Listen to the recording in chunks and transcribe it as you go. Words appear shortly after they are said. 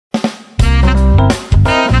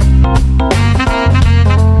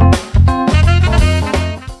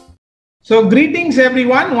So greetings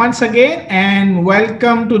everyone once again, and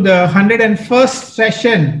welcome to the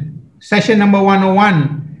 101st session number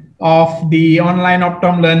 101 of the online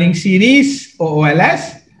Optom learning series,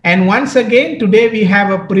 OOLS. And once again, today we have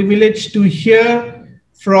a privilege to hear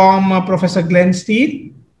from Professor Glen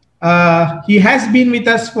T. He has been with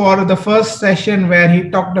us for the first session where he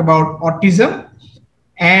talked about autism.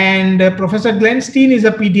 And Professor Glen T is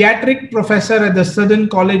a pediatric professor at the Southern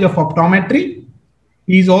College of Optometry.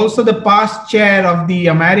 He's also the past chair of the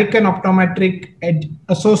American Optometric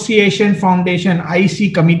Association Foundation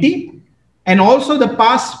IC Committee, and also the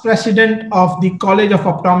past president of the College of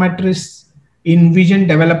Optometrists in Vision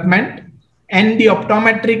Development and the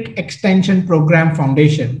Optometric Extension Program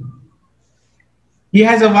Foundation. He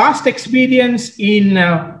has a vast experience in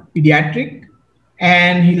pediatric,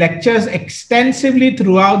 and he lectures extensively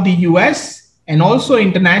throughout the US and also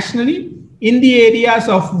internationally in the areas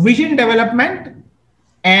of vision development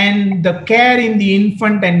and the care in the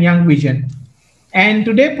infant and young vision. And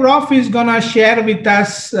today, Prof is gonna share with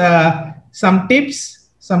us some tips,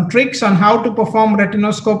 some tricks on how to perform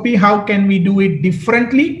retinoscopy, how can we do it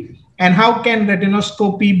differently, and how can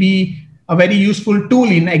retinoscopy be a very useful tool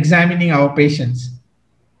in examining our patients.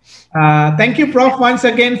 Thank you, Prof, once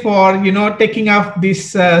again for taking up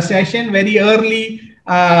this session very early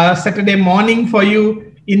Saturday morning for you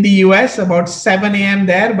in the US, about 7 a.m.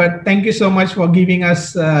 there, but thank you so much for giving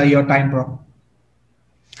us your time, Prof.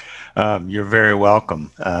 You're very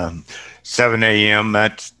welcome. 7 a.m.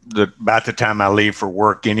 that's about the time I leave for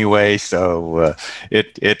work anyway, so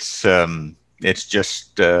it's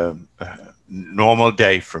just a normal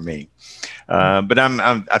day for me. But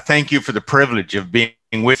I thank you for the privilege of being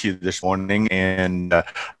with you this morning, and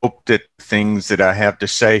hope that things that I have to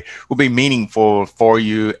say will be meaningful for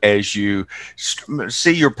you as you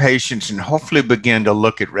see your patients and hopefully begin to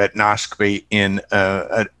look at retinoscopy in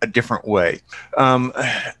a different way.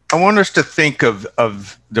 I want us to think of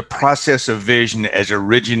the process of vision as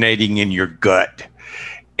originating in your gut.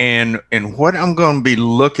 And what I'm going to be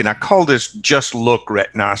looking, I call this just look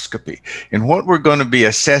retinoscopy. And what we're going to be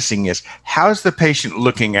assessing is, how's the patient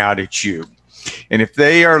looking out at you? And if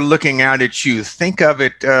they are looking out at you, think of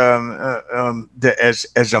it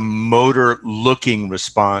as a motor looking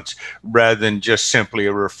response rather than just simply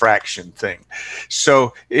a refraction thing.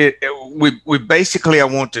 So we basically, I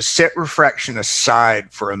want to set refraction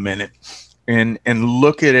aside for a minute and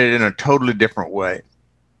look at it in a totally different way.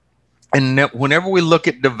 And whenever we look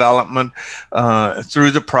at development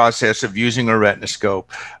through the process of using a retinoscope,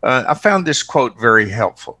 I found this quote very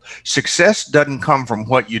helpful. Success doesn't come from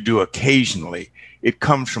what you do occasionally. It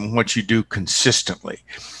comes from what you do consistently.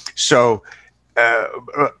 So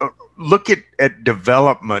look at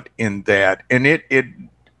development in that, and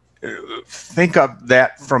think of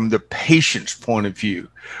that from the patient's point of view.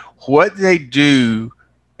 What they do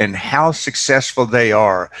and how successful they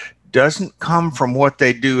are doesn't come from what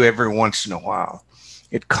they do every once in a while.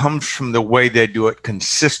 It comes from the way they do it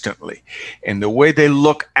consistently. And the way they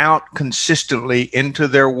look out consistently into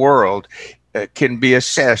their world can be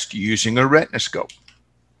assessed using a retinoscope.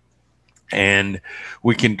 And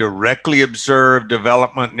we can directly observe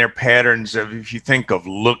development in their patterns of, if you think of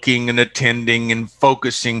looking and attending and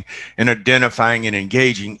focusing and identifying and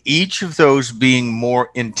engaging, each of those being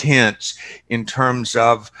more intense in terms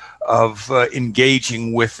of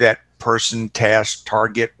engaging with that person, task,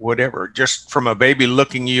 target, whatever, just from a baby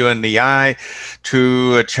looking you in the eye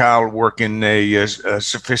to a child working a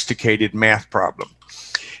sophisticated math problem.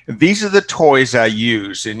 These are the toys I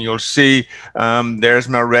use, and you'll see there's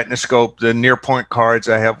my retinoscope, the near point cards.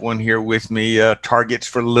 I have one here with me, targets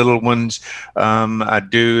for little ones.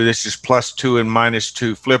 This is +2 and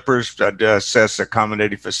 -2 flippers. I assess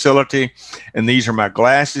accommodating facility. And these are my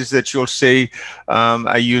glasses that you'll see.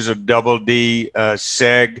 I use a double D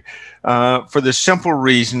seg for the simple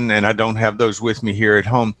reason, and I don't have those with me here at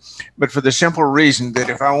home, but for the simple reason that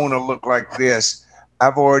if I want to look like this,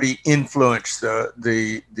 I've already influenced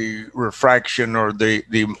the refraction or the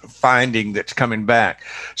finding that's coming back.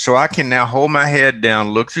 So I can now hold my head down,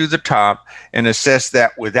 look through the top, and assess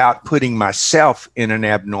that without putting myself in an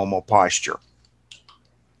abnormal posture.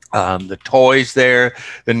 The toys there,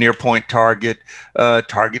 the near point target,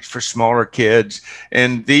 targets for smaller kids.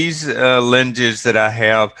 And these lenses that I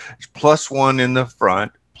have, +1 in the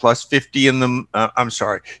front, +50 in the,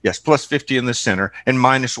 +50 in the center, and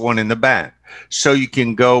 -1 in the back. So you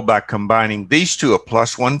can go by combining these two, a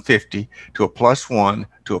 +150 to a +1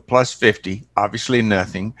 to a +50, obviously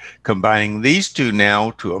nothing. Combining these two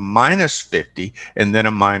now to a -50 and then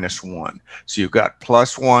a -1. So you've got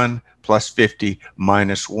 +1, +50,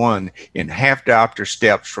 -1 in half diopter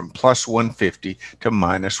steps from +150 to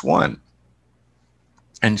 -1.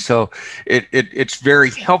 And so it's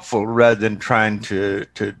very helpful rather than trying to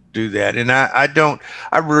do that. And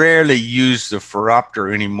I rarely use the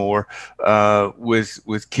phoropter anymore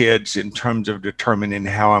with kids in terms of determining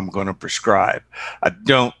how I'm going to prescribe. I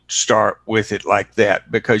don't start with it like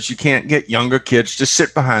that because you can't get younger kids to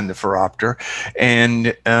sit behind the phoropter,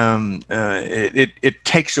 and it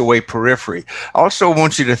takes away periphery. I also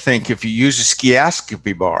want you to think, if you use a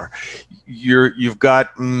skiascopy bar, you've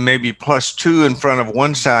got maybe +2 in front of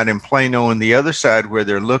one side and plano on the other side where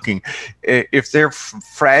they're looking. If they're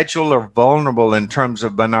fragile or vulnerable in terms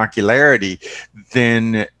of binocularity,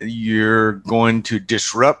 then you're going to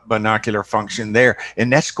disrupt binocular function there,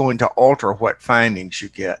 and that's going to alter what findings you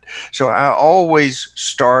get. So I always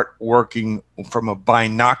start working from a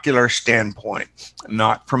binocular standpoint,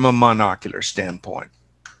 not from a monocular standpoint.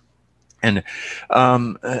 And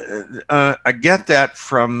I get that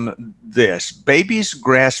from this. Babies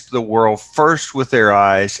grasp the world first with their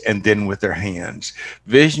eyes and then with their hands.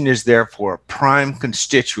 Vision is therefore a prime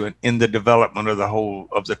constituent in the development of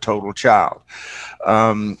the total child.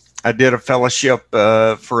 I did a fellowship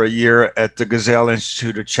for a year at the Gazelle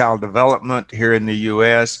Institute of Child Development here in the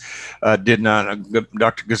U.S.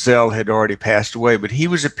 Dr. Gazelle had already passed away, but he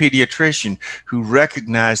was a pediatrician who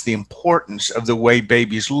recognized the importance of the way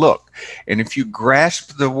babies look. And if you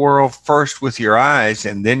grasp the world first with your eyes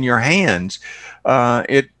and then your hands,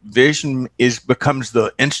 vision becomes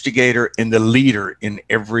the instigator and the leader in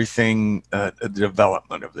everything, the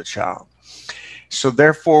development of the child. So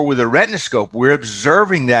therefore, with a retinoscope, we're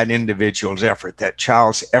observing that individual's effort, that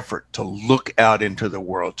child's effort to look out into the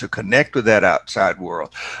world, to connect with that outside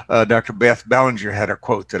world. Dr. Beth Ballinger had a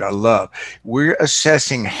quote that I love. We're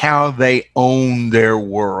assessing how they own their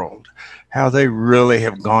world, how they really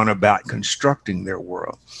have gone about constructing their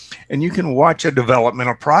world. And you can watch a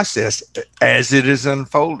developmental process as it is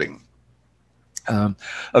unfolding.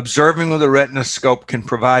 Observing with a retinoscope can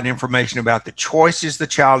provide information about the choices the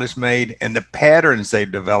child has made and the patterns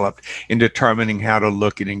they've developed in determining how to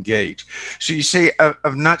look and engage. So you see,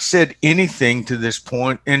 I've not said anything to this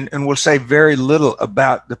point, and will say very little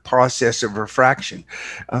about the process of refraction.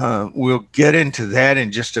 We'll get into that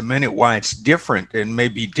in just a minute, why it's different and may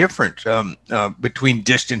be different between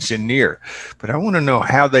distance and near. But I want to know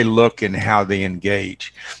how they look and how they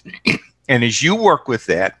engage. And as you work with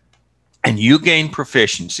that, and you gain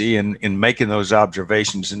proficiency in making those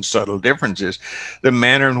observations and subtle differences, the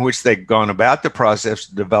manner in which they've gone about the process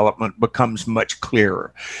of development becomes much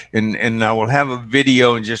clearer. And I will have a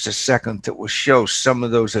video in just a second that will show some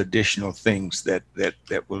of those additional things that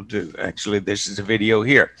we'll do. Actually, this is a video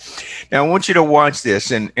here. Now I want you to watch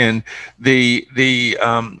this, and the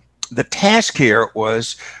task here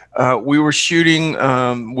was we were shooting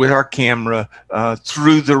with our camera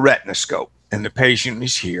through the retinoscope. And the patient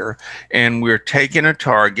is here, and we're taking a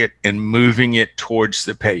target and moving it towards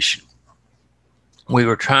the patient. We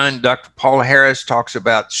were trying, Dr. Paul Harris talks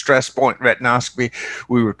about stress point retinoscopy.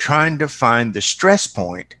 We were trying to find the stress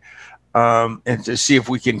point and to see if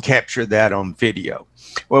we can capture that on video.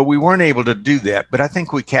 Well, we weren't able to do that, but I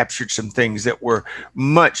think we captured some things that were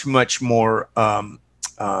much, much more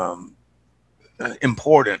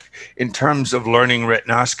important in terms of learning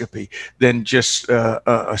retinoscopy than just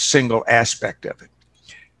a single aspect of it.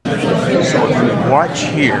 So if you watch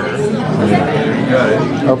here,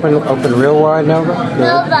 open real wide, Nova.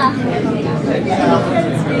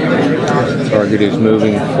 Target is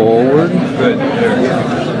moving forward. Good.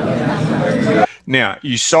 Now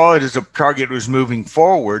you saw it as the target was moving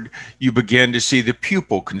forward. You began to see the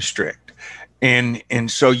pupil constrict. And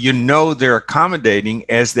so you know they're accommodating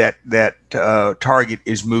as that target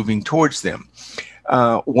is moving towards them.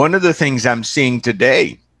 One of the things I'm seeing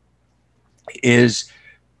today is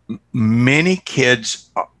many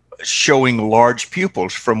kids showing large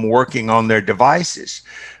pupils from working on their devices.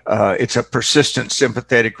 It's a persistent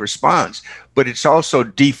sympathetic response, but it's also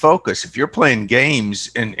defocus. If you're playing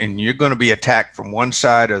games and you're going to be attacked from one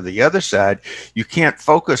side or the other side, you can't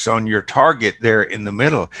focus on your target there in the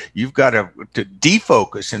middle. You've got to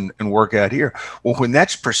defocus and work out here. Well, when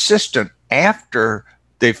that's persistent after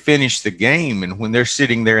they finish the game and when they're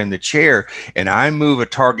sitting there in the chair and I move a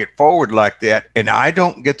target forward like that and I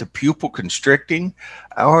don't get the pupil constricting,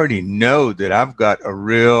 I already know that I've got a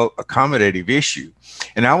real accommodative issue.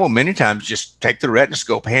 And I will many times just take the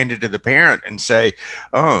retinoscope, hand it to the parent and say,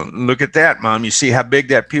 oh, look at that, Mom. You see how big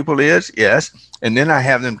that pupil is? Yes. And then I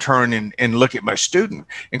have them turn and look at my student.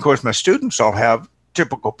 And of course, my students all have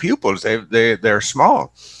typical pupils. They're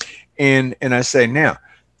small. And I say, now,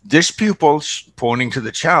 This pupil, pointing to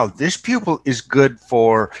the child, this pupil is good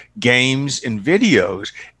for games and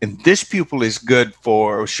videos, and this pupil is good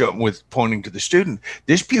for, with pointing to the student,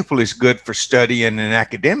 this pupil is good for study and an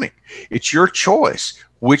academic. It's your choice.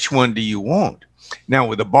 Which one do you want? Now,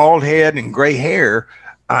 with a bald head and gray hair,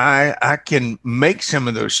 I can make some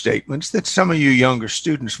of those statements that some of you younger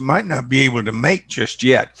students might not be able to make just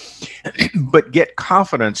yet, but get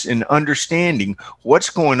confidence in understanding what's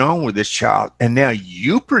going on with this child. And now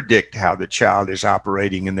you predict how the child is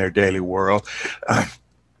operating in their daily world.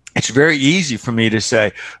 It's very easy for me to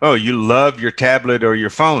say, oh, you love your tablet or your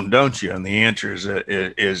phone, don't you? And the answer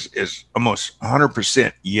is almost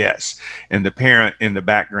 100% yes. And the parent in the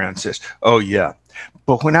background says, oh, yeah.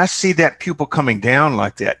 But when I see that pupil coming down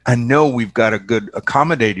like that, I know we've got a good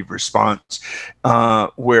accommodative response.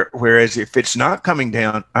 Whereas if it's not coming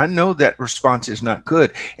down, I know that response is not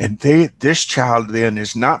good. And this child then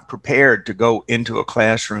is not prepared to go into a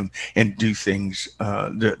classroom and do things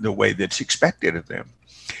the way that's expected of them.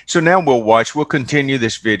 So now we'll continue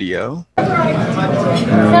this video. Yeah,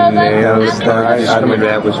 I mean,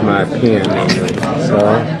 that was my pin. So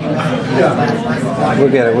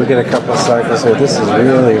we'll get a couple of cycles here. This is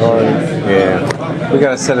really hard. Yeah, we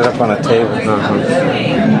got to set it up on a table.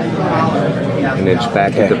 And it's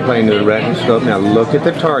back at the plane of the retinoscope. Now look at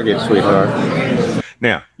the target, sweetheart.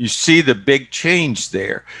 Now, you see the big change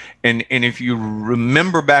there. And if you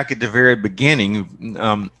remember back at the very beginning,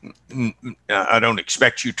 I don't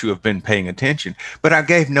expect you to have been paying attention, but I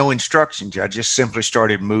gave no instructions. I just simply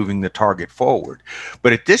started moving the target forward.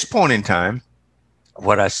 But at this point in time,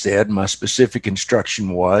 what I said, my specific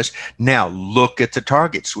instruction was, now look at the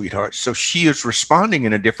target, sweetheart. So she is responding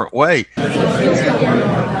in a different way.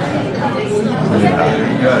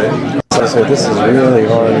 So this is really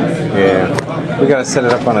hard. Yeah, we got to set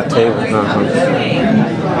it up on a table.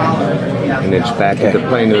 And it's back at the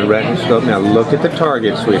plane of the retinoscope. Now look at the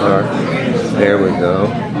target, sweetheart. There we go.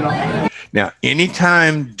 Now,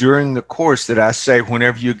 anytime during the course that I say,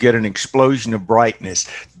 whenever you get an explosion of brightness,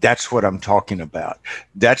 that's what I'm talking about.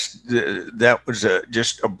 That was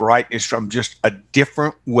just a brightness from just a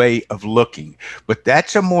different way of looking. But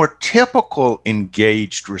that's a more typical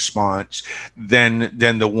engaged response than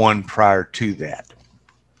the one prior to that.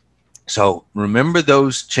 So remember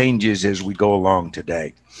those changes as we go along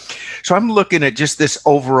today. So I'm looking at just this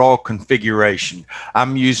overall configuration.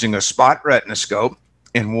 I'm using a spot retinoscope.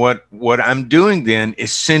 And what I'm doing then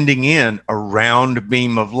is sending in a round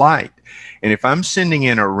beam of light. And if I'm sending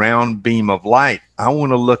in a round beam of light, I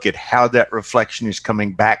want to look at how that reflection is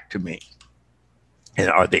coming back to me. And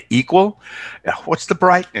are they equal? What's the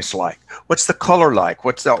brightness like? What's the color like?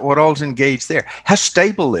 What all's engaged there? How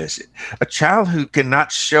stable is it? A child who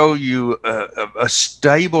cannot show you a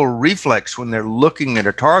stable reflex when they're looking at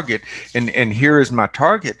a target, and here is my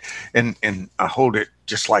target, and I hold it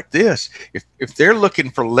just like this. If they're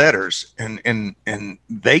looking for letters and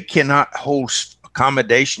they cannot hold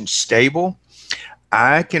accommodation stable,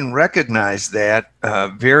 I can recognize that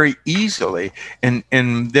very easily and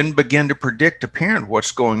then begin to predict a parent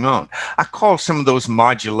what's going on. I call some of those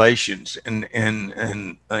modulations and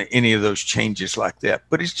any of those changes like that,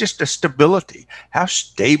 but it's just a stability. How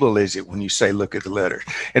stable is it when you say look at the letters?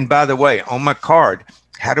 And by the way, on my card,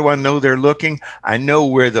 how do I know they're looking? I know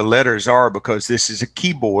where the letters are because this is a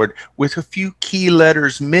keyboard with a few key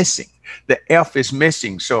letters missing. The F is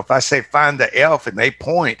missing. So if I say find the F and they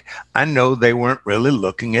point, I know they weren't really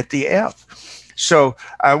looking at the F. So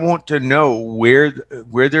I want to know where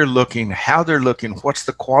they're looking, how they're looking, what's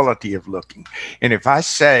the quality of looking. And if I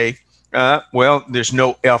say, well, there's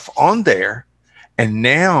no F on there, and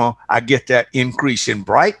now I get that increase in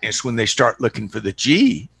brightness when they start looking for the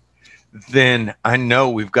G, then I know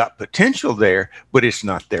we've got potential there, but it's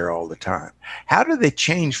not there all the time. How do they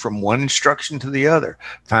change from one instruction to the other?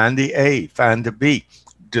 Find the A, find the B.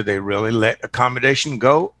 Do they really let accommodation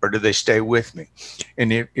go, or do they stay with me?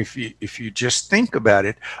 And if you just think about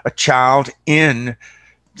it, a child in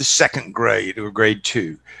the second grade or grade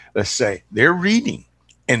 2, let's say, they're reading.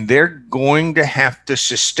 And they're going to have to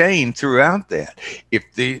sustain throughout that. If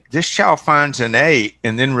this child finds an A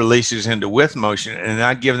and then releases into with motion, and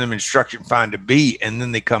I give them instruction, find a B, and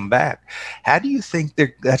then they come back, how do you think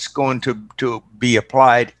that's going to be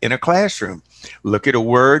applied in a classroom? Look at a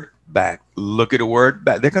word, back. Look at a word,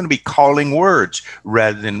 back. They're going to be calling words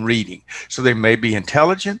rather than reading. So they may be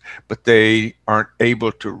intelligent, but they aren't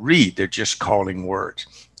able to read. They're just calling words.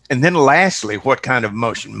 And then lastly, what kind of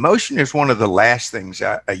motion? Motion is one of the last things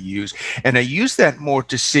I use. And I use that more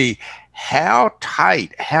to see how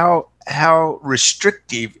tight, how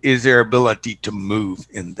restrictive is their ability to move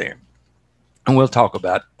in there. And we'll talk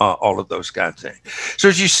about all of those kinds of things. So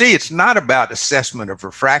as you see, it's not about assessment of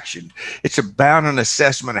refraction. It's about an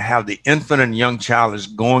assessment of how the infant and young child is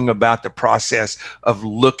going about the process of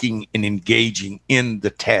looking and engaging in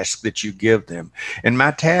the task that you give them. And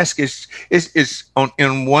my task is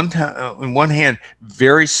in one hand,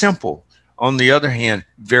 very simple. On the other hand,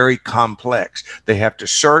 very complex. They have to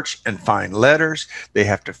search and find letters. They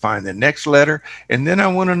have to find the next letter. And then I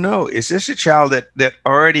want to know, is this a child that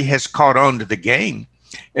already has caught on to the game?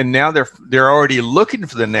 And now they're already looking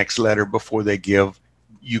for the next letter before you give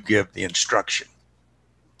the instruction.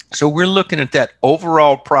 So we're looking at that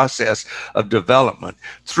overall process of development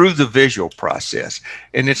through the visual process.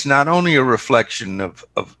 And it's not only a reflection of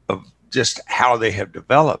just how they have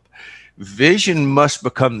developed. Vision must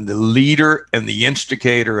become the leader and the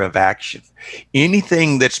instigator of action.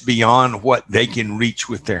 Anything that's beyond what they can reach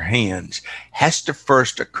with their hands has to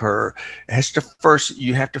first occur,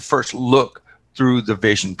 you have to first look through the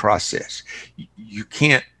vision process. You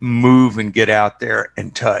can't move and get out there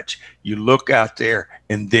and touch. You look out there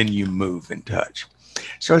and then you move and touch.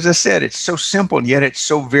 So as I said, it's so simple, and yet it's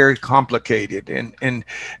so very complicated, and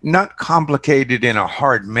not complicated in a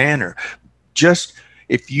hard manner. Just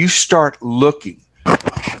if you start looking,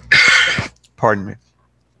 pardon me,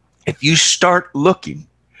 if you start looking,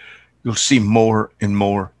 you'll see more and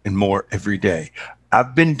more and more every day.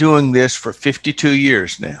 I've been doing this for 52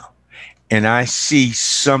 years now, and I see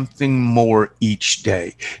something more each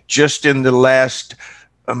day. Just in the last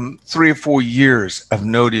 3 or 4 years, I've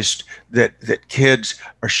noticed that kids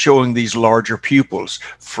are showing these larger pupils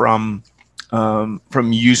from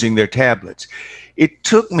using their tablets. It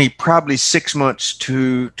took me probably 6 months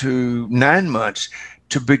to 9 months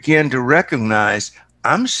to begin to recognize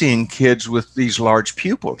I'm seeing kids with these large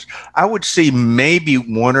pupils. I would see maybe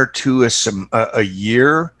 1 or 2 a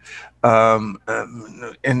year, and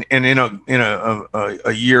in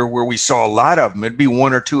a year where we saw a lot of them, it'd be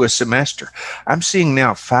 1 or 2 a semester. I'm seeing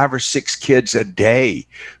now 5 or 6 kids a day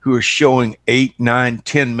who are showing 8, 9,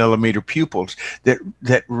 10 millimeter pupils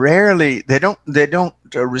that rarely they don't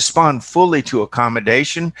respond fully to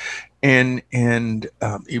accommodation. And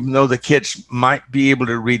even though the kids might be able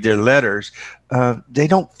to read their letters, they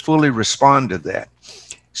don't fully respond to that.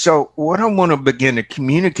 So what I want to begin to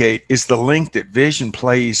communicate is the link that vision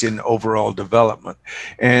plays in overall development.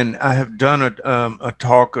 And I have done a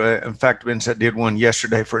talk, in fact, Vince, I did one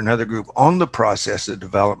yesterday for another group on the process of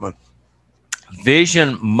development.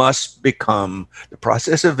 The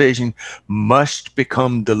process of vision must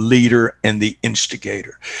become the leader and the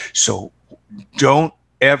instigator. So don't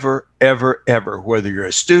ever, whether you're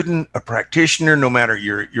a student, a practitioner, no matter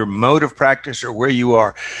your mode of practice or where you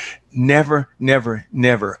are, never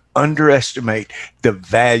underestimate the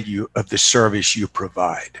value of the service you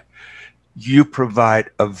provide. You provide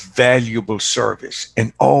a valuable service,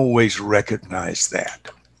 and always recognize that.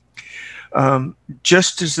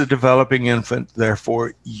 Just as the developing infant,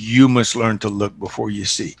 therefore, you must learn to look before you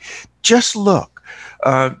see. Just look.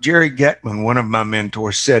 Jerry Getman, one of my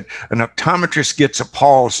mentors, said an optometrist gets a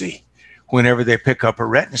palsy whenever they pick up a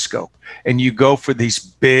retinoscope, and you go for these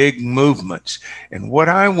big movements. And what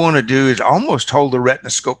I want to do is almost hold the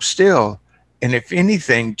retinoscope still, and if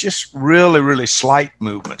anything, just really slight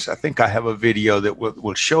movements. I think I have a video that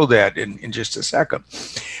will show that in just a second.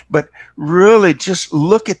 But really just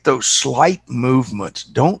look at those slight movements.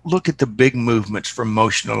 Don't look at the big movements for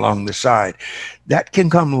motion along the side. That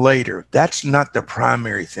can come later. That's not the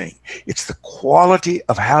primary thing. It's the quality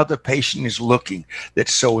of how the patient is looking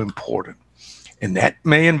that's so important. And that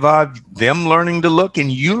may involve them learning to look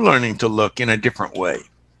and you learning to look in a different way.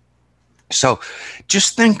 So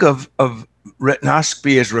just think of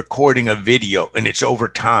retinoscopy as recording a video, and it's over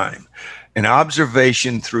time, an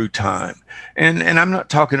observation through time. And I'm not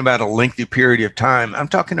talking about a lengthy period of time. I'm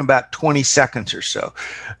talking about 20 seconds or so.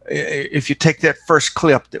 If you take that first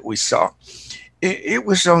clip that we saw, it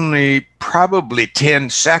was only probably 10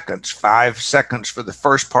 seconds, 5 seconds for the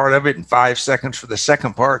first part of it and 5 seconds for the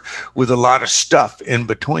second part, with a lot of stuff in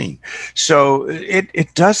between. So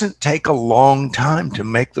it doesn't take a long time to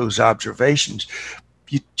make those observations.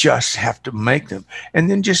 You just have to make them, and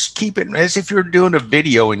then just keep it as if you're doing a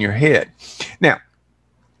video in your head. Now,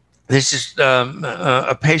 this is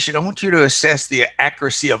a patient. I want you to assess the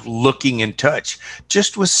accuracy of looking and touch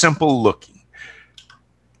just with simple looking.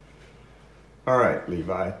 All right,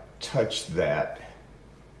 Levi, touch that.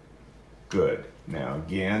 Good. Now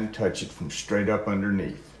again, touch it from straight up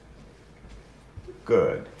underneath.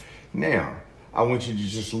 Good. Now, I want you to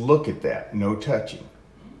just look at that, no touching.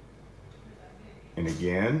 And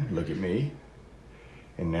again, look at me.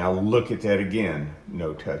 And now look at that again,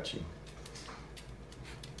 no touching.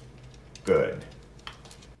 Good.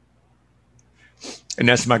 And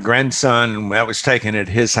that's my grandson, and that was taken at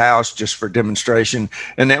his house just for demonstration.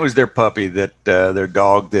 And that was their puppy, that their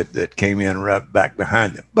dog that came in right back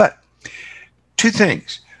behind them. But two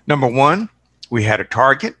things. Number one, we had a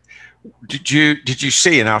target. Did you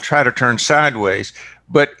see? And I'll try to turn sideways.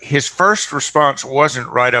 But his first response wasn't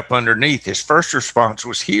right up underneath. His first response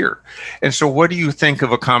was here. And so what do you think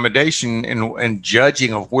of accommodation and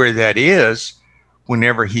judging of where that is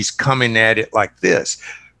whenever he's coming at it like this?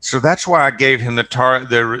 So that's why I gave him the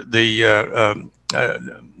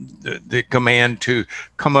command to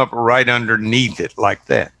come up right underneath it like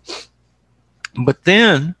that. But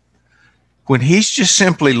then when he's just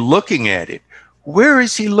simply looking at it, where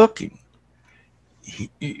is he looking?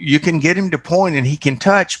 You can get him to point and he can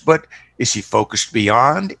touch, but is he focused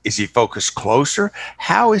beyond? Is he focused closer?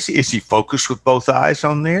 How is he? Is he focused with both eyes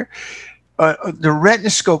on there? The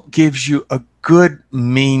retinoscope gives you a good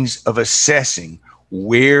means of assessing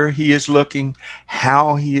where he is looking,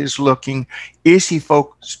 how he is looking. Is he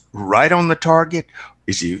focused right on the target?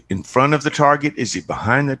 Is he in front of the target? Is he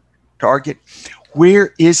behind the target?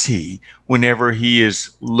 Where is he whenever he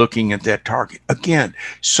is looking at that target? Again,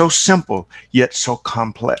 so simple, yet so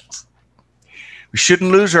complex. We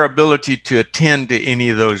shouldn't lose our ability to attend to any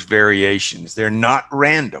of those variations. They're not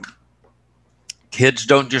random. Kids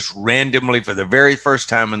don't just randomly, for the very first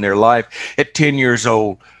time in their life, at 10 years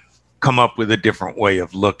old, come up with a different way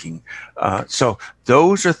of looking. So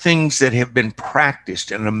those are things that have been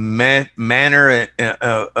practiced in a manner,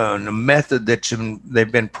 a method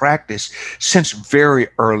they've been practiced since very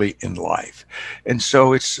early in life. And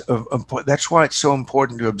so that's why it's so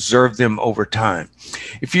important to observe them over time.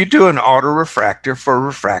 If you do an autorefractor for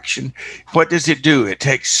refraction, what does it do? It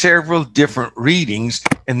takes several different readings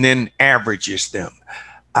and then averages them.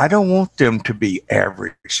 I don't want them to be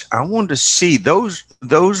average. I want to see those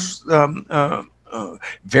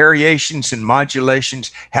variations and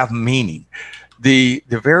modulations have meaning. The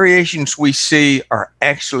variations we see are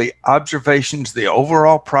actually observations, the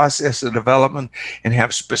overall process of development, and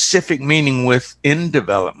have specific meaning within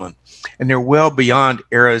development. And they're well beyond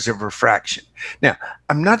eras of refraction. Now,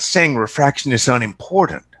 I'm not saying refraction is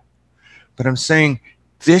unimportant, but I'm saying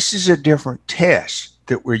this is a different test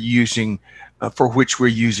that we're using, for which we're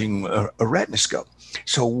using a retinoscope.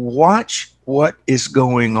 So watch what is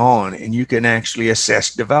going on, and you can actually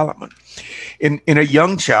assess development. In a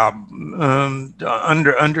young child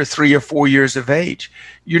under 3 or 4 years of age,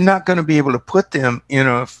 you're not going to be able to put them in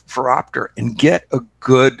a phoropter and get a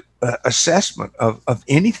good assessment of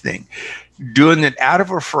anything. Doing it out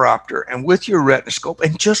of a phoropter and with your retinoscope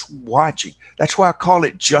and just watching. That's why I call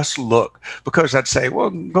it just look, because I'd say, well,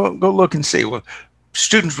 go look and see. Well,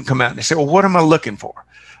 students would come out and they say, well, what am I looking for?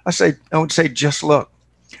 I would say, just look.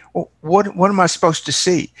 Well, what am I supposed to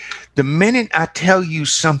see? The minute I tell you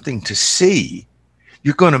something to see,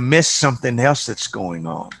 you're going to miss something else that's going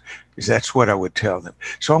on, because that's what I would tell them.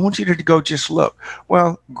 So I want you to go just look.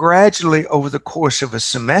 Well, gradually over the course of a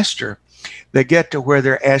semester, they get to where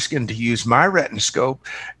they're asking to use my retinoscope,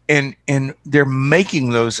 and they're making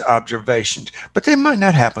those observations. But they might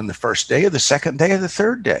not happen the first day or the second day or the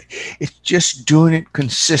third day. It's just doing it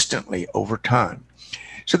consistently over time.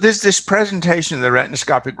 So there's this presentation of the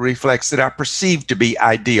retinoscopic reflex that I perceive to be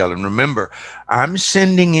ideal. And remember, I'm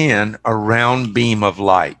sending in a round beam of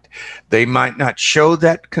light. They might not show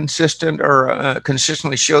that consistent or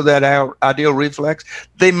consistently show that ideal reflex.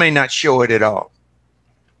 They may not show it at all.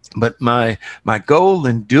 But my goal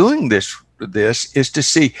in doing this is to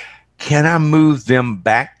see, can I move them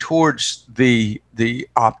back towards the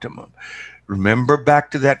optimum? Remember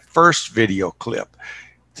back to that first video clip.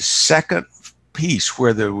 The second piece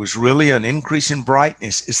where there was really an increase in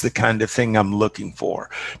brightness is the kind of thing I'm looking for,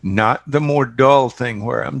 not the more dull thing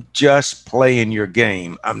where I'm just playing your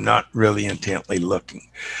game. I'm not really intently looking.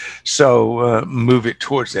 So move it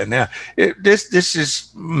towards that. Now, this is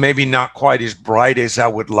maybe not quite as bright as I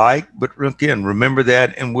would like, but again, remember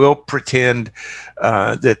that, and we'll pretend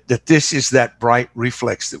that this is that bright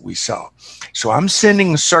reflex that we saw. So I'm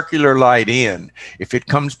sending circular light in. If it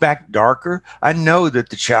comes back darker, I know that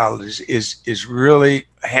the child is really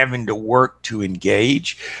having to work to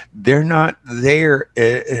engage. They're not there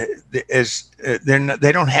they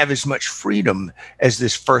don't have as much freedom as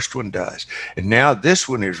this first one does. And now this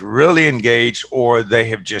one is really engaged, or they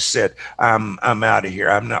have just said, I'm out of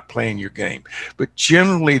here. I'm not playing your game. But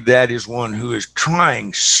generally that is one who is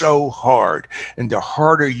trying so hard, and the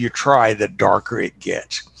harder you try, the darker it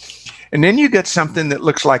gets. And then you get something that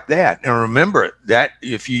looks like that. And remember that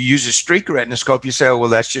if you use a streak retinoscope, you say, oh, well,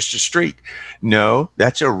 that's just a streak. No,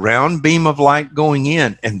 that's a round beam of light going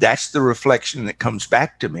in, and that's the reflection that comes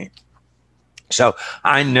back to me. So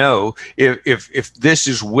I know if this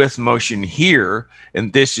is with motion here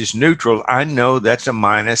and this is neutral, I know that's a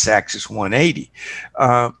minus axis 180.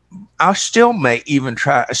 I still may even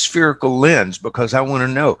try a spherical lens because I want to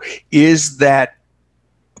know, is that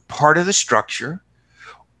part of the structure,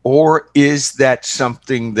 or is that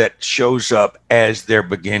something that shows up as they're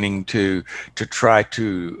beginning to try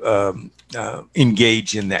to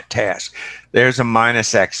engage in that task? There's a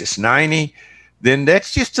minus axis 90. Then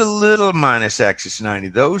that's just a little minus axis 90.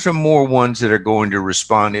 Those are more ones that are going to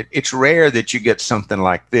respond. It's rare that you get something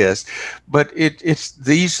like this, but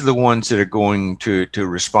these are the ones that are going to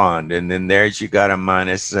respond. And then there's, you got a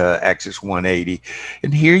minus axis 180.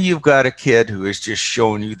 And here you've got a kid who is just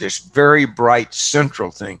showing you this very bright central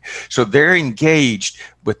thing. So they're engaged,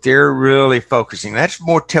 but they're really focusing. That's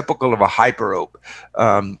more typical of a hyperope.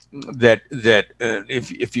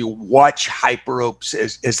 If you watch hyperopes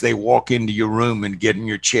as they walk into your room and get in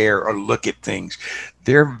your chair or look at things,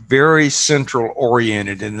 they're very central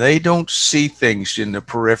oriented and they don't see things in the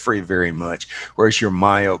periphery very much, whereas your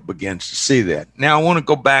myope begins to see that. Now I want to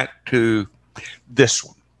go back to this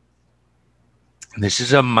one. This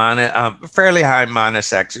is a fairly high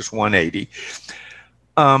minus axis 180.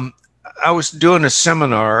 I was doing a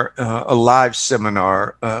seminar, a live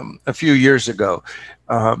seminar, a few years ago,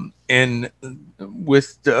 and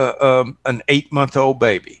with an 8-month-old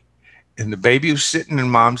baby. And the baby was sitting in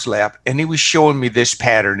mom's lap, and he was showing me this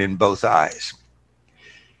pattern in both eyes.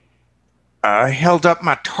 I held up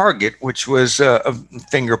my target, which was a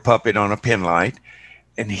finger puppet on a pen light,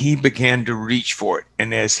 and he began to reach for it.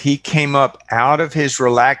 And as he came up out of his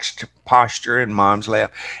relaxed posture in mom's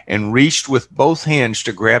lap and reached with both hands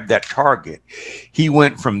to grab that target, he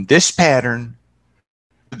went from this pattern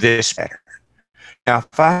to this pattern. Now,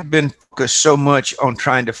 if I had been focused so much on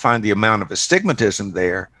trying to find the amount of astigmatism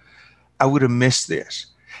there, I would have missed this.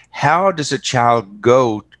 How does a child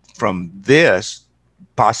go from this,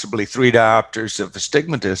 possibly 3 diopters of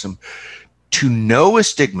astigmatism, to no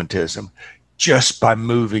astigmatism just by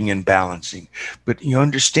moving and balancing? But you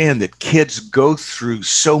understand that kids go through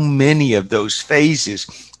so many of those phases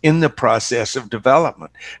in the process of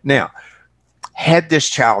development. Now, had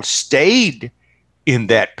this child stayed in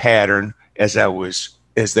that pattern as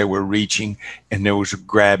they were reaching and there was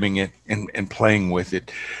grabbing it and playing with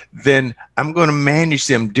it, then I'm going to manage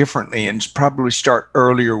them differently and probably start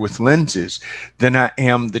earlier with lenses than I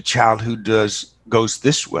am the child who goes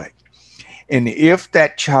this way. And if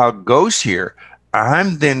that child goes here,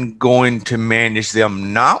 I'm then going to manage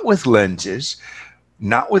them not with lenses,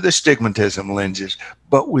 not with astigmatism lenses,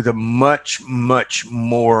 but with a much, much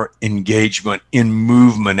more engagement in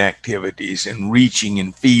movement activities and reaching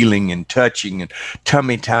and feeling and touching and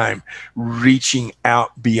tummy time, reaching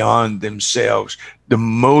out beyond themselves. The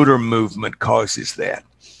motor movement causes that.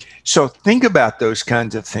 So think about those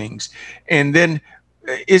kinds of things. And then,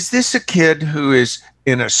 is this a kid who is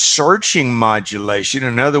in a searching modulation?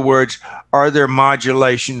 In other words, are there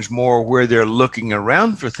modulations more where they're looking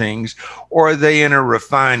around for things, or are they in a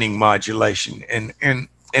refining modulation? And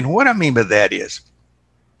what I mean by that is,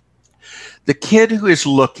 the kid who is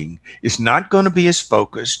looking is not going to be as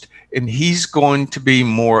focused, and he's going to be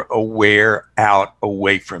more aware out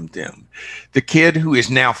away from them. The kid who has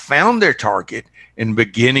now found their target and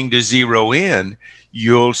beginning to zero in,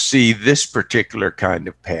 you'll see this particular kind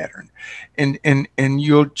of pattern. And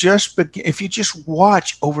you'll just begin, if you just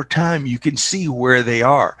watch over time, you can see where they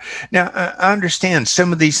are. Now, I understand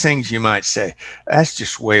some of these things you might say, that's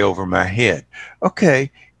just way over my head.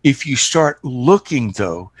 Okay, if you start looking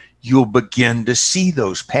though, you'll begin to see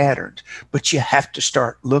those patterns, but you have to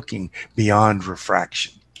start looking beyond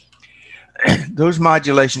refraction. Those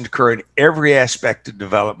modulations occur in every aspect of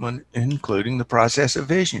development, including the process of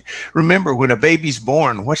vision. Remember, when a baby's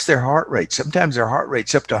born, what's their heart rate? Sometimes their heart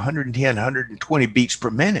rate's up to 110, 120 beats per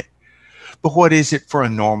minute. But what is it for a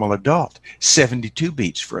normal adult? 72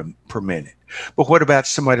 beats per minute. But what about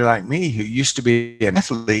somebody like me who used to be an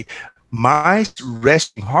athlete? My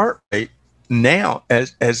resting heart rate now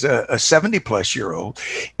as a 70-plus-year-old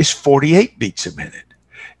is 48 beats a minute.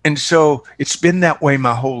 And so it's been that way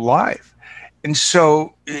my whole life. And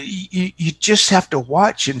so you just have to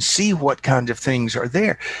watch and see what kinds of things are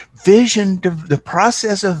there. Vision, the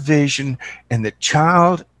process of vision and the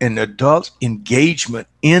child and adult engagement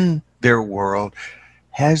in their world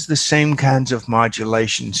has the same kinds of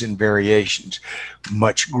modulations and variations,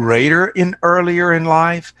 much greater in earlier in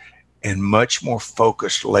life and much more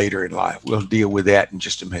focused later in life. We'll deal with that in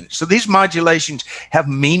just a minute. So these modulations have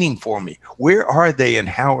meaning for me. Where are they and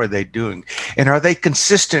how are they doing? And are they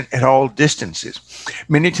consistent at all distances?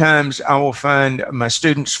 Many times I will find my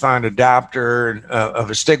students find a diopter of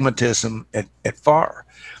astigmatism at far.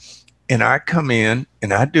 And I come in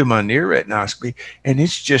and I do my near retinoscopy and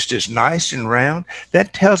it's just as nice and round.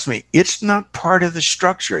 That tells me it's not part of the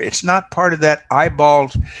structure. It's not part of that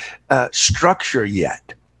eyeball structure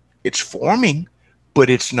yet. It's forming, but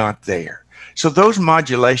it's not there. So those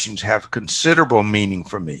modulations have considerable meaning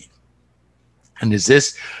for me. And is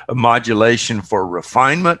this a modulation for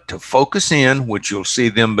refinement to focus in, which you'll see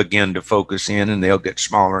them begin to focus in and they'll get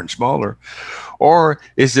smaller and smaller? Or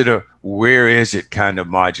is it a where is it kind of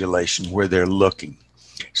modulation where they're looking?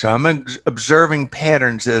 So I'm observing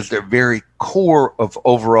patterns as their very core of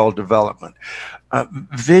overall development.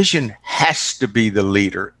 Vision has to be the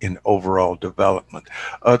leader in overall development.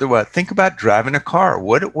 Otherwise, think about driving a car.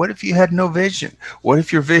 What if you had no vision? What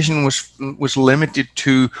if your vision was limited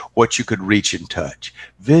to what you could reach and touch?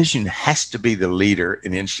 Vision has to be the leader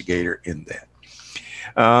and instigator in that.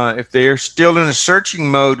 If they're still in a searching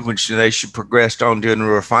mode, which they should progress on to a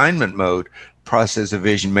refinement mode, process of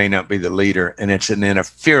vision may not be the leader, and it's an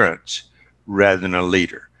interference rather than a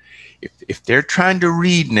leader. If they're trying to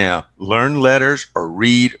read now, learn letters or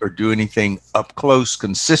read or do anything up close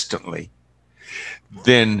consistently,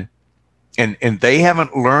 then, and they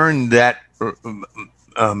haven't learned that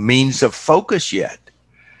means of focus yet,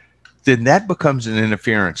 then that becomes an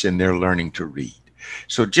interference in their learning to read.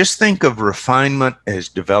 So just think of refinement as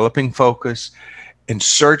developing focus and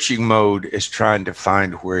searching mode as trying to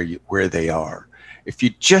find where they are. If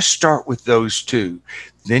you just start with those two,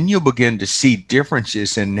 then you'll begin to see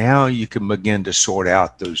differences, and now you can begin to sort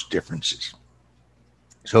out those differences.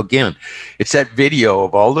 So again, it's that video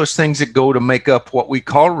of all those things that go to make up what we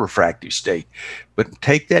call refractive state. But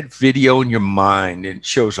take that video in your mind, and it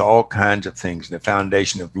shows all kinds of things in the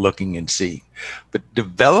foundation of looking and seeing. But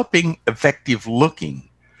developing effective looking,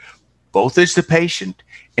 both as the patient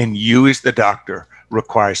and you as the doctor,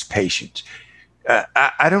 requires patience.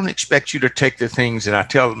 I don't expect you to take the things, and I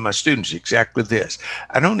tell my students exactly this.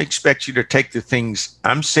 I don't expect you to take the things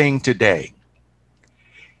I'm saying today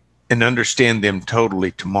and understand them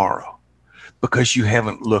totally tomorrow, because you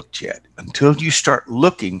haven't looked yet. Until you start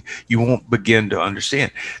looking, you won't begin to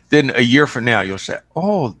understand. Then a year from now, you'll say,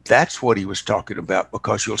 oh, that's what he was talking about,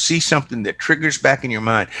 because you'll see something that triggers back in your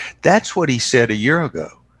mind. That's what he said a year ago.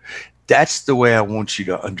 That's the way I want you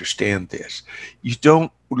to understand this. You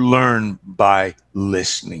don't learn by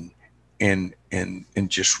listening and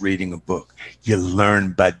just reading a book. You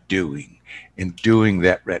learn by doing, and doing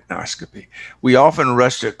that retinoscopy. We often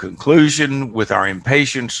rush to a conclusion with our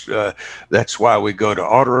impatience. That's why we go to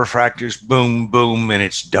autorefractors, boom, boom, and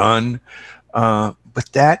it's done.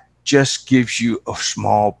 But that just gives you a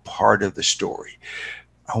small part of the story.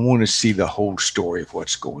 I want to see the whole story of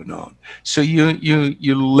what's going on. So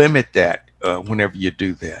you limit that whenever you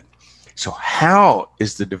do that. So how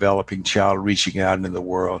is the developing child reaching out into the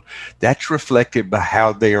world? That's reflected by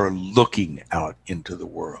how they are looking out into the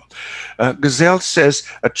world. Gazelle says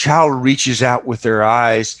a child reaches out with their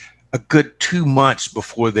eyes a good 2 months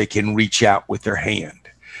before they can reach out with their hand.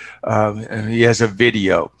 He has a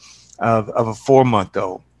video of a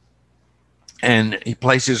 4-month-old. And he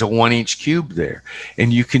places a 1-inch cube there.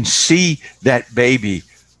 And you can see that baby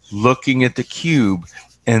looking at the cube,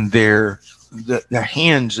 and their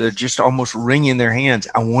hands are just almost wringing their hands.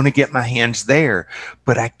 I want to get my hands there,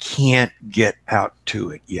 but I can't get out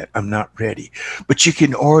to it yet. I'm not ready. But you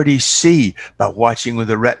can already see by watching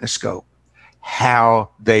with a retinoscope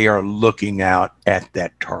how they are looking out at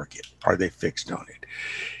that target. Are they fixed on it?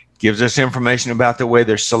 Gives us information about the way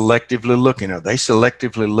they're selectively looking. Are they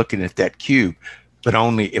selectively looking at that cube? But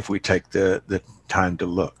only if we take the time to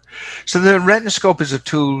look. So the retinoscope is a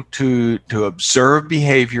tool to observe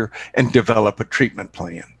behavior and develop a treatment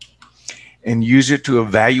plan, and use it to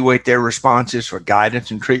evaluate their responses for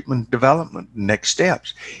guidance and treatment development, next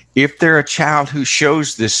steps. If they're a child who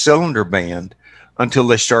shows this cylinder band until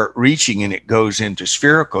they start reaching and it goes into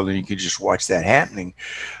spherical, and you can just watch that happening,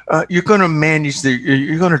 you're going to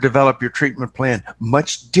you're going to develop your treatment plan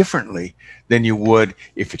much differently than you would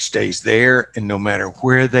if it stays there, and no matter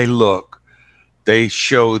where they look, they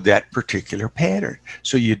show that particular pattern.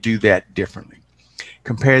 So you do that differently.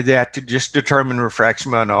 Compare that to just determine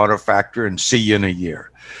refraction by an autofactor and see you in a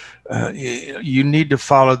year. You need to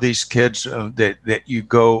follow these kids that you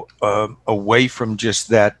go away from just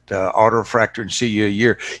that autofractor and see you a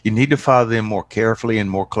year. You need to follow them more carefully and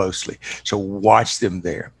more closely. So watch them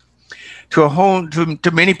there.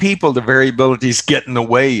 to many people, the variabilities get in the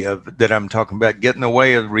way of that I'm talking about, get in the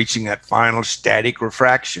way of reaching that final static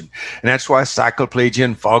refraction. And that's why cycloplegia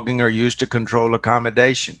and fogging are used to control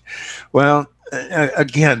accommodation. Well,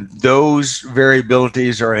 again, those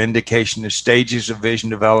variabilities are an indication of stages of vision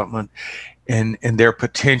development and their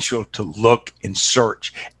potential to look and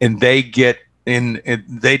search. And they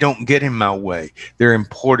don't get in my way. They're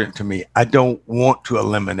important to me. I don't want to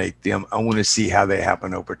eliminate them. I want to see how they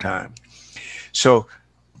happen over time. So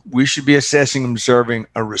we should be assessing and observing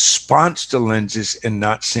a response to lenses and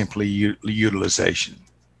not simply utilization.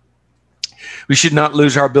 We should not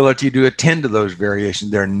lose our ability to attend to those variations.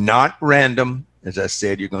 They're not random. As I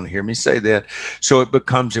said, you're going to hear me say that. So it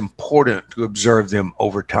becomes important to observe them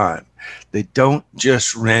over time. They don't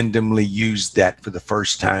just randomly use that for the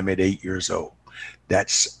first time at 8 years old.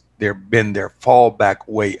 That's been their fallback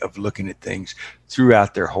way of looking at things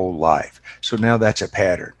throughout their whole life. So now that's a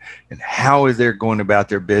pattern. And how are they going about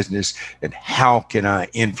their business, and how can I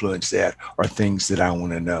influence that, are things that I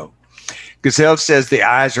want to know. Gazelle says the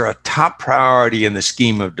eyes are a top priority in the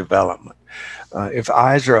scheme of development. If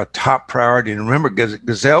eyes are a top priority, and remember,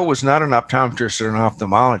 Gazelle was not an optometrist or an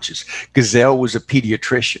ophthalmologist. Gazelle was a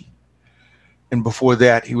pediatrician. And before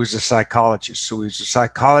that, he was a psychologist. So he was a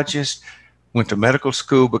psychologist, went to medical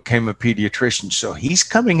school, became a pediatrician. So he's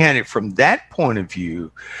coming at it from that point of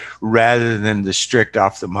view rather than the strict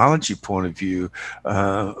ophthalmology point of view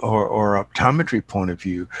or optometry point of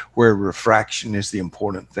view, where refraction is the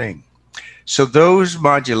important thing. So those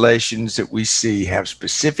modulations that we see have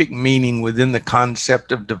specific meaning within the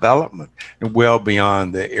concept of development and well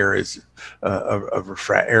beyond the areas of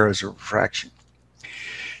refraction.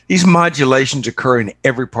 These modulations occur in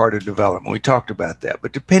every part of development. We talked about that.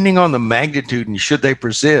 But depending on the magnitude and should they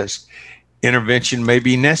persist, intervention may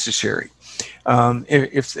be necessary.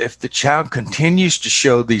 If the child continues to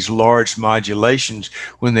show these large modulations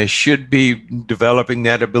when they should be developing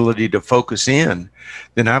that ability to focus in,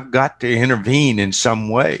 then I've got to intervene in some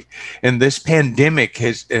way. And this pandemic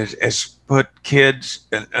has put kids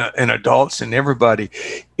and adults and everybody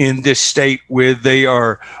in this state where they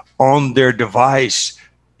are on their device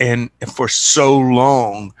and for so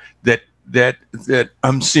long that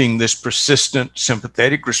I'm seeing this persistent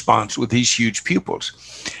sympathetic response with these huge pupils.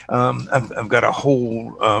 I've got a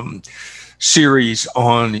whole series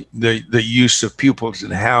on the use of pupils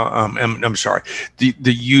and how, the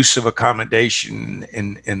use of accommodation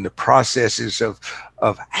and the processes of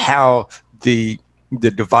how the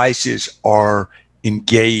devices are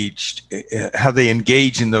engaged, how they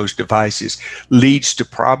engage in those devices leads to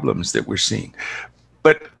problems that we're seeing.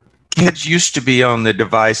 But kids used to be on the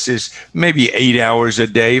devices maybe 8 hours a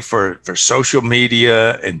day for social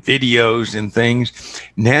media and videos and things.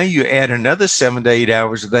 Now you add another 7 to 8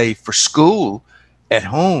 hours a day for school at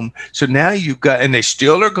home. So now you've got, and they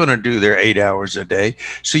still are going to do their 8 hours a day.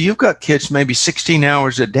 So you've got kids maybe 16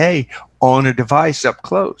 hours a day on a device up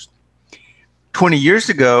close. 20 years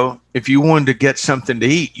ago, if you wanted to get something to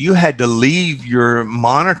eat, you had to leave your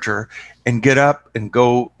monitor and get up and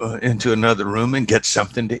go into another room and get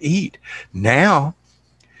something to eat. Now,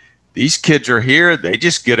 these kids are here, they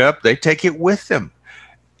just get up, they take it with them.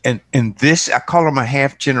 And this, I call them a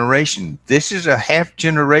half generation. This is a half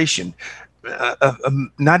generation,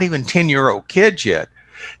 not even 10-year-old kids yet,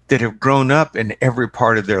 that have grown up in every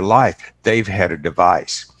part of their life. They've had a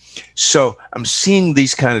device. So I'm seeing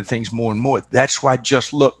these kind of things more and more. That's why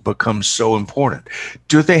Just Look becomes so important.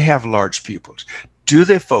 Do they have large pupils? Do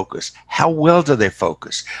they focus? How well do they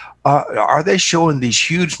focus? Are they showing these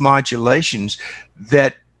huge modulations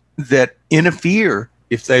that interfere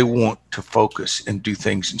if they want to focus and do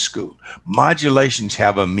things in school? Modulations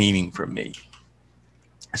have a meaning for me.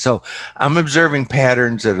 So I'm observing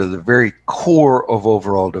patterns that are the very core of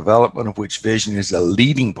overall development, of which vision is a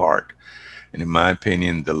leading part, and in my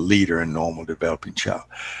opinion, the leader in normal developing child.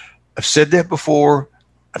 I've said that before.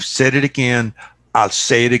 I've said it again. I'll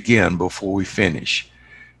say it again before we finish.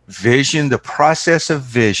 Vision, the process of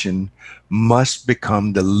vision, must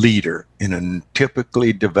become the leader in a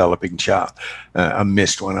typically developing child. I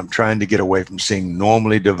missed one. I'm trying to get away from saying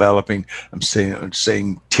normally developing. I'm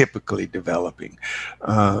saying typically developing,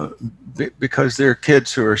 because there are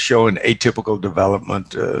kids who are showing atypical development,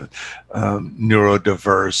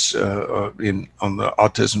 neurodiverse on the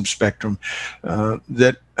autism spectrum,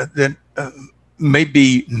 that may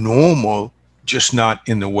be normal, just not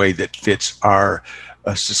in the way that fits our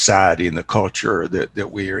society and the culture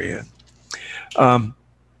that we are in.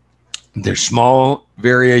 There's small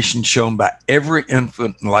variations shown by every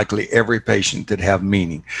infant and likely every patient that have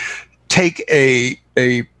meaning. Take a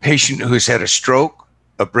patient who has had a stroke,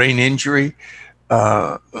 a brain injury,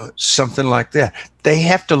 something like that. They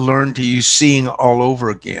have to learn to use seeing all over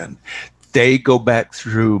again. They go back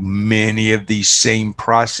through many of these same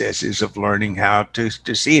processes of learning how to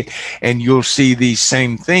see it. And you'll see these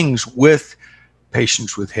same things with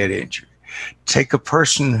patients with head injury. Take a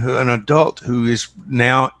person, an adult who is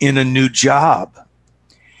now in a new job,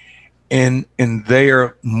 and they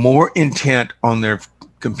are more intent on their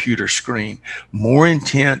computer screen, more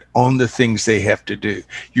intent on the things they have to do.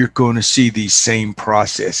 You're going to see these same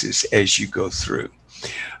processes as you go through.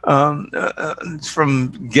 From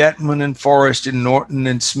Getman and Forrest and Norton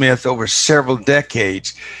and Smith over several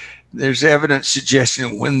decades, there's evidence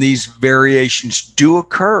suggesting when these variations do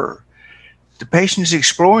occur, the patient is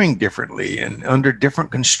exploring differently and under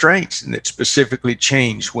different constraints, and that specifically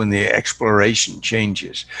change when the exploration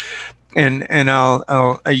changes. And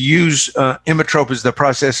I'll use emmetropes, the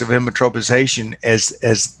process of emmetropization, as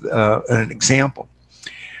an example.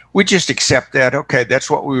 We just accept that, okay, that's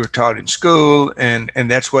what we were taught in school, and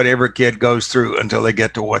that's what every kid goes through until they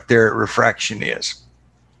get to what their refraction is.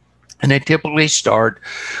 And they typically start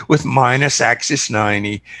with minus axis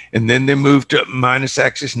 90, and then they move to minus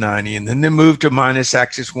axis 90, and then they move to minus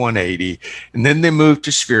axis 180, and then they move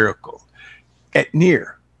to spherical at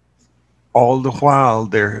near. All the while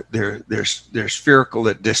they're spherical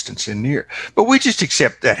at distance and near. But we just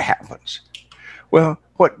accept that happens. Well,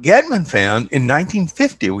 what Getman found in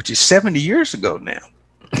 1950, which is 70 years ago now,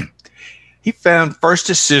 he found first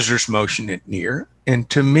a scissors motion at near, and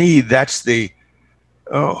to me that's the,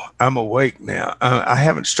 oh, I'm awake now. I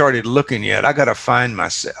haven't started looking yet. I got to find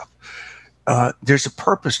myself. There's a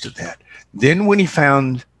purpose to that. Then when he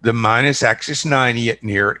found the minus axis 90 at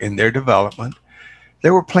near in their development, they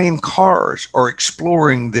were playing cars or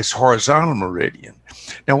exploring this horizontal meridian.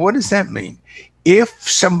 Now, what does that mean? If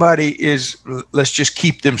somebody is, let's just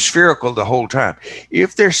keep them spherical the whole time.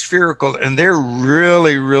 If they're spherical and they're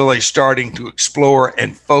really, really starting to explore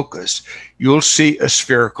and focus, you'll see a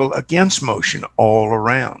spherical against motion all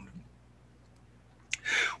around.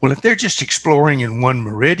 Well, if they're just exploring in one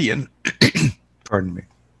meridian, pardon me,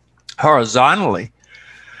 horizontally,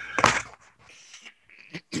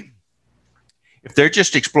 if they're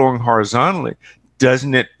just exploring horizontally,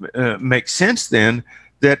 doesn't it make sense then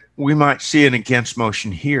that we might see an against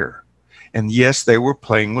motion here? And yes, they were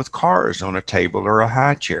playing with cars on a table or a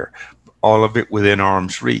high chair, all of it within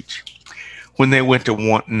arm's reach. When they went to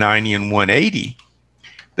 190 and 180,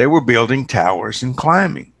 they were building towers and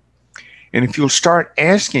climbing. And if you'll start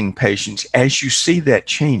asking patients, as you see that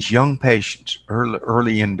change, young patients,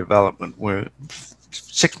 early in development,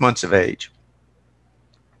 6 months of age,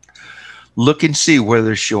 look and see whether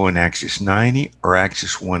they're showing axis 90 or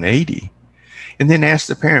axis 180. And then ask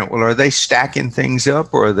the parent, well, are they stacking things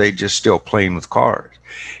up or are they just still playing with cars?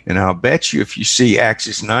 And I'll bet you if you see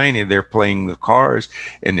axis 90, they're playing with cars.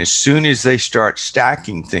 And as soon as they start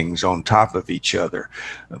stacking things on top of each other,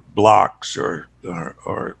 blocks or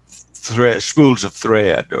spools of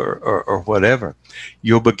thread or whatever,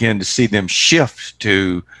 you'll begin to see them shift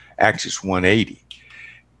to axis 180.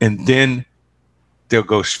 And then they'll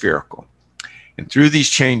go spherical. And through these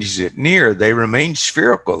changes at near, they remain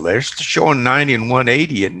spherical. They're showing 90 and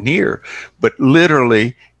 180 at near, but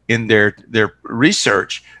literally in their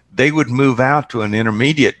research, they would move out to an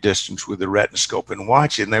intermediate distance with the retinoscope and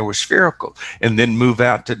watch, and they were spherical, and then move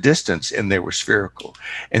out to distance, and they were spherical.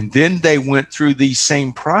 And then they went through these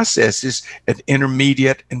same processes at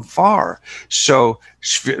intermediate and far. So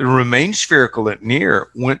remained spherical at near,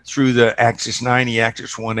 went through the axis 90,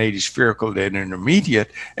 axis 180 spherical at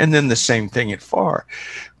intermediate, and then the same thing at far.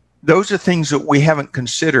 Those are things that we haven't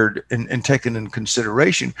considered and taken in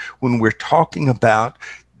consideration when we're talking about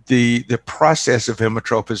the process of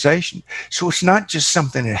emmetropization. So it's not just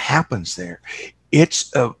something that happens there.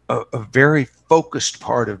 It's a very focused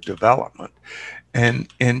part of development.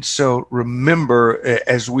 And so remember,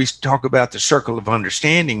 as we talk about the circle of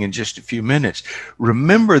understanding in just a few minutes,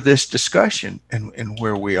 remember this discussion and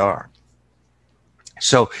where we are.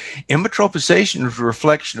 So emmetropization is a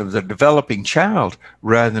reflection of the developing child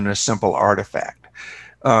rather than a simple artifact.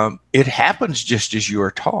 It happens just as you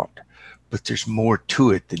are taught, but there's more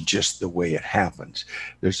to it than just the way it happens.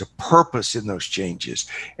 There's a purpose in those changes,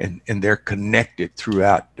 and they're connected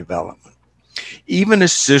throughout development. Even a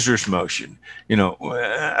scissors motion, you know,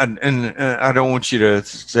 and I don't want you to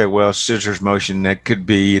say, well, scissors motion, that could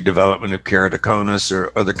be a development of keratoconus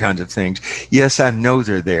or other kinds of things. Yes, I know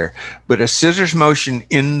they're there, but a scissors motion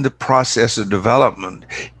in the process of development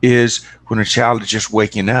is when a child is just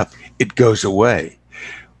waking up, it goes away.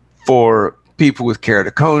 For people with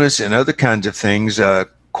keratoconus and other kinds of things,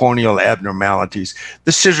 corneal abnormalities,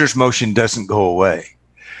 the scissors motion doesn't go away.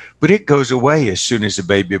 but it goes away as soon as the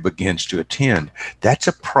baby begins to attend. That's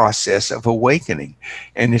a process of awakening,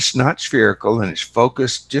 and it's not spherical, and it's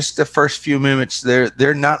focused. Just the first few minutes,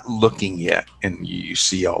 they're not looking yet, and you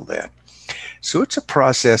see all that. So it's a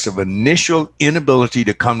process of initial inability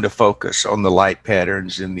to come to focus on the light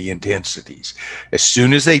patterns and the intensities. As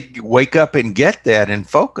soon as they wake up and get that and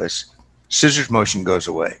focus, scissors motion goes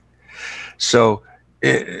away. So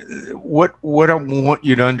what I want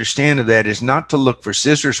you to understand of that is not to look for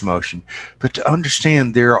scissors motion, but to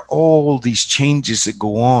understand there are all these changes that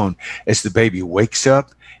go on as the baby wakes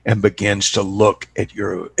up and begins to look at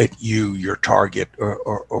your target,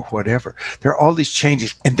 or whatever. There are all these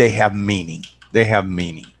changes, and they have meaning. They have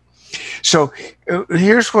meaning. So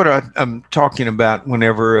here's what I'm talking about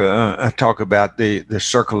whenever I talk about the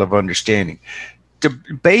circle of understanding. The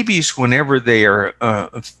babies, whenever they are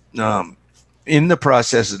in the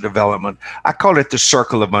process of development, I call it the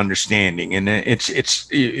circle of understanding. And it's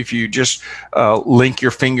if you just link your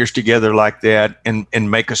fingers together like that and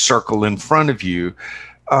make a circle in front of you,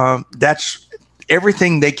 that's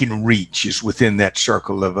everything they can reach is within that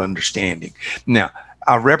circle of understanding. Now,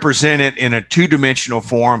 I represent it in a two-dimensional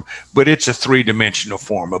form, but it's a three-dimensional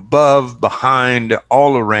form: above, behind,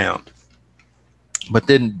 all around. But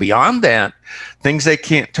then beyond that, things they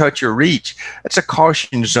can't touch or reach, that's a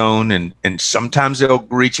caution zone, and sometimes they'll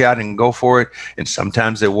reach out and go for it, and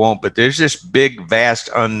sometimes they won't. But there's this big, vast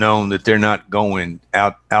unknown that they're not going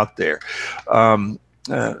out there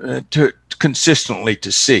to consistently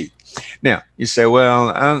to see. Now, you say,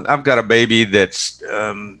 well, I've got a baby that's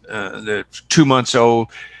 2 months old.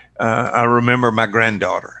 I remember my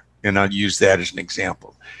granddaughter, and I'll use that as an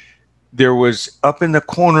example. There was, up in the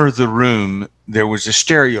corner of the room, there was a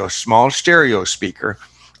small stereo speaker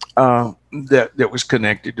that was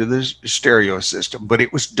connected to the stereo system, but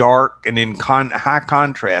it was dark and in high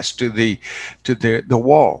contrast to the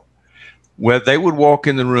wall. Where they would walk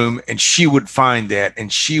in the room and she would find that,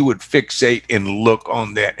 and she would fixate and look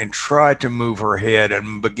on that and try to move her head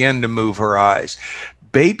and begin to move her eyes.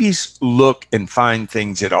 Babies look and find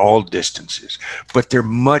things at all distances, but they're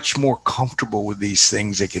much more comfortable with these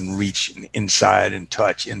things they can reach inside and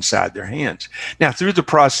touch inside their hands. Now, through the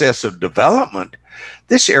process of development,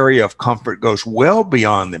 this area of comfort goes well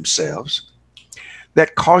beyond themselves.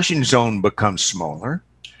 That caution zone becomes smaller,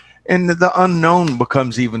 and the unknown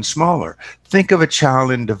becomes even smaller. Think of a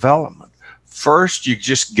child in development. First, you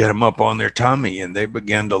just get them up on their tummy and they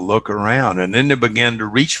begin to look around, and then they begin to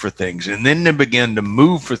reach for things, and then they begin to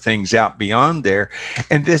move for things out beyond there.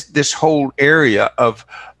 And this whole area of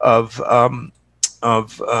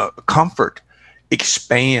comfort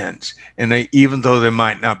expands, and even though they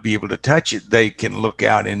might not be able to touch it, they can look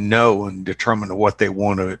out and know and determine what they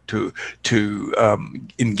want to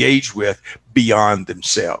engage with beyond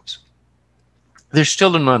themselves. There's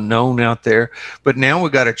still an unknown out there, but now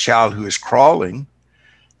we've got a child who is crawling,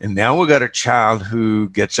 and now we've got a child who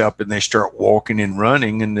gets up and they start walking and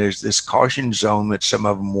running, and there's this caution zone that some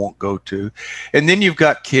of them won't go to. And then you've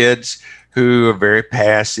got kids who are very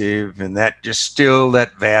passive, and that just still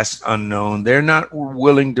that vast unknown. They're not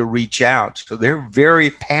willing to reach out, so they're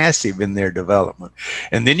very passive in their development.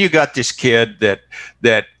 And then you got this kid that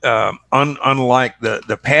unlike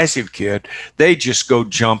the passive kid, they just go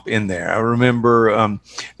jump in there. I remember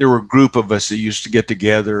there were a group of us that used to get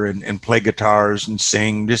together and play guitars and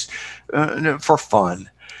sing just for fun.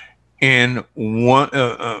 And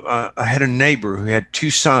I had a neighbor who had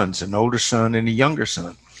two sons, an older son and a younger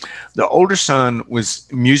son. The older son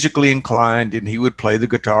was musically inclined, and he would play the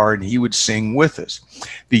guitar and he would sing with us.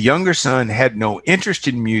 The younger son had no interest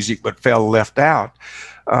in music but felt left out.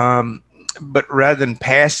 But rather than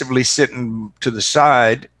passively sitting to the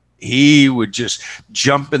side, he would just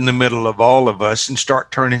jump in the middle of all of us and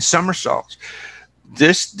start turning somersaults.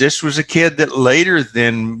 This was a kid that later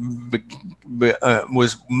then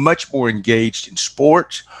was much more engaged in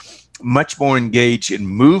sports, much more engaged in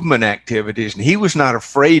movement activities, and he was not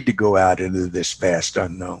afraid to go out into this vast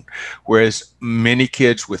unknown, whereas many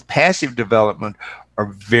kids with passive development are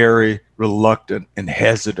very reluctant and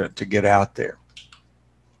hesitant to get out there.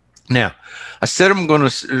 Now, I said I'm going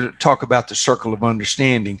to talk about the circle of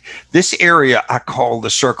understanding. This area I call the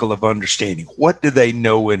circle of understanding. What do they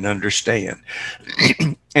know and understand?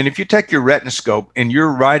 And if you take your retinoscope and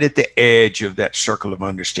you're right at the edge of that circle of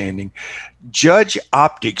understanding, judge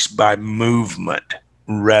optics by movement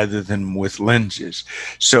rather than with lenses.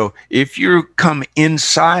 So if you come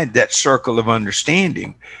inside that circle of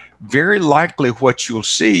understanding, very likely what you'll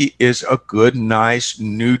see is a good, nice,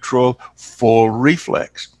 neutral, full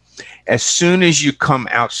reflex. As soon as you come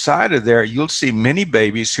outside of there, you'll see many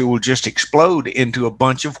babies who will just explode into a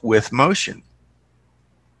bunch of with motion.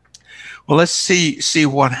 Well, let's see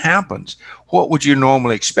what happens. What would you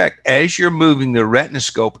normally expect as you're moving the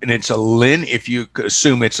retinoscope, and it's if you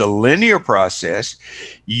assume it's a linear process,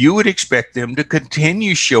 you would expect them to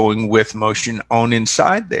continue showing width motion on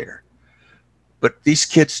inside there. But these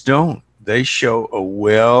kids don't. They show a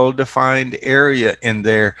well-defined area in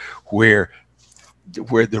there where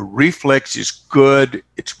the reflex is good,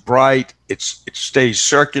 it's bright, it stays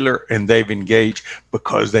circular, and they've engaged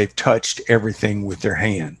because they've touched everything with their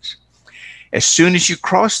hands. As soon as you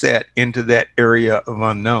cross that into that area of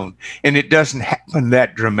unknown, and it doesn't happen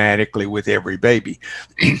that dramatically with every baby,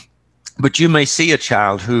 but you may see a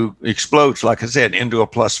child who explodes, like I said, into a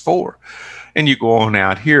 +4, and you go on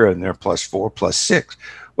out here and they're +4, +6.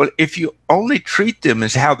 Well, if you only treat them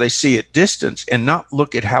as how they see at distance and not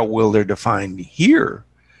look at how well they're defined here,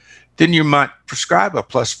 then you might prescribe a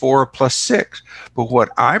 +4 or +6. But what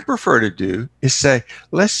I prefer to do is say,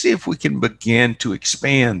 let's see if we can begin to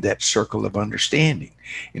expand that circle of understanding.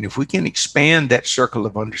 And if we can expand that circle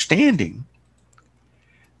of understanding,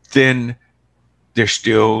 then they're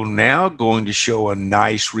still now going to show a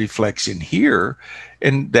nice reflex in here,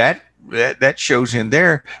 and that shows in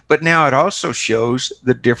there, but now it also shows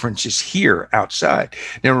the differences here outside.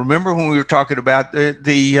 Now, remember when we were talking about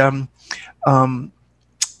the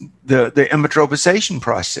emmetropization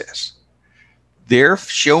process? They're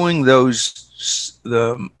showing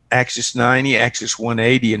the axis 90, axis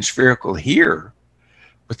 180, and spherical here,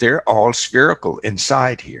 but they're all spherical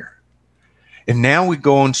inside here. And now we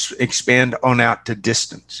go and expand on out to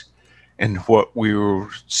distance. And what we were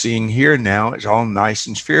seeing here now is all nice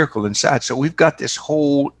and spherical inside. So we've got this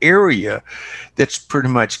whole area that's pretty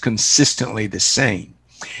much consistently the same.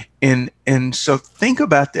 And so think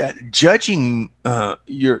about that, judging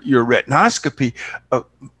your retinoscopy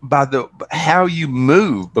by how you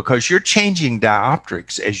move, because you're changing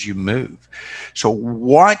dioptrics as you move. So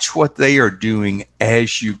watch what they are doing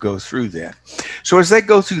as you go through that. So as they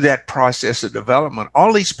go through that process of development,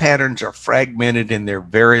 all these patterns are fragmented and they're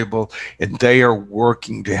variable, and they are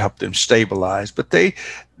working to help them stabilize. But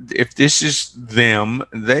if this is them,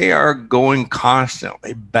 they are going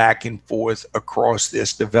constantly back and forth across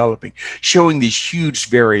this, developing, showing these huge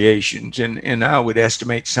variations. And I would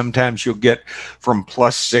estimate sometimes you'll get from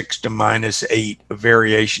 +6 to -8 a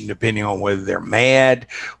variation, depending on whether they're mad,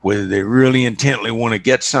 whether they really intently want to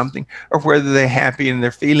get something, or whether they're happy and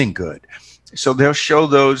they're feeling good. So they'll show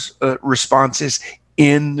those responses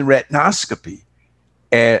in the retinoscopy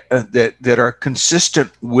that are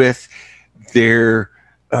consistent with their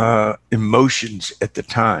emotions at the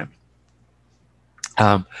time.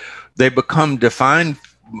 They become defined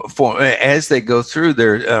as they go through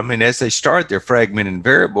their, as they start, they're fragmented and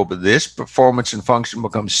variable, but this performance and function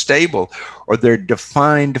becomes stable, or they're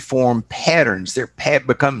defined form patterns.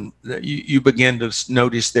 You begin to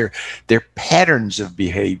notice their patterns of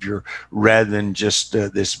behavior rather than just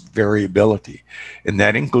this variability. And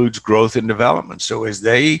that includes growth and development. So as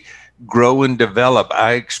they grow and develop,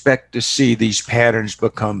 I expect to see these patterns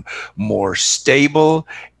become more stable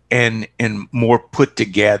and more put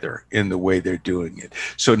together in the way they're doing it.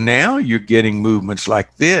 So now you're getting movements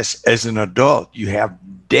like this. As an adult, you have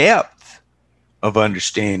depth of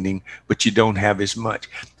understanding, but you don't have as much.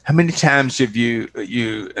 How many times have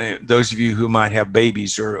those of you who might have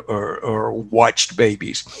babies or watched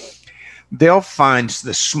babies, they'll find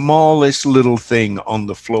the smallest little thing on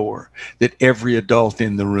the floor that every adult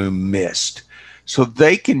in the room missed. So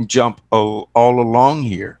they can jump all along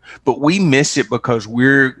here, but we miss it because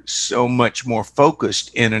we're so much more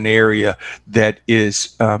focused in an area that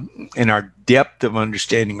is, in our depth of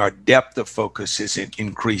understanding, our depth of focus is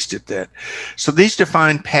increased at that. So these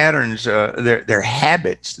defined patterns, they're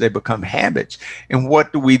habits, they become habits. And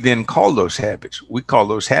what do we then call those habits? We call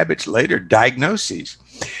those habits later diagnoses.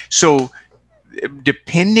 So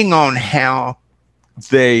depending on how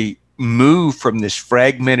they move from this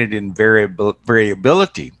fragmented and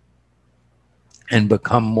variability and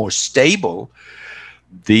become more stable,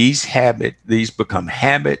 these become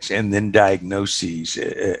habits and then diagnoses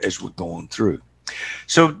as we're going through.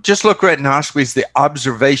 So just look at retinoscopy as the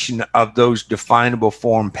observation of those definable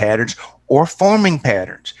form patterns or forming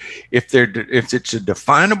patterns. If it's a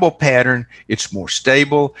definable pattern, it's more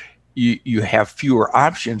stable. You have fewer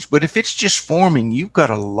options, but if it's just forming, you've got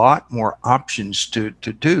a lot more options to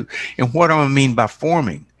do. And what do I mean by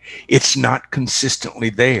forming? It's not consistently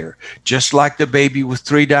there. Just like the baby with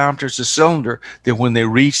 3 diopters a cylinder, that when they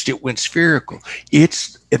reached, it went spherical.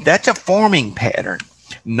 That's a forming pattern,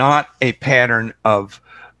 not a pattern of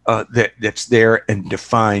that's there and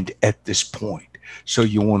defined at this point. So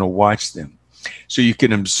you want to watch them. So you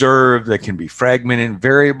can observe they can be fragmented and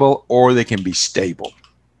variable, or they can be stable.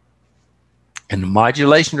 And the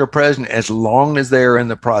modulations are present as long as they're in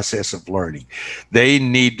the process of learning. They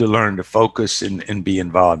need to learn to focus and be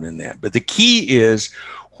involved in that. But the key is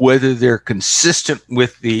whether they're consistent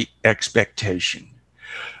with the expectation.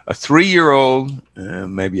 A 3-year-old,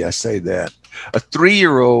 maybe I say that, a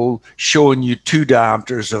 3-year-old showing you 2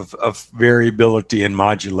 diopters of variability in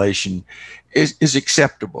modulation is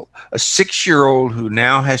acceptable. A 6-year-old who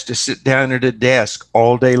now has to sit down at a desk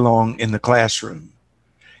all day long in the classroom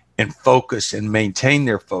and focus and maintain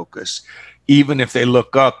their focus, even if they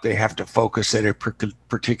look up, they have to focus at a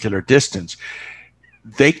particular distance.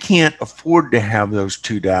 They can't afford to have those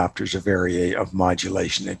 2 diopters of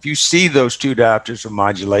modulation. If you see those 2 diopters of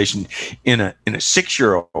modulation in a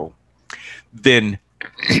 6-year-old, then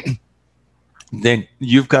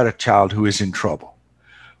you've got a child who is in trouble.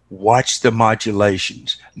 Watch the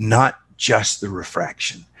modulations, not just the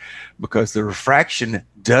refraction, because the refraction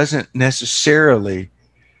doesn't necessarily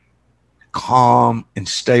calm and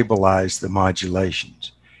stabilize the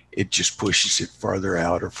modulations. It just pushes it further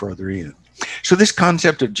out or further in. So this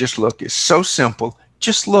concept of just look is so simple.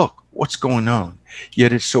 Just look what's going on,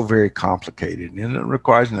 yet it's so very complicated, and it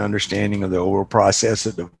requires an understanding of the overall process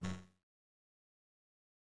of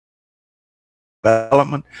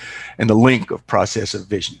development and the link of process of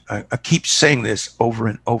vision. I keep saying this over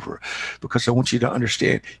and over because I want you to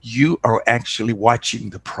understand you are actually watching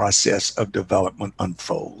the process of development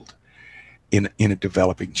unfold in a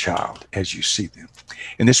developing child as you see them.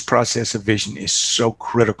 And this process of vision is so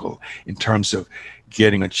critical in terms of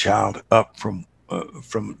getting a child up from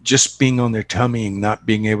just being on their tummy and not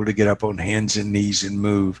being able to get up on hands and knees and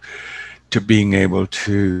move, to being able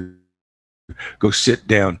to go sit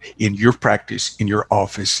down in your practice, in your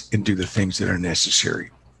office, and do the things that are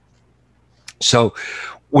necessary. So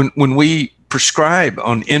when we prescribe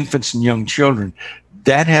on infants and young children,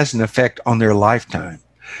 that has an effect on their lifetime.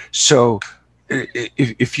 So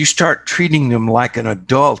if you start treating them like an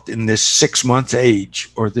adult in this 6-month age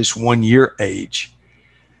or this 1-year age,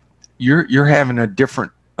 you're having a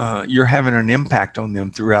different, you're having an impact on them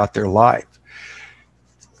throughout their life.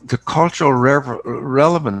 The cultural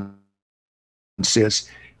relevance says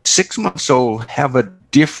 6 months old have a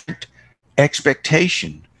different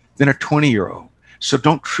expectation than a 20-year-old. So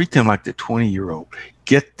don't treat them like the 20-year-old.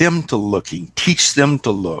 Get them to looking, teach them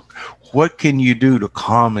to look. What can you do to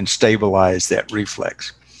calm and stabilize that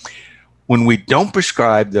reflex? When we don't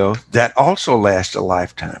prescribe, though, that also lasts a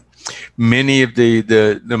lifetime. Many of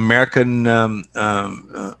the American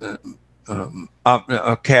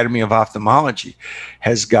Academy of Ophthalmology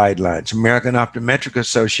has guidelines. American Optometric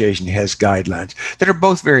Association has guidelines that are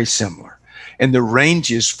both very similar. And the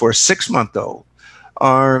ranges for a 6-month-old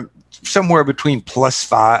are somewhere between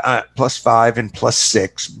 +5 and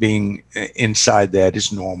 +6, being inside that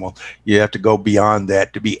is normal. You have to go beyond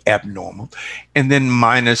that to be abnormal. And then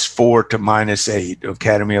 -4 to -8.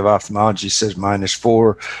 Academy of Ophthalmology says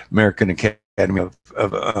 -4. American Academy of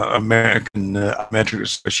American Optometric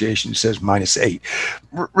Association says -8.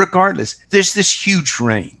 Regardless, there's this huge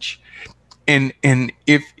range. And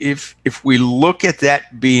if we look at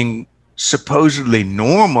that being supposedly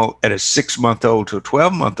normal at a 6-month-old to a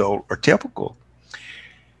 12-month-old or typical,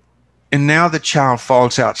 and now the child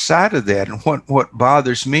falls outside of that, and what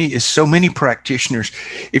bothers me is so many practitioners,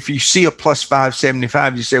 if you see a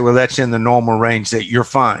 +575, you say, well, that's in the normal range, that you're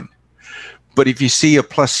fine. But if you see a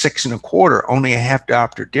 +6 1/4, only a half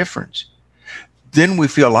diopter difference, then we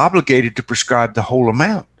feel obligated to prescribe the whole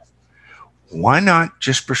amount. Why not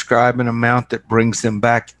just prescribe an amount that brings them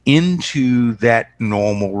back into that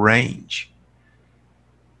normal range?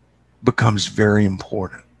 Becomes very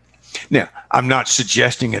important. Now, I'm not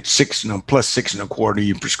suggesting at +6 1/4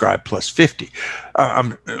 you prescribe +50,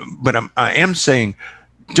 but I am saying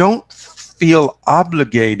don't feel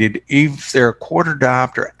obligated if they're a 1/4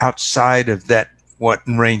 diopter outside of that what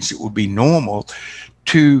range that would be normal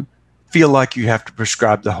to feel like you have to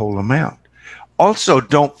prescribe the whole amount. Also,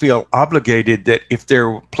 don't feel obligated that if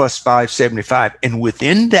they're +575 and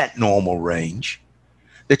within that normal range,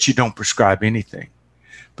 that you don't prescribe anything,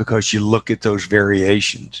 because you look at those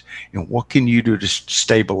variations and what can you do to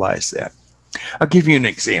stabilize that. I'll give you an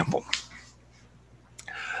example.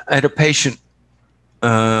 I had a patient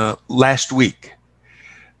last week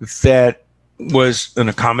that was an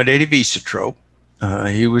accommodative esotrope.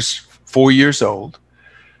 He was 4 years old.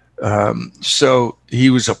 So he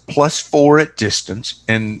was a +4 at distance,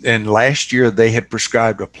 and last year they had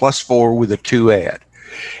prescribed a +4 with a 2 add,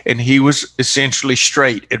 and he was essentially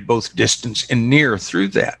straight at both distance and near through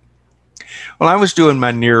that. Well, I was doing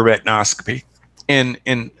my near retinoscopy,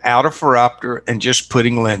 and out of phoropter and just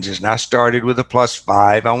putting lenses. And I started with a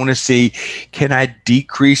 +5. I want to see, can I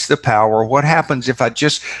decrease the power? What happens if I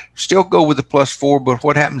just still go with the +4, but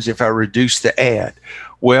what happens if I reduce the add?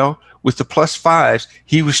 Well, with the +5s,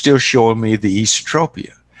 he was still showing me the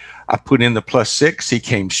esotropia. I put in the +6, he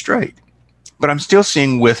came straight. But I'm still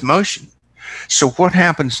seeing with motion. So what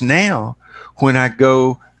happens now when I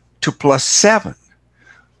go to +7?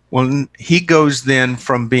 Well, he goes then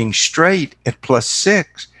from being straight at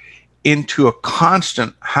 +6 into a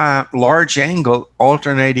constant high, large angle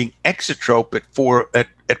alternating exotrope at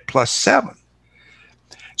 +7.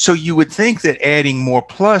 So you would think that adding more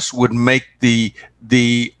plus would make the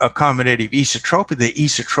accommodative esotropia, the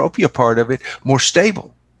esotropia part of it, more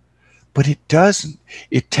stable. But it doesn't.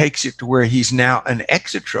 It takes it to where he's now an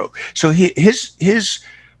exotrope. So his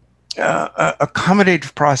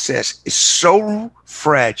accommodative process is so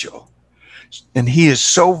fragile, and he is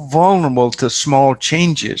so vulnerable to small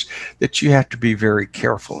changes that you have to be very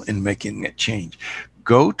careful in making that change.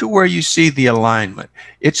 Go to where you see the alignment.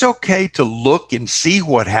 It's okay to look and see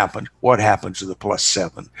what happens to the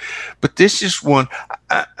 +7. But this is one,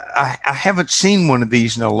 I haven't seen one of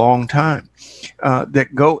these in a long time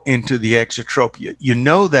that go into the exotropia. You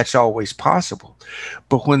know that's always possible.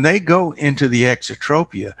 But when they go into the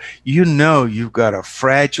exotropia, you know you've got a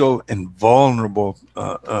fragile and vulnerable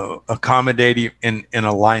accommodative and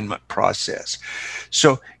alignment process.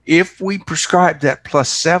 So if we prescribe that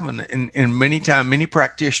 +7, and many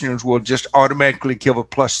practitioners will just automatically give a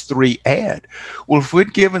 +3 add. Well, if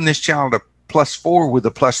we'd given this child a +4 with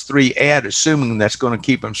a +3 add, assuming that's going to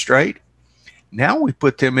keep them straight, now we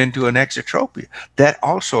put them into an exotropia. That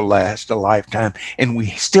also lasts a lifetime, and we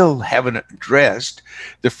still haven't addressed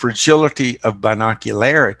the fragility of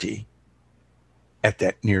binocularity at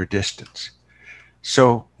that near distance.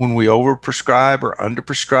 So when we overprescribe or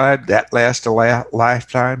underprescribe, that lasts a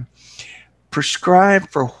lifetime. Prescribe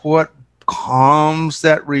for what calms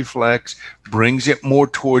that reflex, brings it more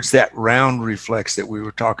towards that round reflex that we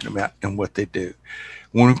were talking about and what they do.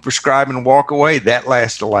 When we prescribe and walk away, that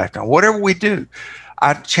lasts a lifetime. Whatever we do,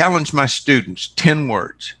 I challenge my students, 10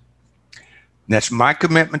 words. And that's my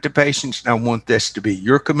commitment to patients, and I want this to be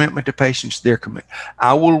your commitment to patients, their commitment.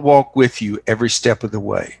 I will walk with you every step of the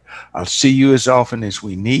way. I'll see you as often as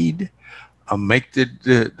we need. I'll make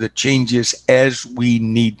the changes as we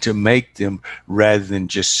need to make them rather than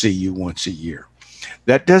just see you once a year.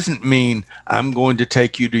 That doesn't mean I'm going to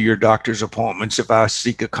take you to your doctor's appointments if I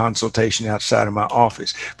seek a consultation outside of my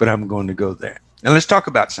office, but I'm going to go there. Now let's talk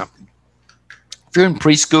about something. If you're in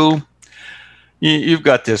preschool, you've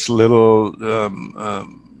got this little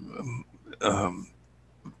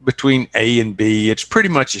between A and B. It's pretty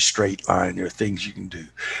much a straight line. There are things you can do.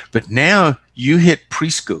 But now you hit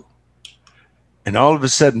preschool, and all of a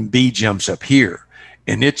sudden B jumps up here.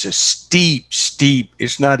 And it's a steep,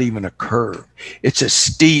 it's not even a curve. It's a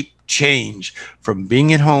steep change from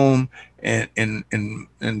being at home and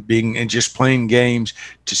being and just playing games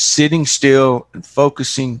to sitting still and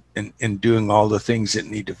focusing and doing all the things that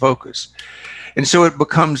need to focus. And so it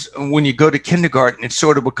becomes, when you go to kindergarten, it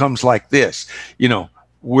sort of becomes like this. You know,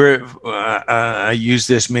 where I use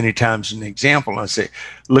this many times as an example. I say,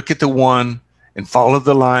 look at the 1 and follow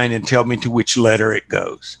the line and tell me to which letter it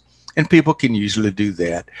goes. And people can usually do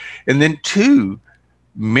that. And then 2,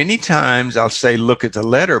 many times I'll say, look at the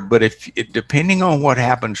letter, but depending on what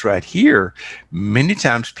happens right here, many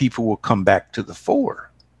times people will come back to the 4.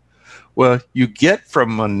 Well, you get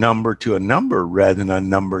from a number to a number rather than a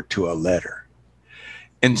number to a letter.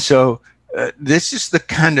 And so this is the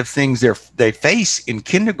kind of things they face in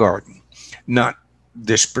kindergarten, not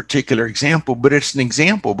this particular example, but it's an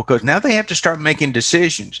example because now they have to start making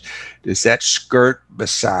decisions. Does that skirt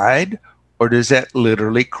beside or does that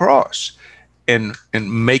literally cross? And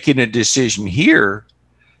making a decision here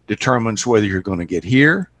determines whether you're going to get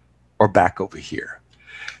here or back over here.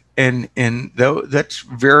 And though that's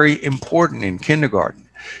very important in kindergarten.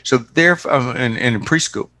 So therefore, and in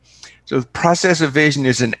preschool. So the process of vision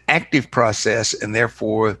is an active process, and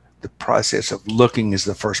therefore the process of looking is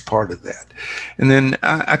the first part of that. And then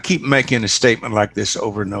I keep making a statement like this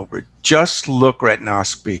over and over. Just look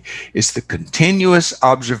retinoscopy is the continuous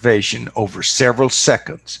observation over several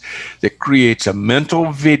seconds that creates a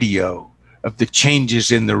mental video of the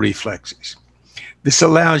changes in the reflexes. This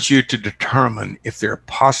allows you to determine if there are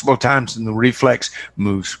possible times when the reflex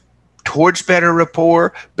moves towards better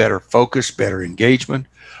rapport, better focus, better engagement,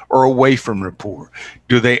 or away from rapport.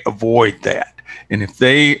 Do they avoid that? And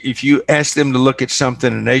if you ask them to look at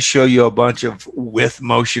something and they show you a bunch of with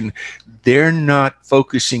motion, they're not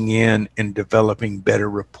focusing in and developing better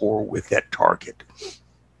rapport with that target.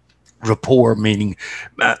 Rapport, meaning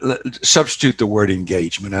substitute the word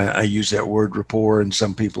engagement. I use that word rapport, and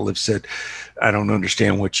some people have said, I don't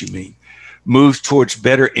understand what you mean. Moves towards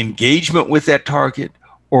better engagement with that target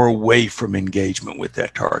or away from engagement with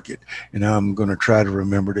that target. And I'm going to try to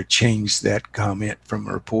remember to change that comment from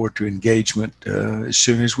rapport to engagement as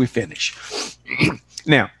soon as we finish.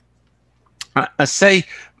 Now, I say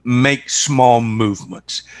make small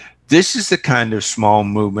movements. This is the kind of small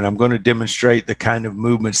movement. I'm going to demonstrate the kind of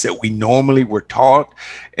movements that we normally were taught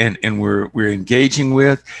and we're engaging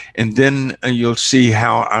with. And then you'll see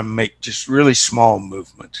how I make just really small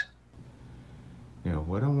movements. Now,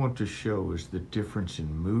 what I want to show is the difference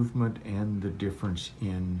in movement and the difference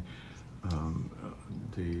in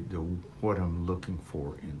what I'm looking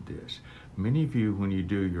for in this. Many of you, when you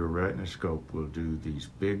do your retinoscope, will do these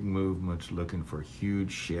big movements looking for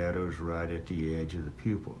huge shadows right at the edge of the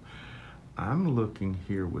pupil. I'm looking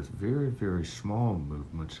here with very, very small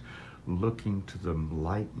movements, looking to the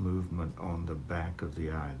light movement on the back of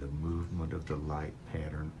the eye, the movement of the light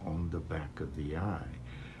pattern on the back of the eye,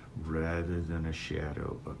 rather than a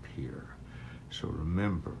shadow up here. So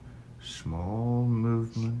remember, small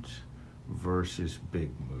movements versus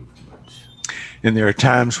big movements. And there are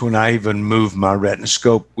times when I even move my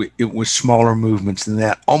retinoscope with smaller movements than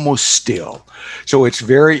that, almost still. So it's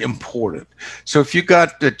very important. So if you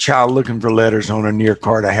got the child looking for letters on a near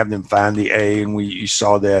card, I have them find the A, and you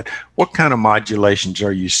saw that. What kind of modulations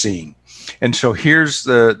are you seeing? And so here's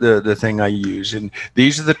the thing I use. And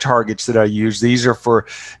these are the targets that I use. These are for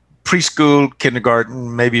preschool,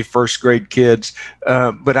 kindergarten, maybe first grade kids.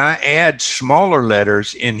 But I add smaller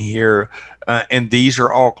letters in here. And these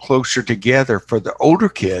are all closer together for the older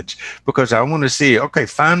kids because I want to see, okay,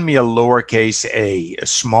 find me a lowercase a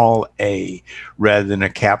small a, rather than a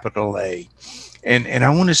capital A. And I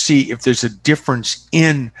want to see if there's a difference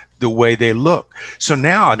in the way they look. So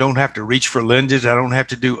now I don't have to reach for lenses. I don't have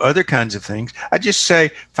to do other kinds of things. I just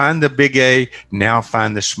say, find the big A, now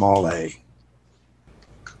find the small a.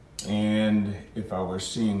 And if I were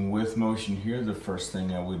seeing with motion here, the first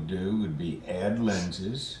thing I would do would be add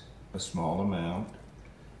lenses, a small amount,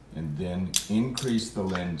 and then increase the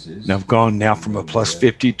lenses. Now I've gone now from a plus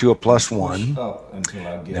 50 to a plus 1.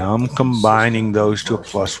 Now I'm combining those to a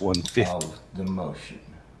plus 150. Of the motion.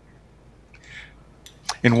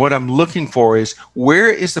 And what I'm looking for is,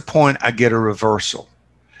 where is the point I get a reversal?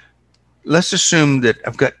 Let's assume that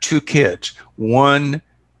I've got two kids, one,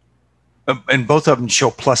 and both of them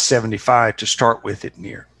show plus 75 to start with it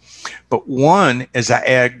near. But one, as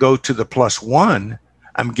I go to the plus 1,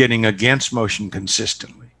 I'm getting against motion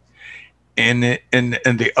consistently. And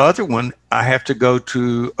the other one, I have to go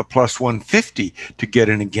to a plus 150 to get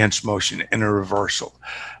an against motion and a reversal.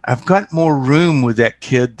 I've got more room with that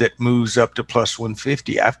kid that moves up to plus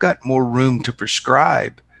 150. I've got more room to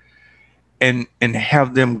prescribe and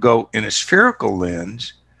have them go in a spherical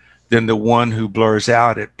lens than the one who blurs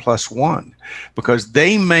out at plus 1, because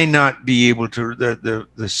they may not be able to,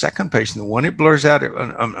 the second patient, the one that blurs out,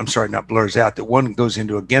 I'm sorry, not blurs out, the one that goes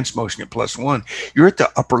into against motion at plus 1, you're at the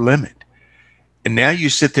upper limit. And now you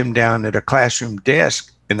sit them down at a classroom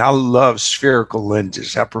desk, and I love spherical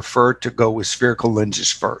lenses. I prefer to go with spherical lenses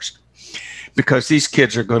first because these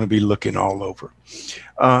kids are going to be looking all over.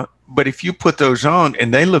 But if you put those on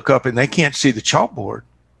and they look up and they can't see the chalkboard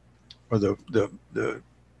or the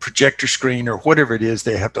projector screen or whatever it is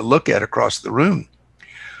they have to look at across the room,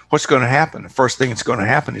 what's going to happen? The first thing that's going to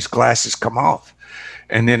happen is glasses come off.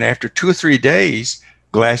 And then after 2 or 3 days,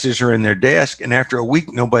 glasses are in their desk. And after a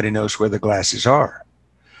week, nobody knows where the glasses are.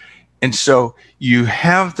 And so you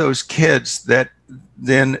have those kids that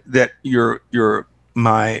then that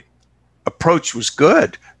my approach was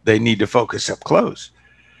good. They need to focus up close.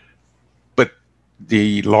 But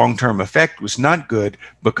the long-term effect was not good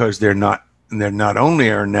because they're not only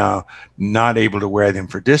are now not able to wear them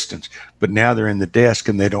for distance, but now they're in the desk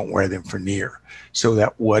and they don't wear them for near. So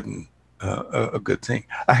that wasn't a good thing.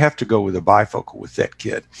 I have to go with a bifocal with that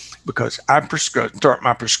kid because I start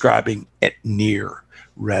my prescribing at near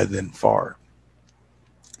rather than far.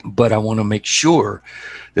 But I want to make sure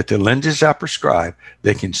that the lenses I prescribe,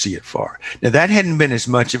 they can see it far. Now that hadn't been as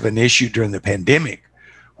much of an issue during the pandemic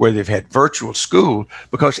where they've had virtual school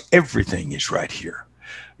because everything is right here.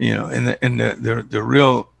 You know, and the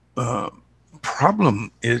real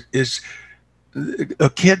problem is a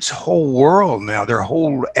kid's whole world now, their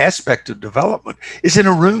whole aspect of development is in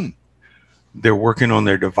a room. They're working on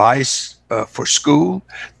their device for school,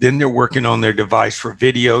 then they're working on their device for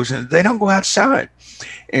videos, and they don't go outside.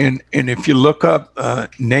 And if you look up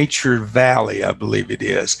Nature Valley, I believe it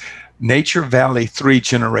is, Nature Valley 3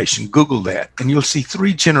 generation. Google that, and you'll see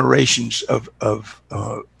 3 generations of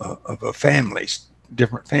families,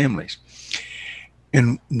 different families.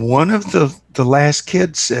 And one of the last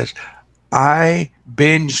kids says, I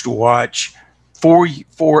binged watch four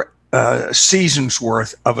seasons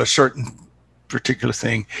worth of a certain particular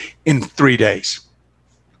thing in 3 days.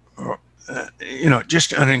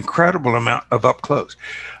 Just an incredible amount of up close.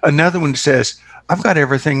 Another one says, I've got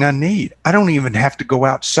everything I need. I don't even have to go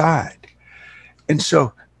outside. And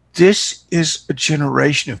so this is a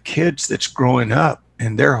generation of kids that's growing up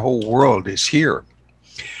and their whole world is here.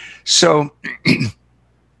 So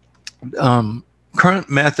current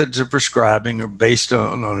methods of prescribing are based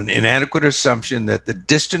on an inadequate assumption that the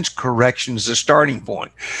distance correction is the starting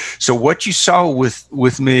point. So what you saw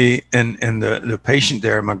with me and the patient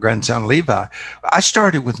there, my grandson Levi, I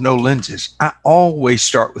started with no lenses. I always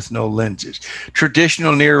start with no lenses.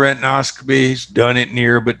 Traditional near retinoscopy is done at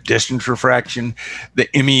near, but distance refraction. The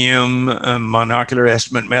MEM monocular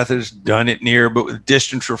estimate method is done at near, but with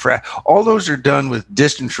distance refraction. All those are done with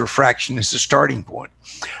distance refraction as the starting point.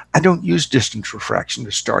 I don't use distance refraction as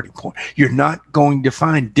a starting point. You're not going to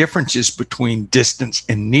find differences between distance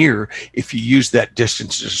and near if you use that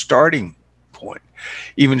distance as a starting point.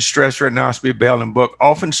 Even stress retinoscopy, Bell and Book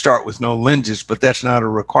often start with no lenses, but that's not a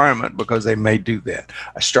requirement because they may do that.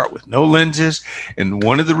 I start with no lenses, and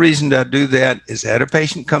one of the reasons I do that is I had a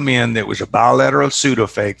patient come in that was a bilateral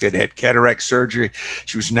pseudophakic that had cataract surgery.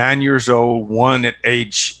 She was 9 years old, one at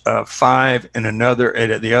age 5 and another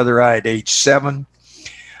at the other eye at age 7.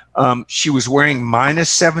 She was wearing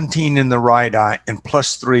 -17 in the right eye and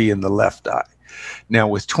 +3 in the left eye. Now,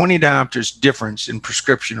 with 20 diopters difference in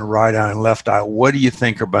prescription of right eye and left eye, what do you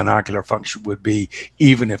think her binocular function would be,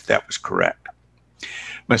 even if that was correct?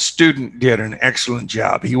 My student did an excellent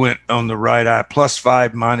job. He went on the right eye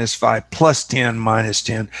 +5, -5, +10,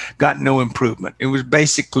 -10, got no improvement. It was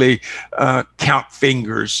basically count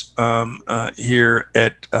fingers here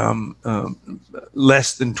at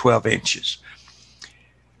less than 12 inches.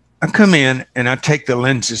 I come in and I take the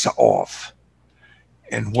lenses off.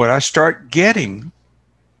 And what I start getting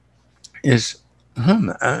is,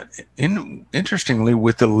 interestingly,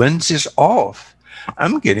 with the lenses off,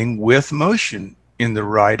 I'm getting width motion in the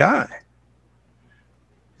right eye.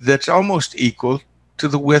 That's almost equal to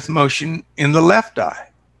the width motion in the left eye.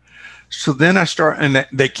 So then I start, and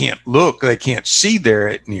they can't look, they can't see there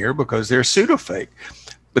at near because they're pseudophakic.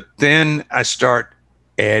 But then I start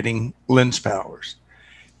adding lens powers.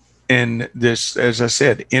 And this, as I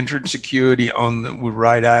said, entrance acuity on the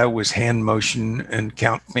right eye was hand motion and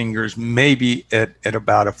count fingers, maybe at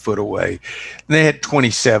about a foot away. And they had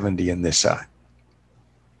 20/70 in this eye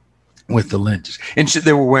with the lenses. And so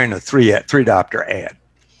they were wearing a 3 diopter ad.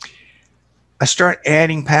 I start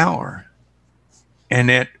adding power, and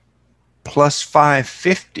at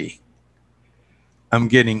 +550, I'm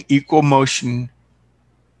getting equal motion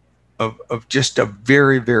of just a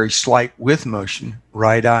very, very slight width motion,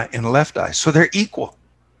 right eye and left eye. So they're equal.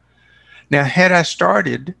 Now, had I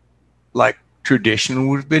started like traditional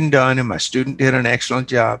would have been done, and my student did an excellent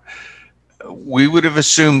job, we would have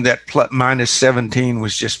assumed that -17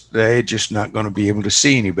 was just, they're just not going to be able to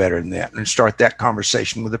see any better than that, and start that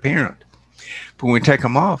conversation with the parent. But when we take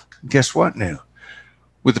them off, guess what now?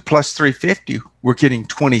 With the +350, we're getting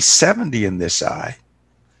 20/70 in this eye,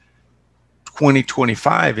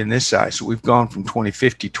 20/25 in this eye. So we've gone from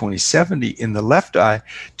 20/50, 20/70 in the left eye,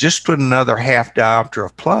 just with another half diopter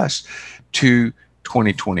of plus, to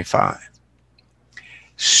 20/25.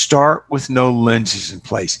 Start with no lenses in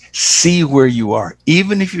place. See where you are.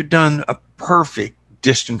 Even if you've done a perfect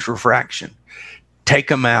distance refraction, take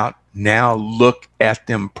them out. Now look at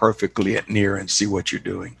them perfectly at near and see what you're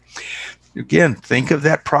doing. Again, think of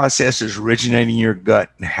that process as originating in your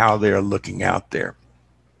gut and how they're looking out there.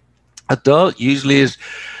 Adult usually is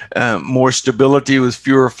more stability with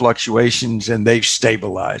fewer fluctuations, and they've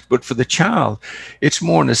stabilized. But for the child, it's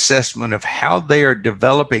more an assessment of how they are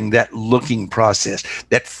developing that looking process,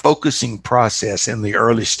 that focusing process in the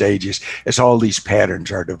early stages as all these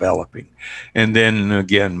patterns are developing. And then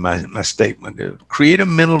again, my statement, create a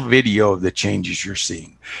mental video of the changes you're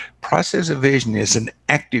seeing. Process of vision is an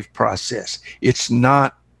active process. It's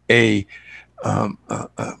not a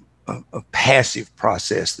passive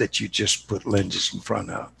process that you just put lenses in front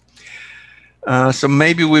of. So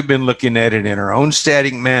maybe we've been looking at it in our own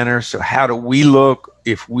static manner. So how do we look?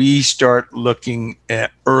 If we start looking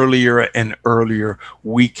at earlier and earlier,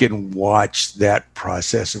 we can watch that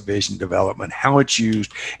process of vision development, how it's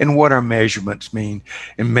used, and what our measurements mean.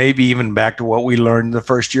 And maybe even back to what we learned in the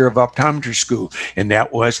first year of optometry school, and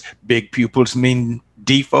that was big pupils mean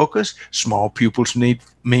Defocus, small pupils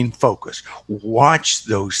mean focus. Watch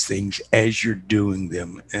those things as you're doing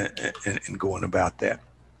them and going about that.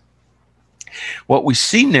 What we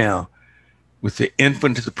see now with the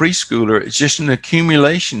infant to the preschooler is just an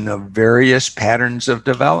accumulation of various patterns of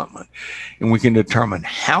development. And we can determine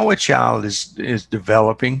how a child is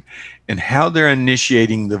developing and how they're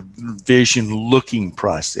initiating the vision looking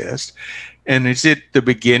process. And is it the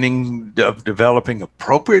beginning of developing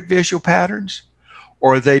appropriate visual patterns,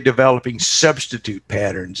 or are they developing substitute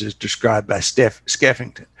patterns as described by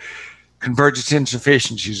Skeffington? Convergence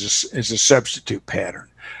insufficiency is a substitute pattern.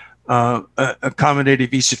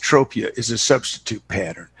 Accommodative esotropia is a substitute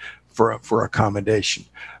pattern for accommodation.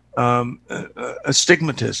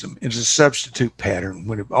 Astigmatism is a substitute pattern.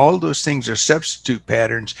 When all those things are substitute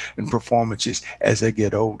patterns and performances as they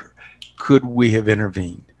get older, could we have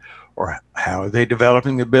intervened? Or how are they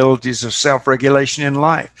developing the abilities of self-regulation in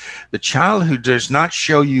life? The child who does not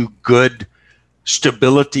show you good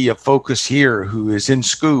stability of focus here, who is in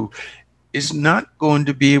school, is not going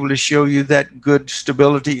to be able to show you that good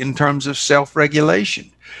stability in terms of self-regulation.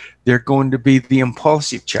 They're going to be the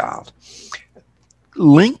impulsive child.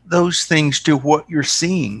 Link those things to what you're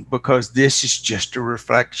seeing, because this is just a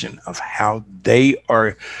reflection of how they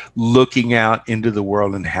are looking out into the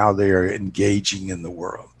world and how they are engaging in the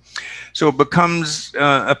world. So it becomes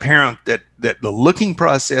apparent that the looking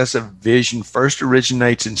process of vision first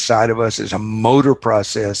originates inside of us as a motor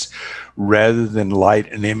process rather than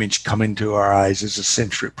light and image coming to our eyes as a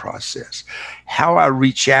sensory process. How I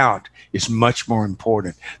reach out is much more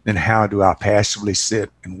important than how do I passively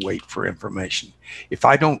sit and wait for information. If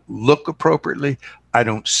I don't look appropriately, I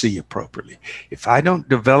don't see appropriately. If I don't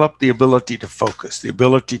develop the ability to focus, the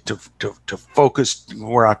ability to focus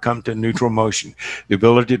where I come to neutral motion, the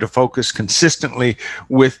ability to focus consistently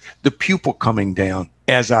with the pupil coming down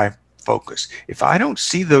as I focus. If I don't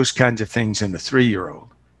see those kinds of things in a 3-year-old,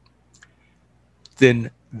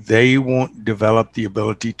 then they won't develop the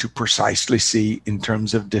ability to precisely see in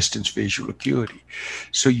terms of distance visual acuity.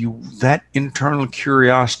 So that internal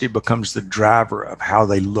curiosity becomes the driver of how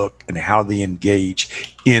they look and how they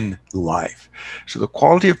engage in life. So the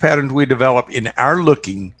quality of patterns we develop in our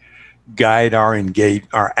looking guide our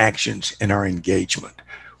actions and our engagement,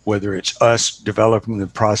 whether it's us developing the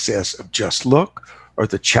process of just look or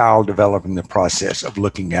the child developing the process of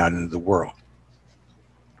looking out into the world.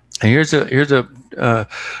 And here's a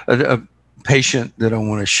patient that I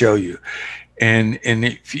want to show you. And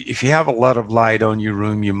if you have a lot of light on your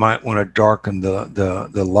room, you might want to darken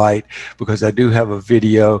the light, because I do have a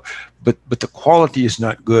video, but the quality is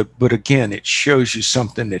not good. But again, it shows you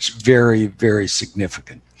something that's very, very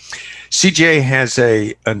significant. CJ has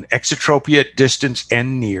an exotropia at distance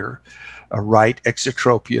and near, a right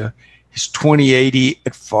exotropia. His 20/80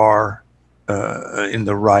 at far in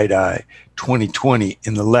the right eye, 20/20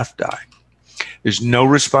 in the left eye. There's no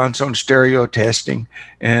response on stereo testing,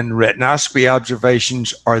 and retinoscopy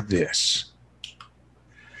observations are this.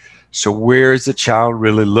 So where is the child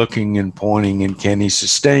really looking and pointing, and can he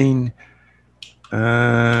sustain?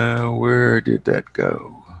 Where did that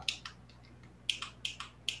go?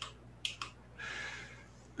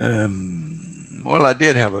 Well, I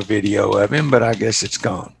did have a video of him, but I guess it's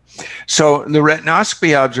gone. So the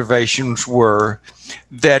retinoscopy observations were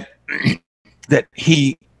that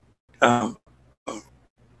he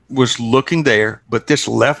was looking there, but this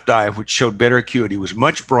left eye, which showed better acuity, was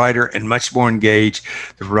much brighter and much more engaged.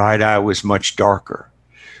 The right eye was much darker.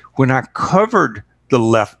 When I covered the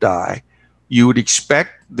left eye, you would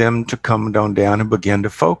expect them to come down and begin to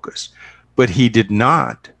focus, but he did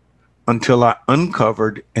not until I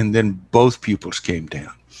uncovered, and then both pupils came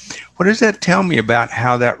down. What does that tell me about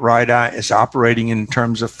how that right eye is operating in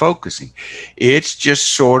terms of focusing? It's just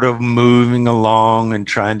sort of moving along and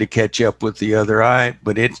trying to catch up with the other eye,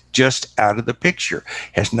 but it's just out of the picture,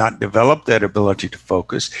 has not developed that ability to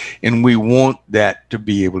focus, and we want that to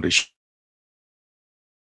be able to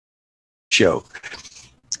show.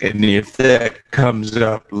 And if that comes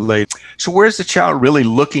up later. So where's the child really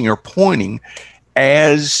looking or pointing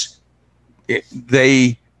as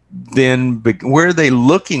they then, where are they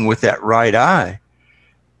looking with that right eye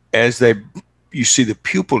as you see the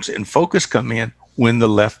pupils and focus come in when the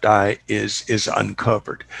left eye is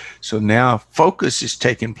uncovered. So now focus is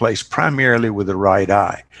taking place primarily with the right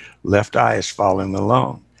eye. Left eye is following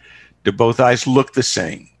along. Do both eyes look the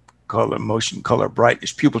same? Color, motion, color,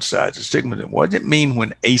 brightness, pupil size, astigmatism. What does it mean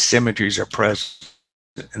when asymmetries are present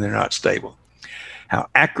and they're not stable? How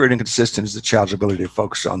accurate and consistent is the child's ability to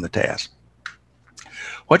focus on the task?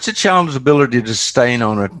 What's a child's ability to sustain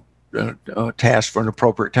on a task for an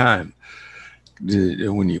appropriate time?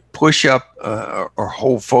 when you push up or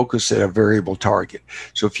hold focus at a variable target.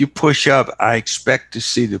 So if you push up, I expect to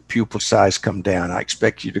see the pupil size come down. I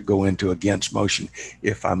expect you to go into against motion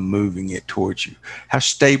if I'm moving it towards you. How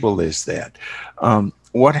stable is that?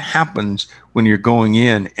 What happens when you're going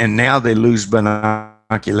in and now they lose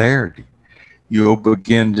binocularity? You'll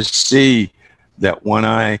begin to see that one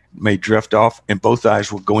eye may drift off and both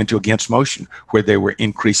eyes will go into against motion where they were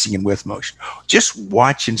increasing in with motion. Just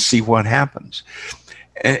watch and see what happens.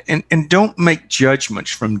 And don't make judgments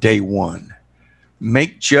from day one.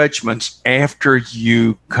 Make judgments after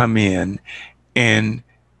you come in and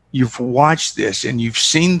you've watched this and you've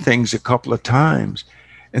seen things a couple of times.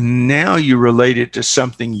 And now you relate it to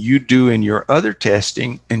something you do in your other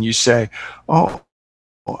testing and you say, oh,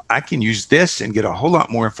 I can use this and get a whole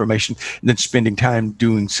lot more information than spending time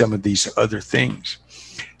doing some of these other things.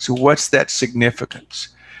 So what's that significance?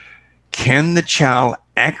 Can the child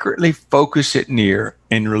accurately focus at near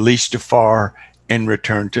and release to far and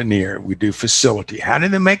return to near? We do facility. How do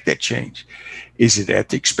they make that change? Is it at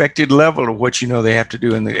the expected level of what you know they have to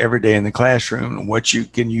do every day in the classroom, and what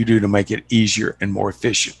can you do to make it easier and more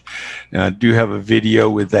efficient? Now, I do have a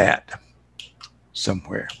video with that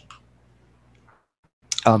somewhere.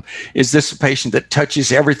 Is this a patient that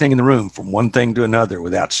touches everything in the room from one thing to another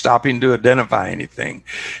without stopping to identify anything?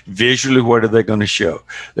 Visually, what are they going to show?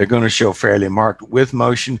 They're going to show fairly marked with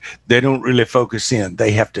motion. They don't really focus in.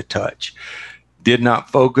 They have to touch. Did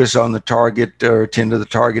not focus on the target or attend to the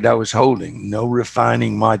target I was holding. No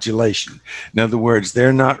refining modulation. In other words,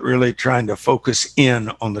 they're not really trying to focus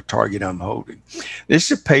in on the target I'm holding.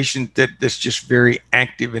 This is a patient that's just very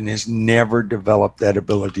active and has never developed that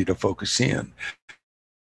ability to focus in.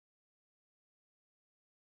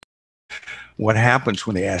 What happens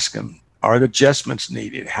when they ask them, are the adjustments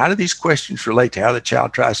needed? How do these questions relate to how the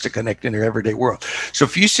child tries to connect in their everyday world? So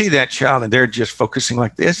if you see that child and they're just focusing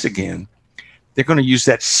like this again, they're going to use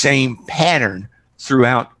that same pattern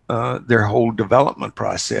throughout their whole development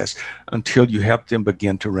process until you help them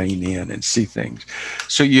begin to rein in and see things.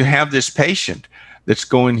 So you have this patient that's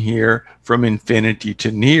going here from infinity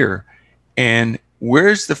to near, and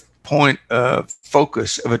where's the point of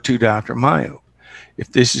focus of a 2-diopter myope?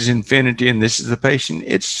 If this is infinity and this is the patient,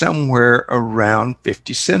 it's somewhere around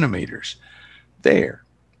 50 centimeters there.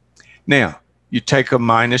 Now, you take a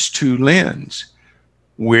 -2 lens.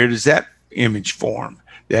 Where does that image form?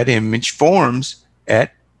 That image forms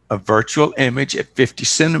at a virtual image at 50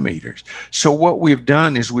 centimeters. So what we've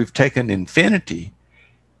done is we've taken infinity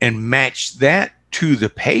and matched that to the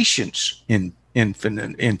patient's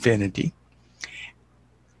infinity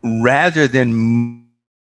rather than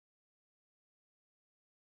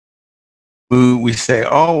we say,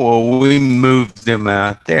 oh, well, we moved them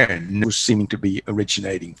out there, and it seeming to be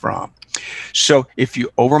originating from. So if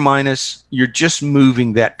you over minus, you're just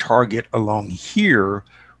moving that target along here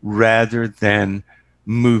rather than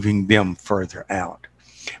moving them further out.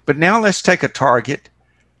 But now let's take a target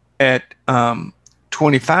at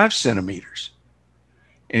 25 centimeters.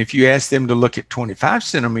 And if you ask them to look at 25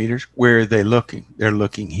 centimeters, where are they looking? They're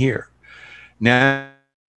looking here. Now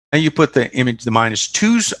you put the image, the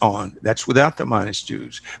 -2s on. That's without the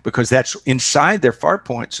 -2s because that's inside their far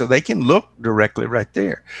point, so they can look directly right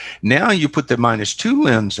there. Now you put the -2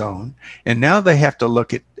 lens on, and now they have to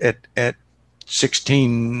look at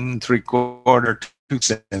 16 3/4, 2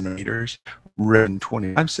 centimeters rather than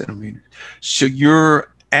 25 centimeters. So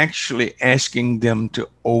you're actually asking them to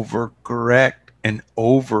overcorrect and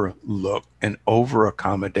overlook and over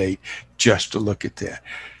accommodate just to look at that.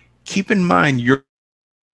 Keep in mind, you're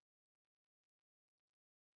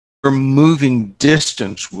moving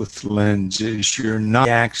distance with lenses. You're not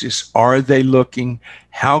the axis. Are they looking?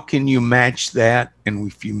 How can you match that? And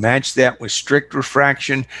if you match that with strict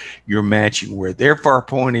refraction, you're matching where their far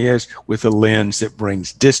point is with a lens that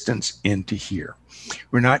brings distance into here.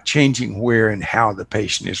 We're not changing where and how the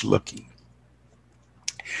patient is looking.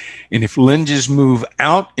 And if lenses move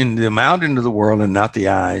out into the world and not the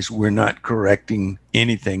eyes, we're not correcting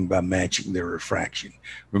anything by matching their refraction.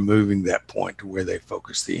 We're moving that point to where they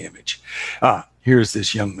focus the image. Here's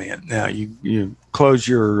this young man. Now you close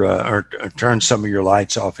your or turn some of your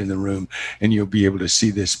lights off in the room and you'll be able to see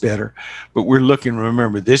this better. But we're looking,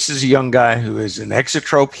 remember, this is a young guy who is an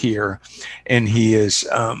exotrope here, and he is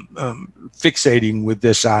fixating with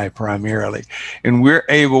this eye primarily. And we're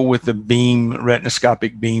able, with the beam,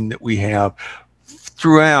 retinoscopic beam that we have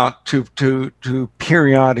throughout, to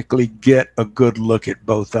periodically get a good look at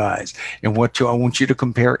both eyes. And what I want you to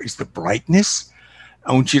compare is the brightness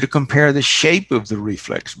I want you to compare the shape of the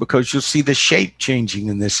reflex, because you'll see the shape changing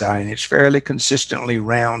in this eye, and it's fairly consistently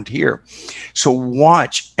round here. So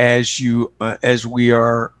watch as you as we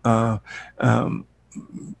are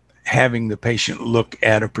having the patient look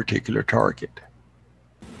at a particular target.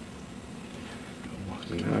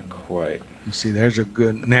 Not quite. You see, there's a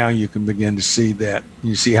good. Now you can begin to see that.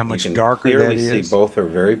 You see how much darker that clearly is. See both are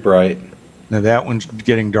very bright. Now that one's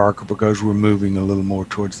getting darker because we're moving a little more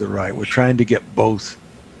towards the right. We're trying to get both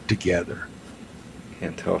together.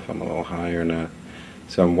 Can't tell if I'm a little high or not.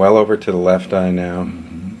 So I'm well over to the left eye now.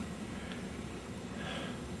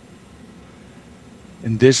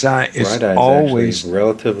 And this eye is Right eye's always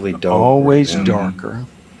relatively dark. Always darker.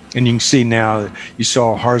 And you can see now that you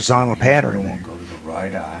saw a horizontal pattern there. Go to the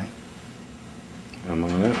right eye. I'm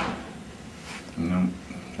on it. No,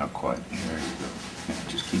 not quite. There you go. Yeah,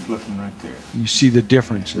 just keep looking right there. You see the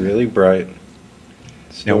difference. Really bright.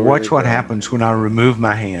 Still Now watch really what bright. happens when I remove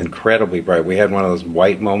my hand. Incredibly bright. We had one of those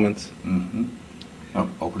white moments. Oh,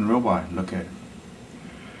 open real wide. Look at it.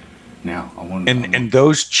 Now, I want And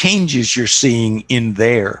those changes you're seeing in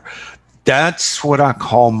there, that's what I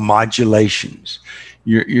call modulations.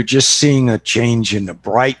 You're just seeing a change in the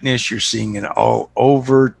brightness. You're seeing it all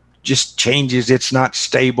over, just changes. It's not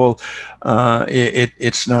stable.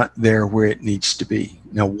 It's not there where it needs to be.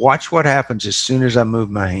 Now watch what happens as soon as I remove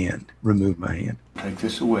my hand. take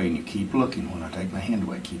this away and you keep looking. When I take my hand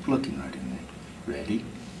away, keep looking right in there. Ready?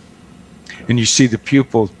 And you see the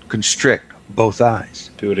pupil constrict both eyes.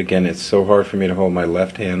 Do it again. It's so hard for me to hold my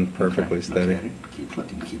left hand perfectly steady. Look at it. Keep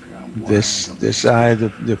looking. Keep your eye wide. This eye,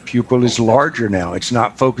 the pupil is larger now. It's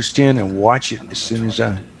not focused in, and watch it as soon as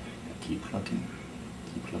I... Keep looking.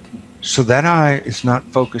 Keep looking. So that eye is not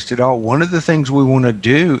focused at all. One of the things we want to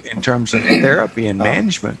do in terms of therapy and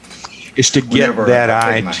management is to get Whenever that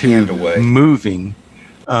I take eye my hand away. to moving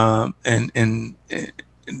and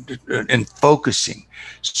focusing.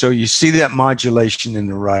 So you see that modulation in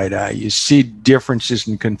the right eye. You see differences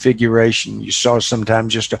in configuration. You saw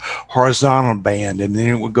sometimes just a horizontal band, and then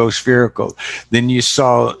it would go spherical. Then you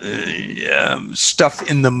saw stuff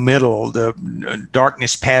in the middle, the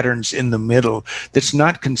darkness patterns in the middle that's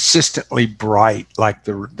not consistently bright like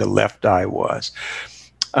the left eye was.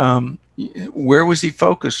 Where was he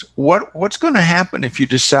focused? What's going to happen if you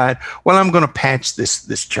decide, well, I'm going to patch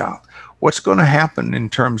this child? What's going to happen in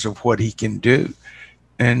terms of what he can do?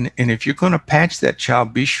 And if you're going to patch that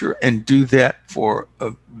child, be sure and do that for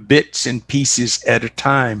bits and pieces at a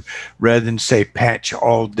time rather than say patch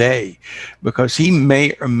all day, because he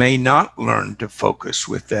may or may not learn to focus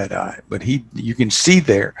with that eye. But you can see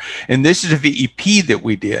there, and this is a VEP that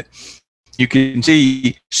we did. You can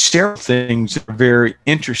see several things that are very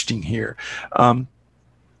interesting here.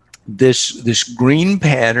 This green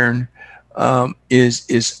pattern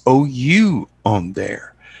is OU on there.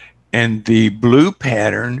 And the blue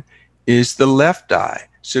pattern is the left eye.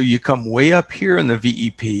 So you come way up here in the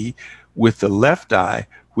VEP with the left eye,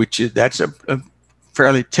 that's a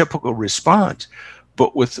fairly typical response.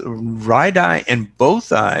 But with the right eye and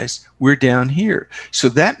both eyes, we're down here. So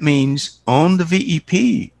that means on the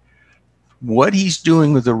VEP, what he's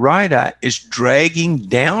doing with the right eye is dragging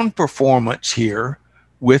down performance here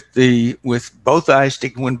with both eyes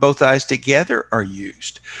when both eyes together are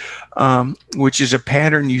used, which is a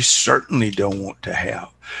pattern you certainly don't want to have.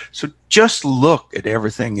 So just look at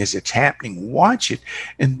everything as it's happening, watch it,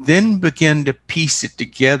 and then begin to piece it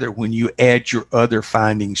together when you add your other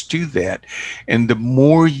findings to that. And the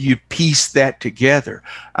more you piece that together,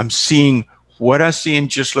 I'm seeing what I see in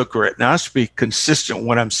Just Look Retinoscopy consistent with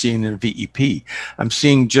what I'm seeing in VEP. I'm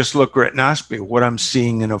seeing Just Look Retinoscopy, what I'm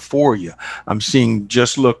seeing in Aphoria. I'm seeing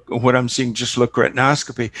what I'm seeing Just Look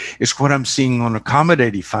Retinoscopy is what I'm seeing on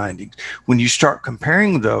accommodative findings. When you start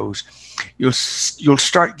comparing those, you'll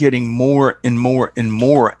start getting more and more and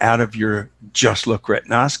more out of your Just Look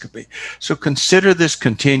Retinoscopy. So consider this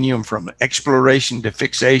continuum from exploration to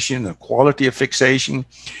fixation, the quality of fixation.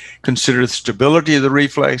 Consider the stability of the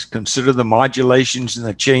reflex, consider the modulations and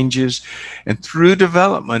the changes, and through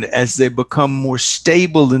development, as they become more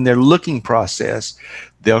stable in their looking process,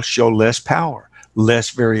 they'll show less power,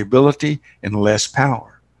 less variability, and less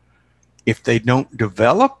power. If they don't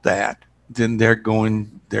develop that, then they're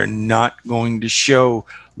not going to show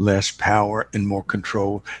less power and more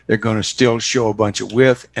control. They're going to still show a bunch of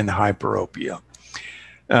width and hyperopia.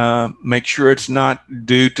 Make sure it's not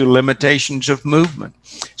due to limitations of movement.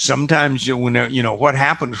 Sometimes what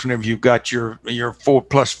happens whenever you've got your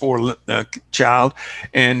 4+4 child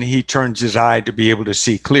and he turns his eye to be able to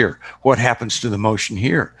see clear. What happens to the motion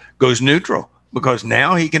here? Goes neutral, because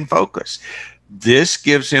now he can focus. This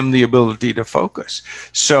gives him the ability to focus.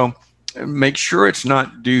 So make sure it's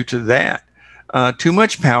not due to that. Too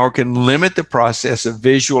much power can limit the process of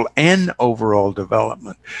visual and overall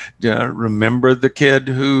development. Remember the kid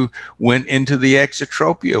who went into the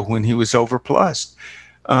exotropia when he was overplus.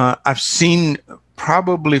 I've seen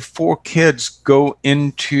probably 4 kids go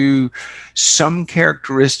into some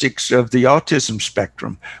characteristics of the autism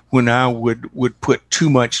spectrum when I would put too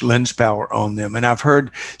much lens power on them. And I've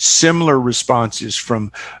heard similar responses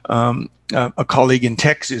from a colleague in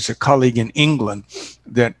Texas, a colleague in England,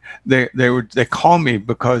 that they call me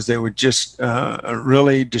because they were just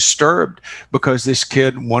really disturbed because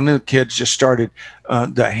one of the kids just started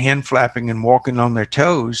the hand flapping and walking on their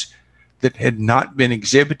toes that had not been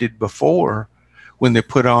exhibited before when they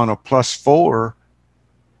put on a +4.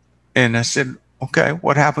 And I said, okay,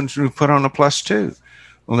 what happens when we put on a +2?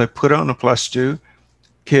 Well, they put on a +2,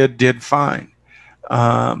 kid did fine.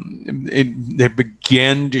 They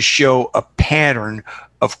began to show a pattern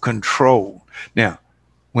of control. Now,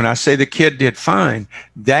 when I say the kid did fine,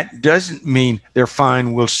 that doesn't mean they're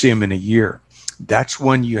fine, we'll see them in a year. That's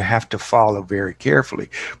one you have to follow very carefully.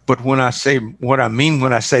 But when I say what I mean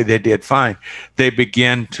when I say they did fine, they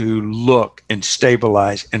began to look and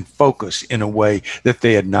stabilize and focus in a way that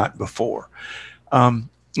they had not before. The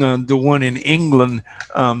one in England,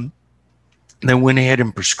 they went ahead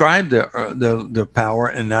and prescribed the power,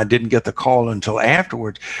 and I didn't get the call until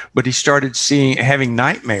afterwards. But he started having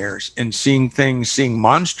nightmares and seeing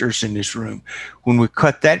monsters in his room. When we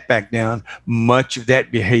cut that back down, much of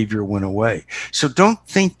that behavior went away. So don't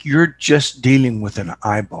think you're just dealing with an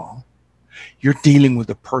eyeball. You're dealing with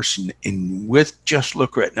a person, and with Just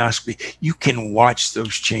Look Retinoscopy, you can watch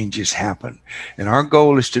those changes happen. And our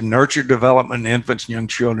goal is to nurture development in infants and young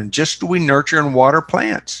children, just as we nurture and water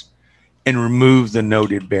plants, and remove the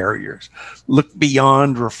noted barriers. Look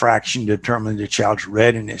beyond refraction to determine the child's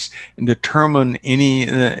readiness and determine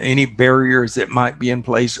any barriers that might be in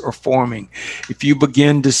place or forming. If you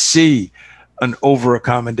begin to see an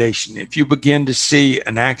over-accommodation, if you begin to see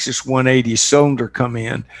an axis 180 cylinder come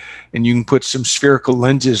in, and you can put some spherical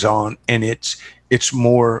lenses on, and it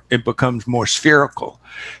becomes more spherical,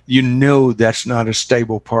 you know that's not a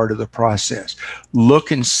stable part of the process.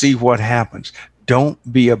 Look and see what happens.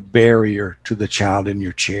 Don't be a barrier to the child in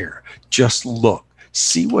your chair. Just look,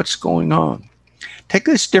 see what's going on. Take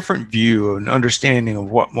this different view and understanding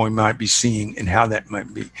of what we might be seeing and how that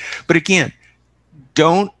might be. But again,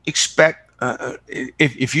 don't expect,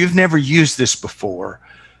 if you've never used this before,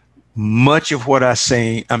 much of what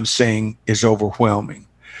I'm saying is overwhelming.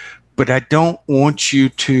 But I don't want you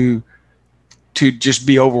to just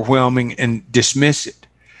be overwhelming and dismiss it.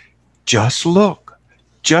 Just look.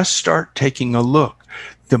 Just start taking a look.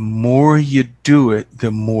 The more you do it,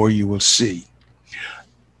 the more you will see.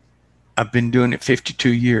 I've been doing it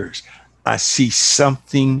 52 years. I see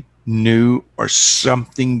something new or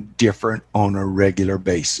something different on a regular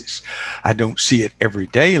basis. I don't see it every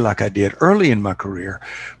day like I did early in my career,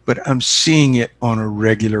 but I'm seeing it on a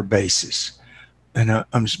regular basis. And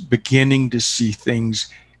I'm beginning to see things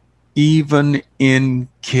even in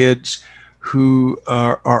kids who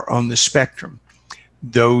are on the spectrum.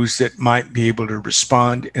 Those that might be able to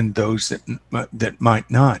respond and those that might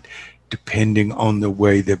not, depending on the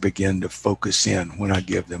way they begin to focus in when I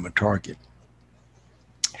give them a target.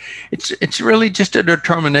 It's really just a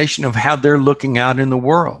determination of how they're looking out in the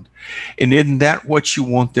world. And isn't that what you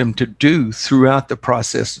want them to do throughout the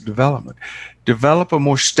process of development? Develop a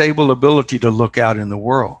more stable ability to look out in the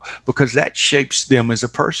world, because that shapes them as a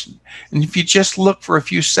person. And if you just look for a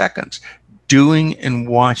few seconds, doing and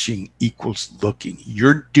watching equals looking.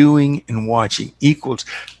 You're doing and watching equals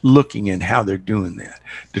looking and how they're doing that.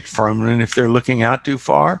 Determining if they're looking out too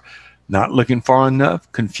far, not looking far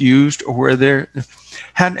enough, confused, or where they're.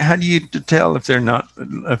 How do you tell if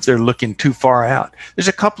they're looking too far out? There's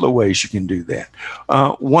a couple of ways you can do that.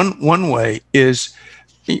 One way is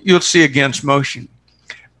you'll see against motion.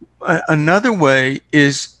 Another way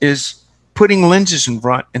is putting lenses in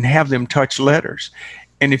front and have them touch letters.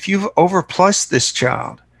 And if you've overplus this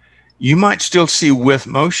child, you might still see with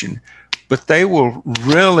motion, but they will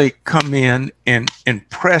really come in and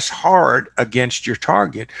press hard against your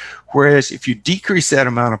target. Whereas if you decrease that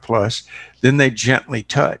amount of plus, then they gently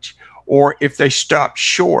touch. Or if they stop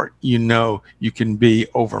short, you know you can be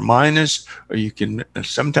over minus, or you can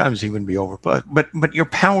sometimes even be over plus. But your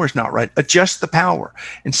power is not right. Adjust the power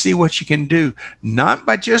and see what you can do, not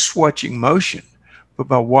by just watching motion, but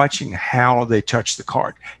by watching how they touch the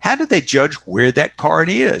card. How do they judge where that card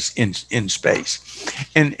is in space?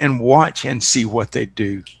 And watch and see what they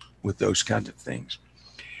do with those kinds of things.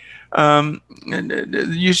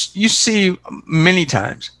 You see many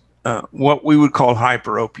times what we would call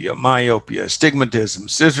hyperopia, myopia, astigmatism,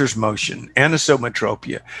 scissors motion,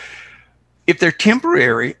 anisometropia, if they're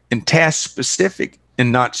temporary and task specific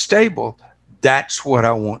and not stable, that's what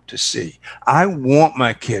I want to see. I want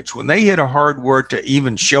my kids, when they hit a hard word, to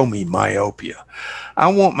even show me myopia.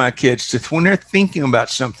 I want my kids to, when they're thinking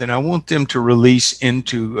about something, I want them to release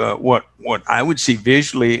into what I would see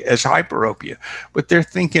visually as hyperopia, but they're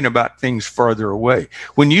thinking about things farther away.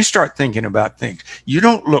 When you start thinking about things, you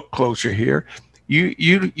don't look closer here.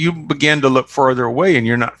 You begin to look farther away, and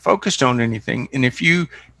you're not focused on anything. And if you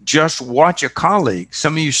just watch a colleague,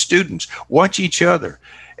 some of you students, watch each other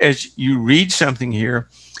as you read something here,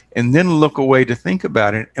 and then look away to think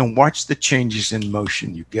about it and watch the changes in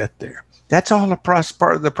motion you get there. That's all a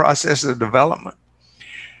part of the process of development.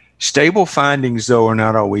 Stable findings, though, are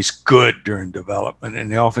not always good during development,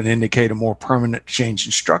 and they often indicate a more permanent change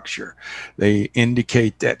in structure. They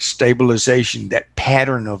indicate that stabilization, that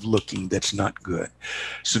pattern of looking that's not good.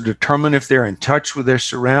 So determine if they're in touch with their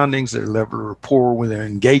surroundings, their level of rapport with their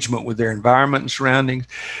engagement with their environment and surroundings,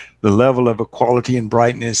 the level of equality and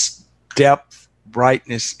brightness, depth,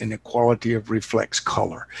 brightness, and equality of reflex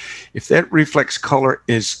color. If that reflex color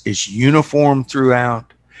is uniform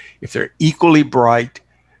throughout, if they're equally bright,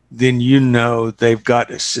 then you know they've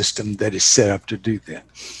got a system that is set up to do that.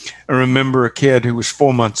 I remember a kid who was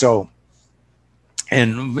 4 months old,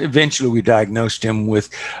 and eventually we diagnosed him with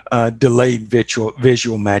delayed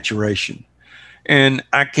visual maturation. And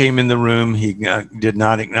I came in the room, he did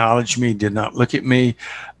not acknowledge me, did not look at me.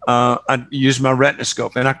 I used my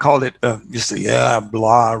retinoscope, and I called it just a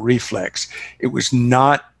blah reflex. It was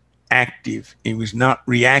not active. It was not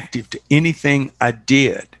reactive to anything I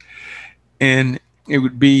did. And it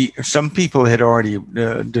would be, some people had already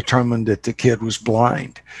determined that the kid was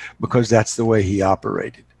blind because that's the way he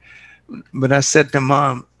operated. But I said to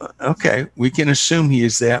Mom, okay, we can assume he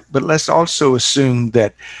is that, but let's also assume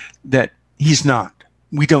that he's not.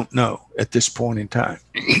 We don't know at this point in time.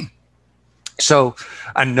 So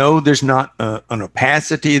I know there's not an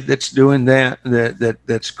opacity that's doing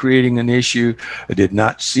that's creating an issue. I did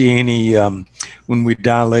not see any, when we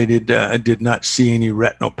dilated, I did not see any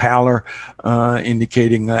retinal pallor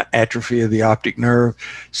indicating atrophy of the optic nerve.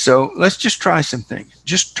 So let's just try some things.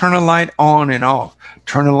 Just turn a light on and off.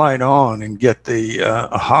 Turn a light on and get the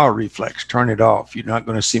aha reflex. Turn it off. You're not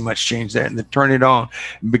going to see much change there. And then turn it on.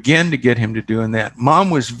 Begin to get him to doing that.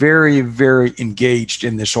 Mom was very, very engaged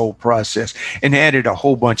in this whole process and added a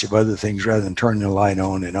whole bunch of other things rather than turning the light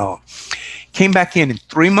on and off. Came back in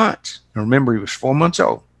 3 months. And remember, he was 4 months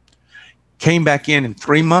old. Came back in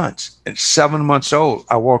 3 months. At 7 months old,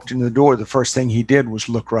 I walked in the door. The first thing he did was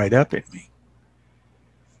look right up at me.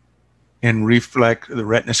 And the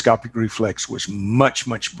retinoscopic reflex was much,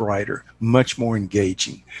 much brighter, much more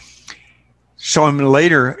engaging. So I'm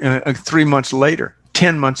later, 3 months later,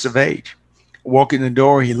 10 months of age, walk in the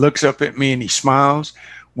door, he looks up at me and he smiles.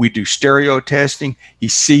 We do stereo testing. He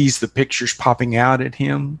sees the pictures popping out at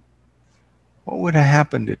him. What would have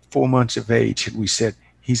happened at 4 months of age had we said,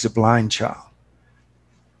 he's a blind child?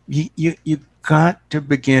 You got to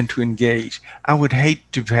begin to engage. I would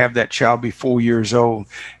hate to have that child be 4 years old,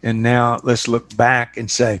 and now let's look back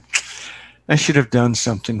and say, I should have done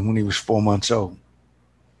something when he was 4 months old,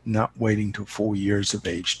 not waiting till 4 years of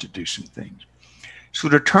age to do some things. So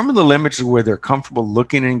determine the limits of where they're comfortable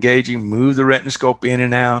looking and engaging, move the retinoscope in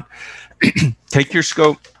and out, take your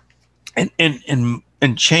scope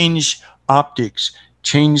and change optics.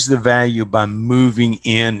 Change the value by moving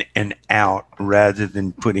in and out rather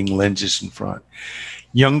than putting lenses in front.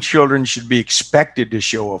 Young children should be expected to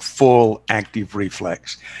show a full active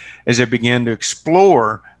reflex. As they begin to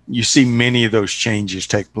explore, you see many of those changes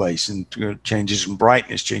take place, and changes in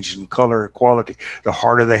brightness, changes in color, quality. The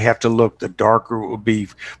harder they have to look, the darker it will be,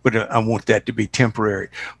 but I want that to be temporary.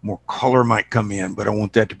 More color might come in, but I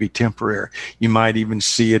want that to be temporary. You might even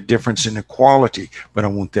see a difference in the quality, but I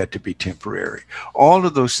want that to be temporary. All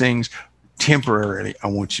of those things, temporarily, I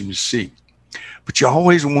want you to see. But you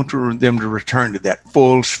always want them to return to that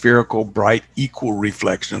full, spherical, bright, equal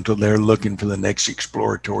reflex until they're looking for the next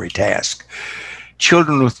exploratory task.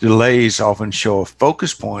 Children with delays often show a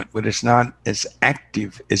focus point, but it's not as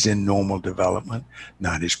active as in normal development,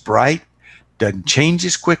 not as bright, doesn't change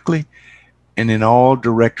as quickly, and in all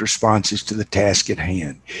direct responses to the task at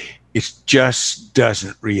hand. It just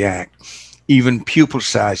doesn't react. Even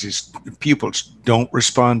pupils don't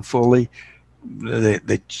respond fully.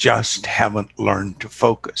 They just haven't learned to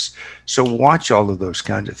focus. So watch all of those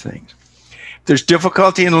kinds of things. If there's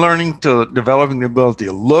difficulty in learning to developing the ability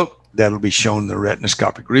to look, that'll be shown in the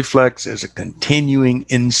retinoscopic reflex as a continuing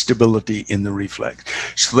instability in the reflex.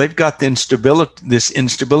 So they've got this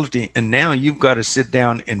instability, and now you've got to sit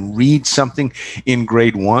down and read something in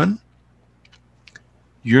grade 1.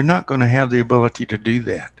 You're not going to have the ability to do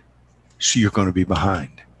that. So you're going to be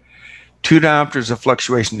behind. 2 diopters of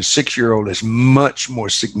fluctuation in a 6-year-old is much more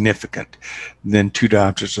significant than 2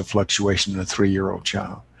 diopters of fluctuation in a 3-year-old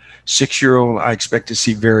child. 6-year-old, I expect to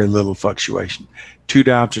see very little fluctuation. 2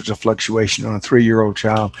 diopters of fluctuation on a 3-year-old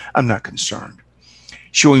child, I'm not concerned.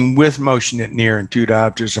 Showing with motion at near and 2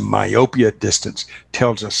 diopters of myopia at distance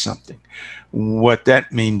tells us something. What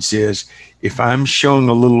that means is if I'm showing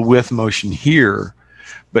a little with motion here,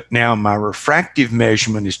 but now my refractive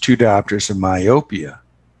measurement is 2 diopters of myopia,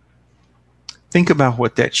 think about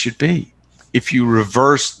what that should be. If you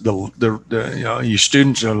reverse your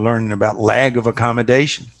students are learning about lag of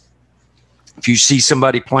accommodation. If you see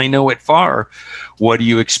somebody plano at far, what do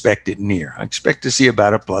you expect at near? I expect to see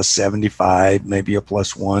about a plus 75, maybe a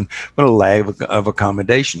plus 1, but a lag of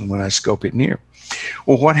accommodation when I scope it near.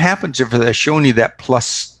 Well, what happens if they're showing you that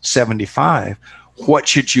plus 75? What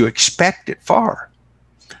should you expect at far?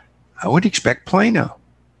 I would expect plano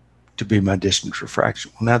to be my distance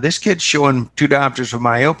refraction. Well, now this kid's showing 2 diopters of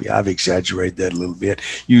myopia. I've exaggerated that a little bit.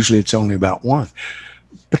 Usually it's only about 1.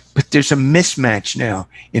 But there's a mismatch now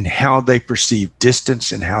in how they perceive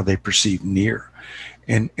distance and how they perceive near.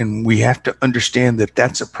 And we have to understand that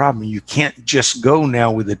that's a problem. You can't just go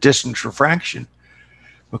now with a distance refraction,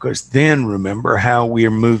 because then remember how we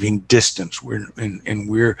are moving distance.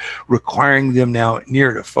 We're requiring them now at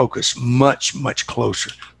near to focus much, much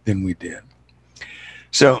closer than we did.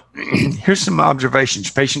 So here's some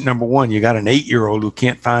observations. Patient number 1, you got an 8-year-old who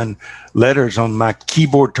can't find letters on my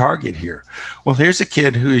keyboard target here. Well, here's a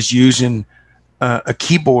kid who is using a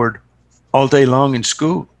keyboard all day long in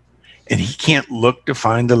school, and he can't look to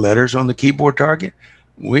find the letters on the keyboard target.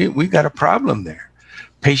 We got a problem there.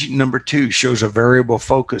 Patient number 2 shows a variable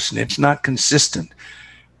focus, and it's not consistent.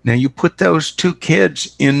 Now you put those 2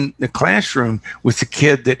 kids in the classroom with the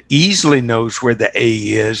kid that easily knows where the A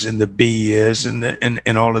is and the B is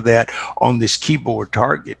and all of that on this keyboard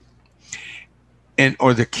target,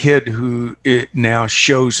 or the kid who now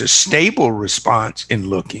shows a stable response in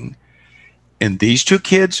looking, and these 2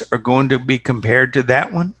 kids are going to be compared to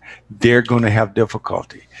that one, they're going to have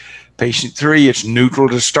difficulty. Patient 3, it's neutral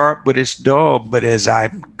to start, but it's dull. But as I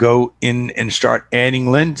go in and start adding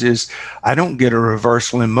lenses, I don't get a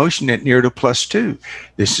reversal in motion at near to plus 2.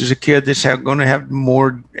 This is a kid that's going to have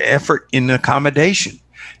more effort in accommodation.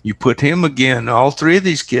 You put him again, all 3 of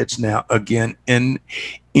these kids now, again, in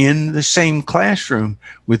the same classroom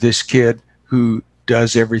with this kid who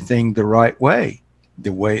does everything the right way,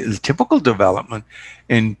 the typical development,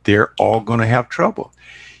 and they're all going to have trouble.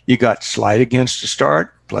 You got slight against the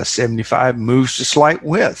start, plus 75 moves to slight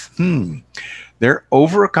width. They're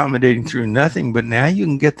over accommodating through nothing, but now you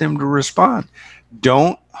can get them to respond.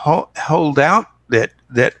 Don't hold out that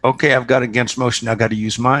okay, I've got against motion, I've got to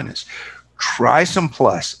use minus. Try some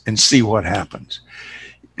plus and see what happens.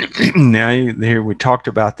 Now here we talked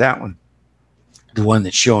about that one. The one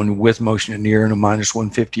that's showing with motion at near and a minus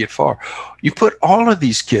 150 at far. You put all of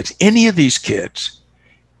these kids, any of these kids,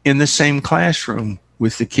 in the same classroom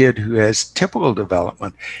with the kid who has typical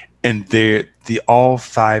development, and all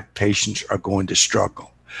 5 patients are going to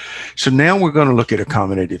struggle. So now we're going to look at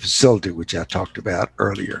accommodative facility, which I talked about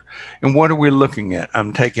earlier. And what are we looking at?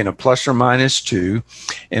 I'm taking a plus or minus 2,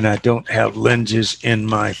 and I don't have lenses in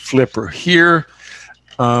my flipper here,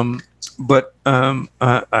 but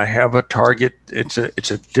I have a target. It's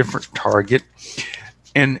a different target,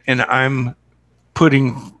 and I'm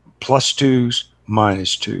putting plus 2s,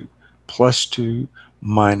 minus 2, plus 2,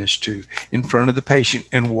 minus 2 in front of the patient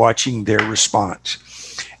and watching their response.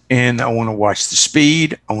 And I want to watch the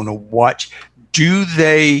speed. I want to watch, do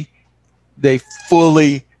they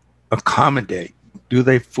fully accommodate? Do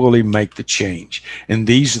they fully make the change? And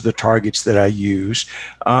these are the targets that I use.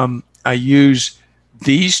 I use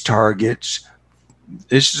these targets.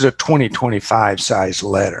 This is a 2025 size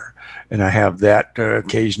letter, and I have that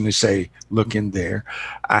occasionally say, look in there.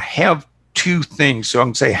 I have 2 things, so I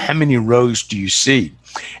can say, how many rows do you see?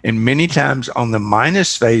 And many times on the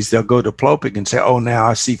minus phase, they'll go to Plopic and say, oh, now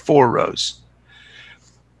I see 4 rows.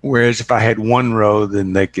 Whereas if I had 1 row,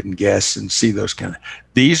 then they can guess and see those kind of.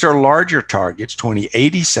 These are larger targets,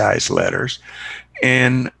 2080 size letters,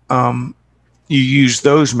 and you use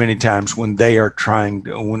those many times when they are trying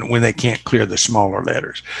to, when they can't clear the smaller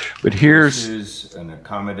letters. But here's this is an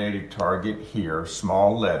accommodative target here,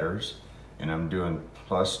 small letters, and I'm doing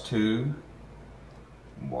plus 2,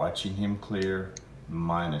 watching him clear,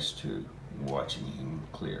 minus 2, watching him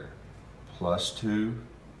clear. +2,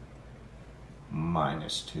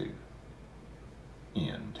 -2,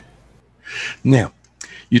 end. Now,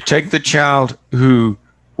 you take the child who,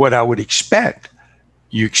 what I would expect,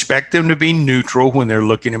 you expect them to be neutral when they're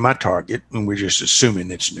looking at my target, and we're just assuming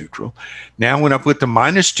it's neutral. Now, when I put the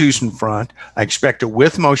 -2s in front, I expect a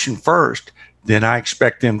with motion first, then I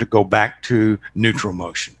expect them to go back to neutral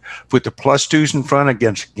motion. Put the +2s in front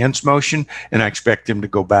against motion, and I expect them to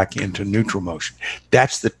go back into neutral motion.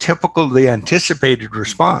 That's the typical, the anticipated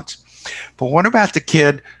response. But what about the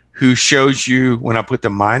kid who shows you, when I put the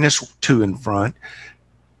 -2 in front,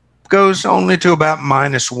 goes only to about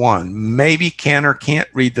 -1, maybe can or can't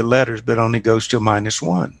read the letters, but only goes to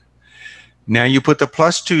 -1. Now you put the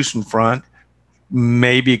 +2s in front,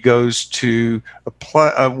 maybe goes to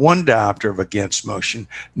a 1 diopter of against motion,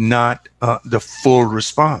 not the full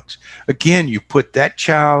response. Again, you put that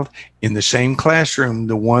child in the same classroom,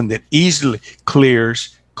 the one that easily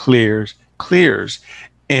clears,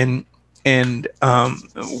 and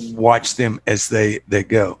watch them as they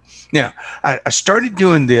go. Now, I started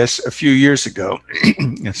doing this a few years ago.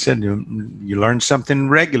 I said, you learn something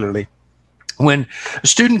regularly. When a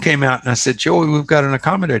student came out and I said, Joey, we've got an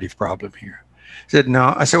accommodative problem here. He said,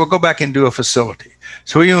 no. I said, well, go back and do a facility.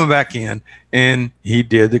 So he went back in and he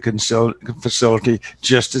did the facility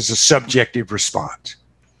just as a subjective response.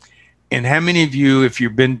 And how many of you, if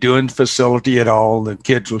you've been doing facility at all, the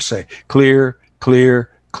kids will say, clear, clear,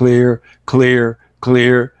 clear, clear,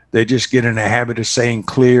 clear. They just get in a habit of saying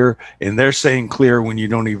clear, and they're saying clear when you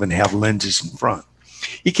don't even have lenses in front.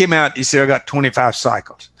 He came out, he said, I got 25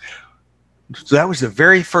 cycles. So that was the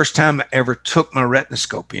very first time I ever took my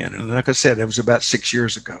retinoscope in. And like I said, it was about 6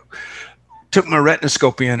 years ago. Took my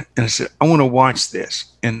retinoscope in and I said, I want to watch this.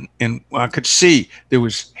 And I could see there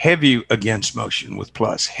was heavy against motion with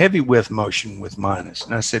plus, heavy with motion with minus.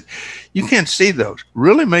 And I said, you can't see those.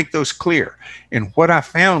 Really make those clear. And what I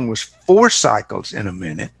found was 4 cycles in a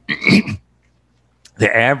minute.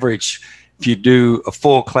 The average, if you do a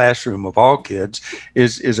full classroom of all kids,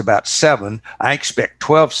 is about 7. I expect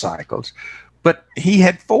 12 cycles, but he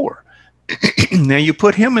had 4. Now you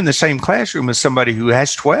put him in the same classroom as somebody who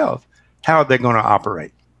has 12. How are they going to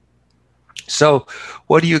operate? So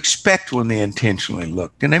what do you expect when they intentionally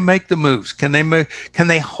look? Can they make the moves? Can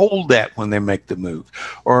they hold that when they make the move?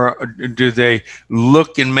 Or do they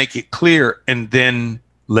look and make it clear and then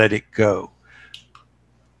let it go?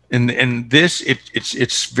 And this,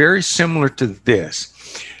 it's very similar to this.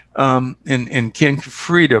 And Ken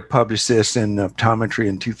Frieda published this in Optometry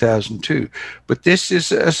in 2002. But this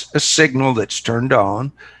is a signal that's turned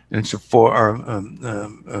on, and it's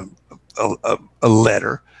a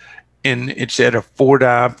letter, and it's at a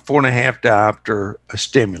 4.5 diopter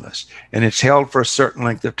stimulus, and it's held for a certain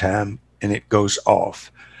length of time, and it goes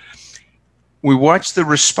off. We watch the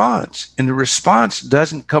response, and the response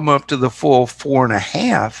doesn't come up to the full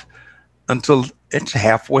 4.5 until it's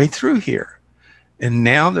halfway through here. And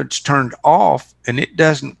now that's turned off, and it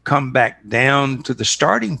doesn't come back down to the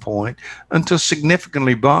starting point until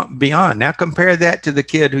significantly beyond. Now compare that to the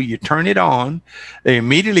kid who you turn it on, they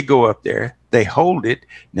immediately go up there, they hold it,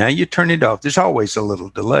 now you turn it off. There's always a little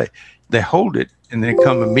delay. They hold it, and then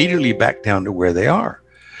come immediately back down to where they are.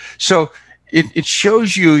 So it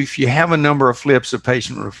shows you, if you have a number of flips of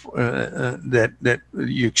patient that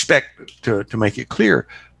you expect to make it clear,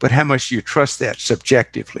 but how much do you trust that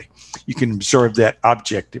subjectively? You can observe that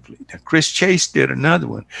objectively. Now, Chris Chase did another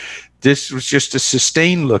one. This was just a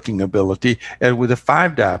sustained looking ability with a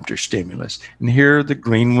 5 diopter stimulus. And here the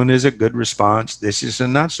green one is a good response. This is a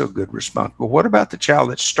not so good response. But what about the child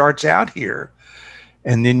that starts out here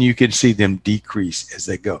and then you can see them decrease as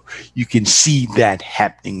they go? You can see that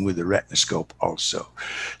happening with the retinoscope also.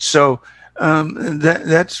 So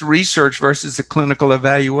that's research versus the clinical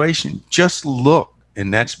evaluation. Just look,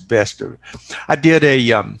 and that's best of it. I did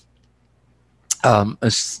the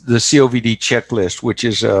COVD checklist, which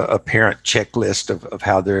is a parent checklist of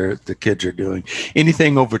how the kids are doing.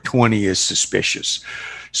 Anything over 20 is suspicious.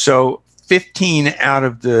 So 15 out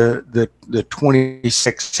of the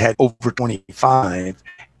 26 had over 25,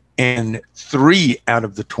 and 3 out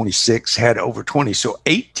of the 26 had over 20. So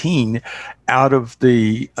 18 out of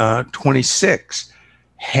the 26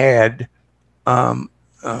 had an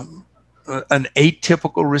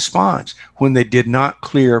atypical response when they did not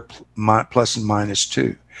clear plus and minus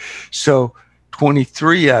 2. So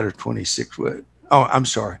 23 out of 26 would, oh, I'm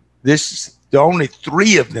sorry. The only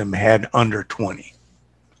 3 of them had under 20.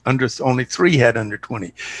 Only 3 had under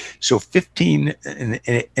 20. So 15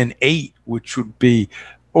 and 8, which would be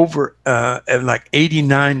over like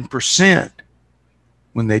 89%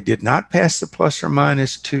 when they did not pass the plus or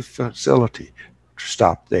minus 2 facility,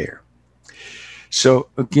 stopped there. So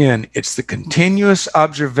again, it's the continuous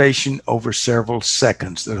observation over several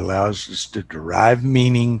seconds that allows us to derive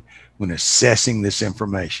meaning when assessing this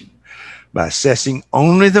information. By assessing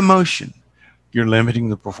only the motion, you're limiting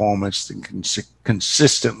the performance that can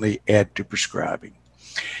consistently add to prescribing.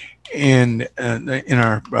 And in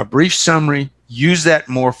our brief summary, use that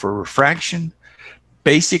more for refraction.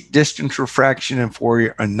 Basic distance refraction and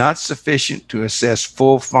Fourier are not sufficient to assess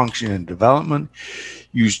full function and development.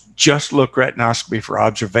 Use just look retinoscopy for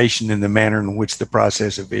observation in the manner in which the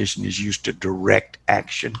process of vision is used to direct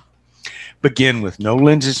action. Begin with no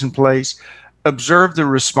lenses in place. Observe the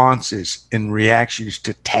responses and reactions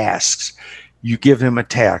to tasks. You give them a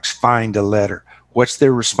task, find a letter. What's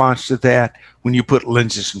their response to that? When you put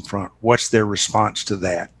lenses in front, what's their response to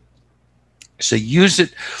that? So use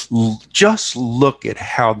it, just look at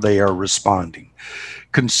how they are responding.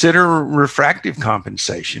 Consider refractive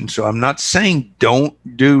compensation. So I'm not saying don't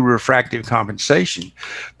do refractive compensation,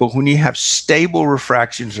 but when you have stable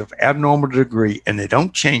refractions of abnormal degree and they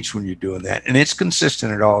don't change when you're doing that, and it's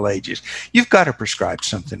consistent at all ages, you've got to prescribe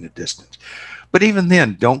something at distance. But even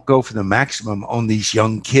then, don't go for the maximum on these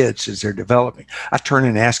young kids as they're developing. I turn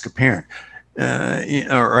and ask a parent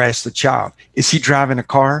or ask the child, is he driving a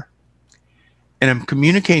car? And I'm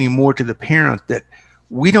communicating more to the parent that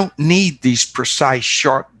we don't need these precise,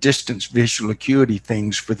 sharp distance visual acuity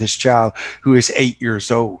things for this child who is 8 years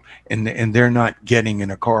old and they're not getting in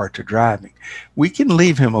a car to driving. We can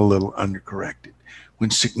leave him a little undercorrected. When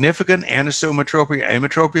significant anisometropia,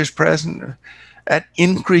 ametropia is present, that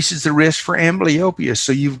increases the risk for amblyopia.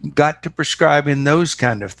 So you've got to prescribe in those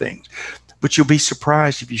kind of things. But you'll be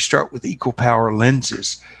surprised if you start with equal power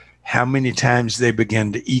lenses, how many times they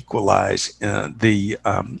begin to equalize the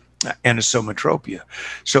anisometropia.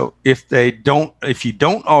 So if you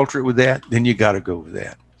don't alter it with that, then you got to go with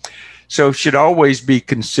that. So should always be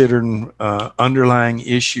considering underlying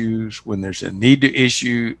issues when there's a need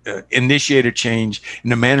to initiate a change in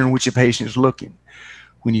the manner in which a patient is looking.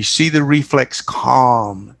 When you see the reflex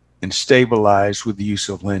calm and stabilize with the use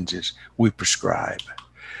of lenses, we prescribe.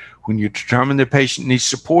 When you determine the patient needs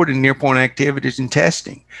support in near-point activities and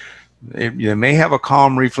testing, they may have a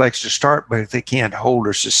calm reflex to start, but if they can't hold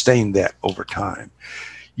or sustain that over time,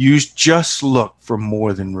 use just look for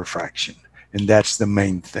more than refraction. And that's the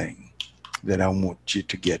main thing that I want you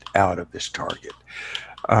to get out of this target.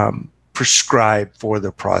 Prescribe for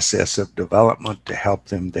the process of development to help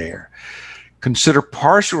them there. Consider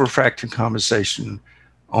partial refractive compensation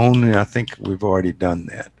only. I think we've already done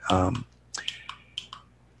that.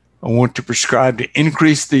 I want to prescribe to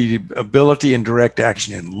increase the ability and direct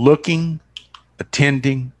action in looking,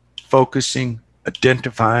 attending, focusing,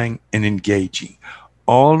 identifying, and engaging.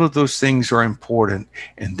 All of those things are important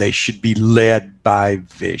and they should be led by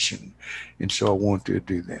vision. And so I want to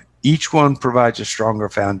do that. Each one provides a stronger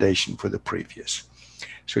foundation for the previous.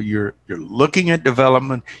 So you're looking at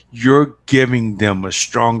development, you're giving them a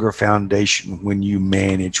stronger foundation when you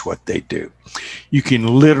manage what they do. You can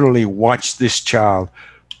literally watch this child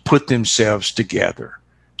put themselves together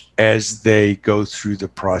as they go through the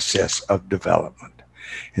process of development.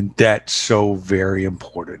 And that's so very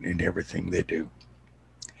important in everything they do.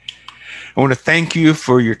 I want to thank you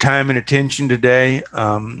for your time and attention today.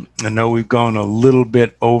 I know we've gone a little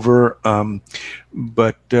bit over,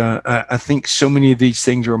 but I think so many of these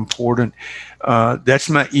things are important. That's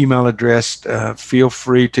my email address. Feel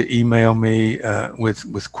free to email me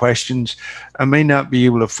with questions. I may not be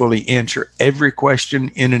able to fully answer every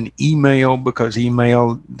question in an email because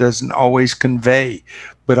email doesn't always convey,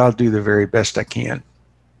 but I'll do the very best I can.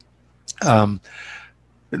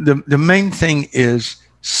 The main thing is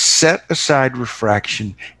set aside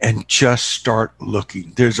refraction and just start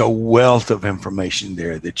looking. There's a wealth of information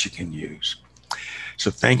there that you can use.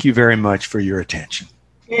 So thank you very much for your attention.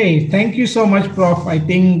 Hey, thank you so much, Prof. I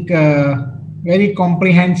think very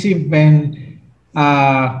comprehensive, and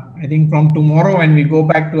I think from tomorrow when we go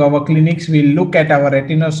back to our clinics, we'll look at our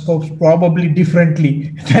retinoscopes probably differently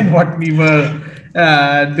than what we were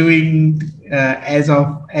doing as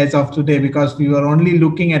of today, because we were only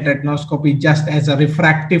looking at retinoscopy just as a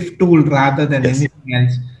refractive tool rather than anything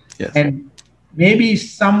else. Yes. And maybe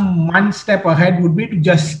one step ahead would be to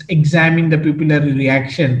just examine the pupillary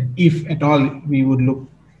reaction, if at all we would look.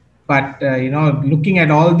 But looking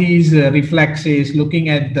at all these reflexes, looking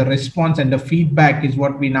at the response and the feedback is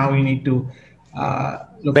what we need to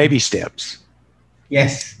look Baby at. steps.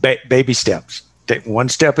 Yes. Baby steps. Take one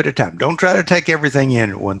step at a time. Don't try to take everything in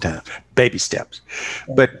at one time. Baby steps.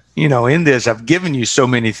 But in this, I've given you so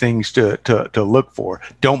many things to look for.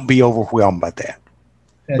 Don't be overwhelmed by that.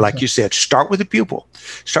 Like you said, start with the pupil.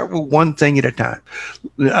 Start with one thing at a time.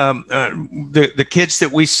 The kids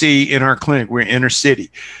that we see in our clinic, we're inner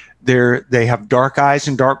city. They have dark eyes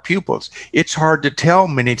and dark pupils. It's hard to tell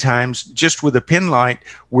many times just with a pen light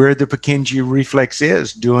where the Purkinje reflex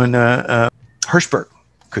is doing a Hirschberg.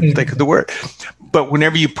 Couldn't think of the word. But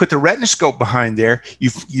whenever you put the retinoscope behind there,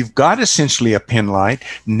 you've got essentially a pen light.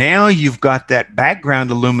 Now you've got that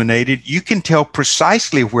background illuminated. You can tell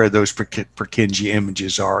precisely where those Purkinje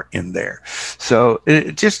images are in there. So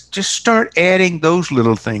just start adding those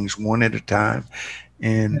little things one at a time,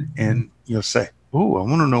 and you'll say, "Oh, I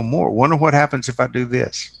want to know more. Wonder what happens if I do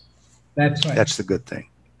this." That's right. That's the good thing.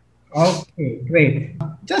 Okay, great.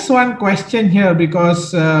 Just one question here,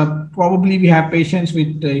 because probably we have patients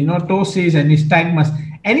with ptosis and nystagmus.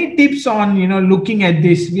 Any tips on looking at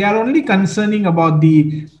this? We are only concerning about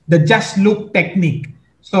the just look technique.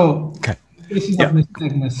 So, okay. This is of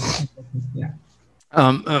nystagmus. Yeah.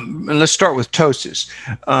 Let's start with ptosis.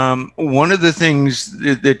 One of the things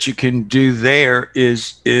that you can do there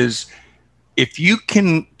is if you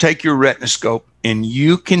can take your retinoscope and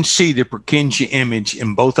you can see the Purkinje image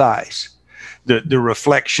in both eyes, the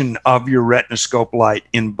reflection of your retinoscope light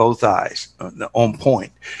in both eyes on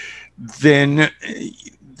point, then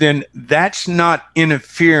that's not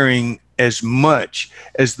interfering as much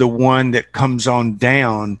as the one that comes on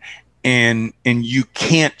down and you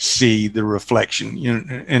can't see the reflection.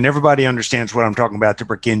 And everybody understands what I'm talking about, the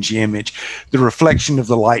Purkinje image, the reflection of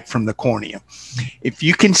the light from the cornea. If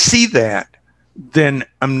you can see that, then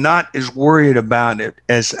I'm not as worried about it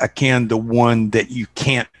as I can the one that you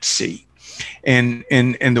can't see. And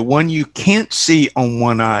the one you can't see on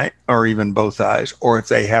one eye or even both eyes, or if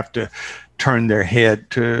they have to turn their head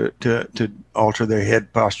to alter their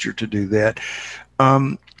head posture to do that,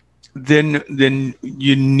 then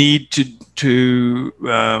you need to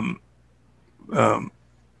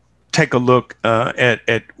take a look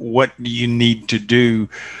at what you need to do.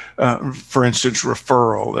 For instance,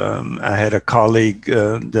 referral. I had a colleague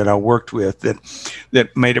that I worked with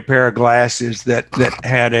that made a pair of glasses that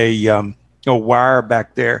had a wire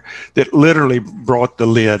back there that literally brought the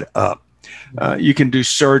lid up. You can do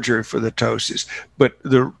surgery for the ptosis, but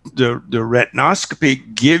the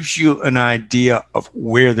retinoscopy gives you an idea of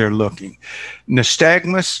where they're looking.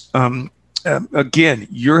 Nystagmus, again,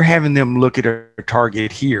 you're having them look at a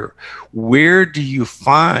target here. Where do you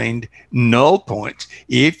find null points?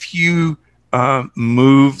 If you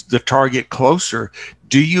move the target closer,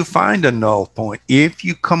 do you find a null point? If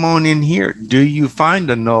you come on in here, do you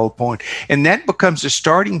find a null point? And that becomes a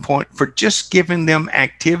starting point for just giving them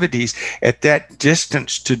activities at that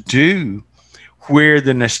distance to do where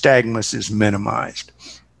the nystagmus is minimized.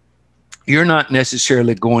 You're not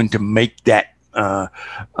necessarily going to make that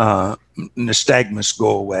nystagmus go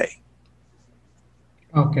away.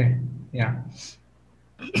 Okay, yeah.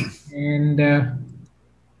 And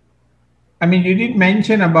I mean, you did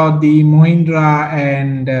mention about the Mohindra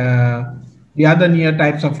and the other near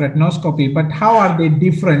types of retinoscopy, but how are they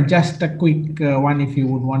different? Just a quick one, if you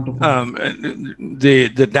would want to.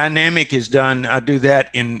 The dynamic is done. I do that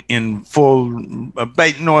in full,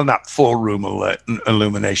 no, not full room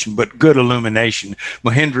illumination, but good illumination.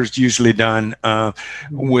 Mohindra is usually done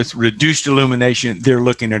with reduced illumination. They're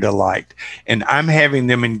looking at a light, and I'm having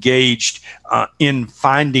them engaged in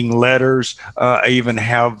finding letters. I even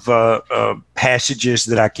have passages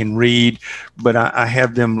that I can read, but I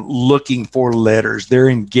have them looking for letters. They're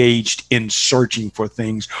engaged in searching for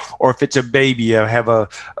things. Or if it's a baby, I have a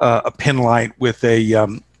pen light with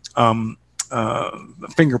a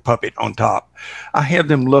finger puppet on top. I have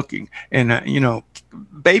them looking, and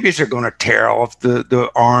babies are going to tear off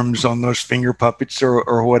the arms on those finger puppets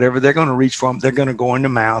or whatever. They're going to reach for them. They're going to go in the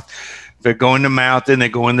mouth. They go in the mouth, and they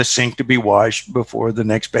go in the sink to be washed before the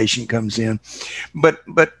next patient comes in. But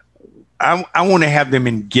I want to have them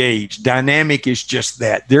engaged. Dynamic is just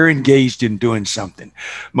that. They're engaged in doing something.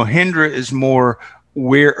 Mohindra is more,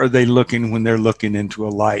 where are they looking when they're looking into a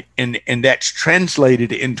light? And that's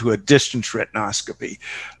translated into a distance retinoscopy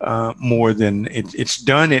more than it's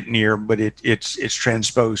done at near, but it's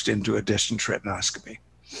transposed into a distance retinoscopy.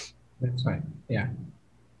 That's right. Yeah.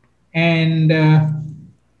 And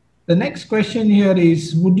the next question here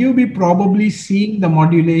is, would you be probably seeing the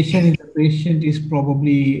modulation if the patient is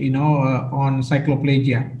probably, on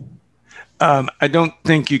cycloplegia? I don't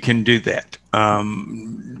think you can do that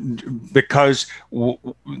because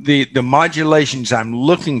the modulations I'm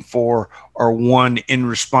looking for are one in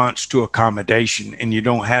response to accommodation, and you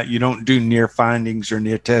don't do near findings or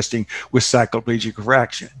near testing with cycloplegic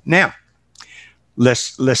refraction. Now,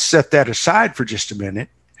 let's set that aside for just a minute.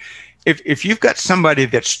 If you've got somebody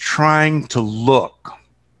that's trying to look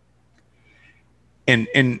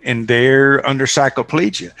and they're under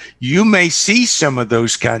cycloplegia. You may see some of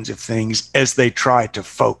those kinds of things as they try to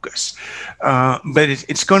focus, but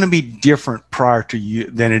it's going to be different prior to you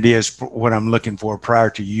than it is what I'm looking for prior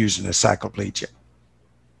to using a cycloplegia.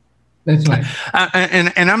 That's right.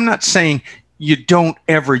 And I'm not saying you don't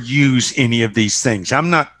ever use any of these things. I'm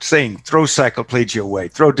not saying throw cycloplegia away,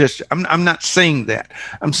 throw this. I'm not saying that.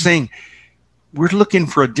 I'm saying we're looking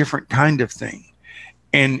for a different kind of thing.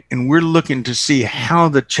 And we're looking to see how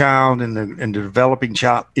the child and the developing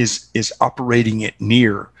child is operating it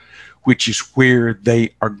near, which is where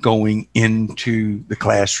they are going into the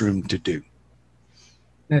classroom to do.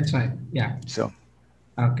 That's right. Yeah. So.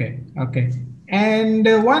 Okay. And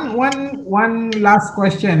one last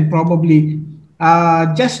question, probably,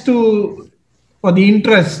 just for the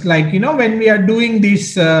interest, like, when we are doing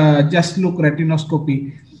this just look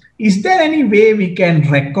retinoscopy, is there any way we can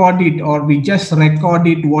record it, or we just record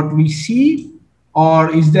it what we see,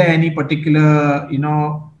 or is there any particular,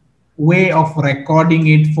 way of recording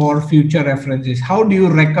it for future references? How do you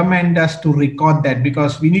recommend us to record that?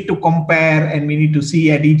 Because we need to compare and we need to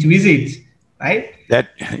see at each visit, right? That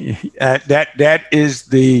is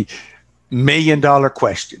the $1 million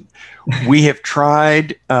question. We have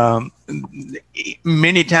tried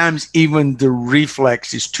many times. Even the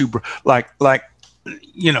reflex is too like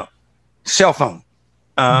cell phone.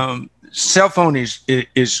 Cell phone is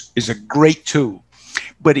a great tool,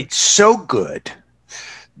 but it's so good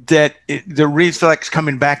that the reflex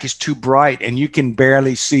coming back is too bright and you can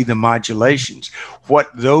barely see the modulations. What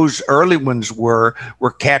those early ones were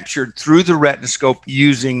captured through the retinoscope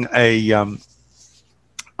using a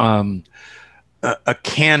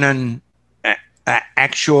Canon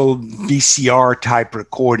actual VCR type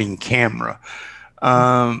recording camera.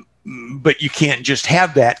 But you can't just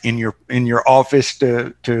have that in your office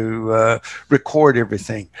to record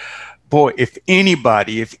everything. Boy, if any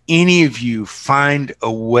of you find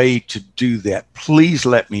a way to do that, please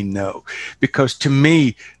let me know. Because to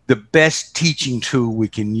me, the best teaching tool we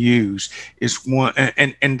can use is one,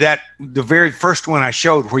 and that the very first one I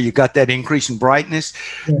showed where you got that increase in brightness,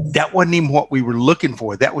 yes. That wasn't even what we were looking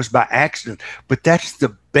for. That was by accident. But that's the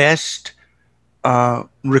best video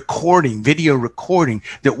recording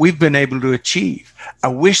that we've been able to achieve. I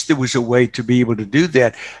wish there was a way to be able to do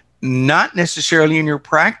that. Not necessarily in your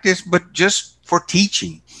practice, but just for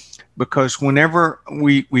teaching. Because whenever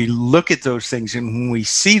we look at those things and when we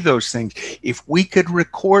see those things, if we could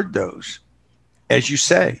record those, as you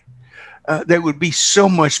say, that would be so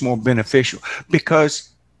much more beneficial.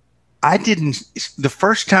 Because the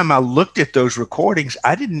first time I looked at those recordings,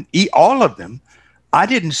 I didn't eat all of them. I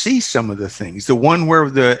didn't see some of the things. The one where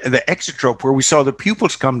the exotrope, where we saw the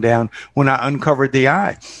pupils come down when I uncovered the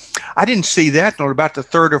eye. I didn't see that until about the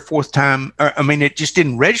third or fourth time. It just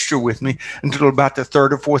didn't register with me until about the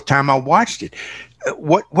third or fourth time I watched it.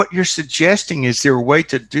 What you're suggesting is there a way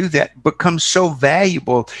to do that becomes so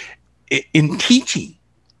valuable in teaching,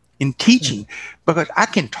 because I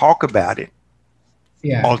can talk about it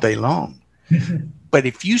all day long. But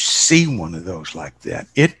if you see one of those like that,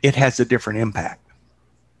 it has a different impact.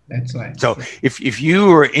 That's right. So if you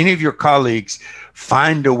or any of your colleagues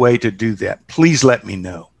find a way to do that, please let me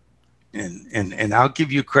know. And I'll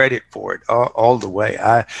give you credit for it all the way.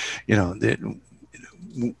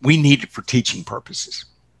 We need it for teaching purposes.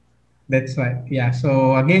 That's right. Yeah.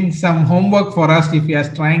 So again, some homework for us if you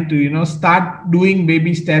are trying to, start doing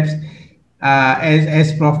baby steps.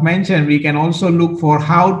 As Prof mentioned, we can also look for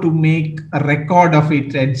how to make a record of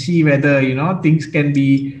it and see whether, things can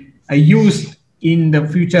be used in the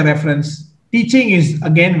future reference. Teaching is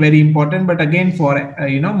again very important, but again for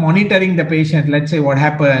monitoring the patient, let's say what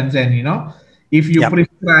happens, and if you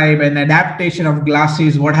prescribe an adaptation of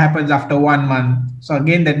glasses, what happens after 1 month. So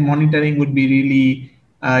again, that monitoring would be really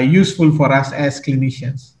useful for us as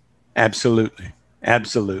clinicians. Absolutely.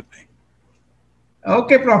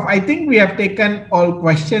 Okay, Prof. I think we have taken all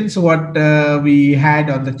questions what we had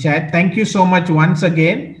on the chat. Thank you so much once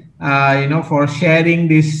again. For sharing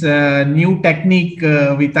this new technique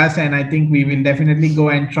with us. And I think we will definitely go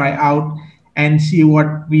and try out and see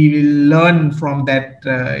what we will learn from that,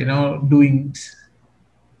 doings.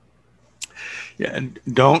 Yeah, and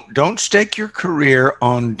don't stake your career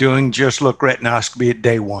on doing just look retinoscopy at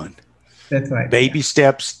day one. That's right. Baby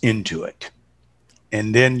steps into it.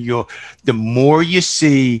 And then the more you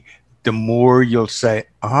see, the more you'll say,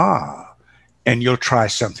 and you'll try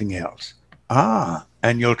something else.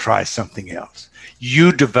 And you'll try something else.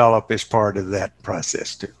 You develop as part of that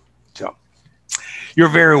process too. So you're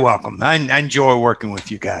very welcome. I enjoy working with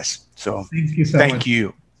you guys. So thank you so much. Thank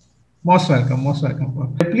you. Most welcome, most welcome,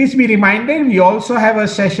 Prof. Please be reminded, we also have a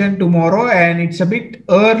session tomorrow and it's a bit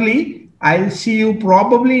early. I'll see you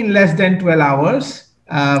probably in less than 12 hours.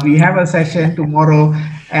 We have a session tomorrow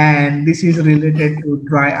and this is related to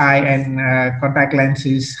dry eye and contact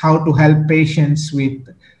lenses, how to help patients with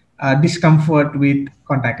discomfort with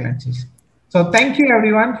contact lenses. So thank you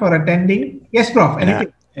everyone for attending. Yes, Prof.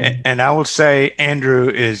 Anything? And I will say Andrew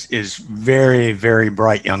is very, very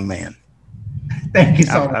bright young man. Thank you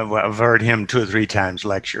so much. I've heard him 2 or 3 times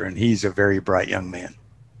lecture, and he's a very bright young man.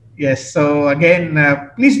 Yes. So again,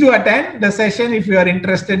 please do attend the session if you are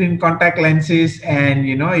interested in contact lenses, and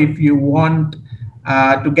if you want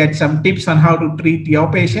to get some tips on how to treat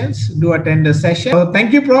your patients, do attend the session. So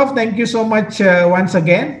thank you, Prof. Thank you so much once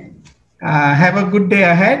again. Have a good day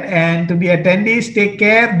ahead, and to the attendees, take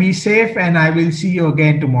care, be safe, and I will see you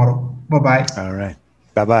again tomorrow. Bye bye. All right.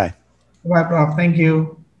 Bye bye. Bye, Prof. Thank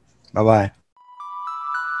you. Bye bye.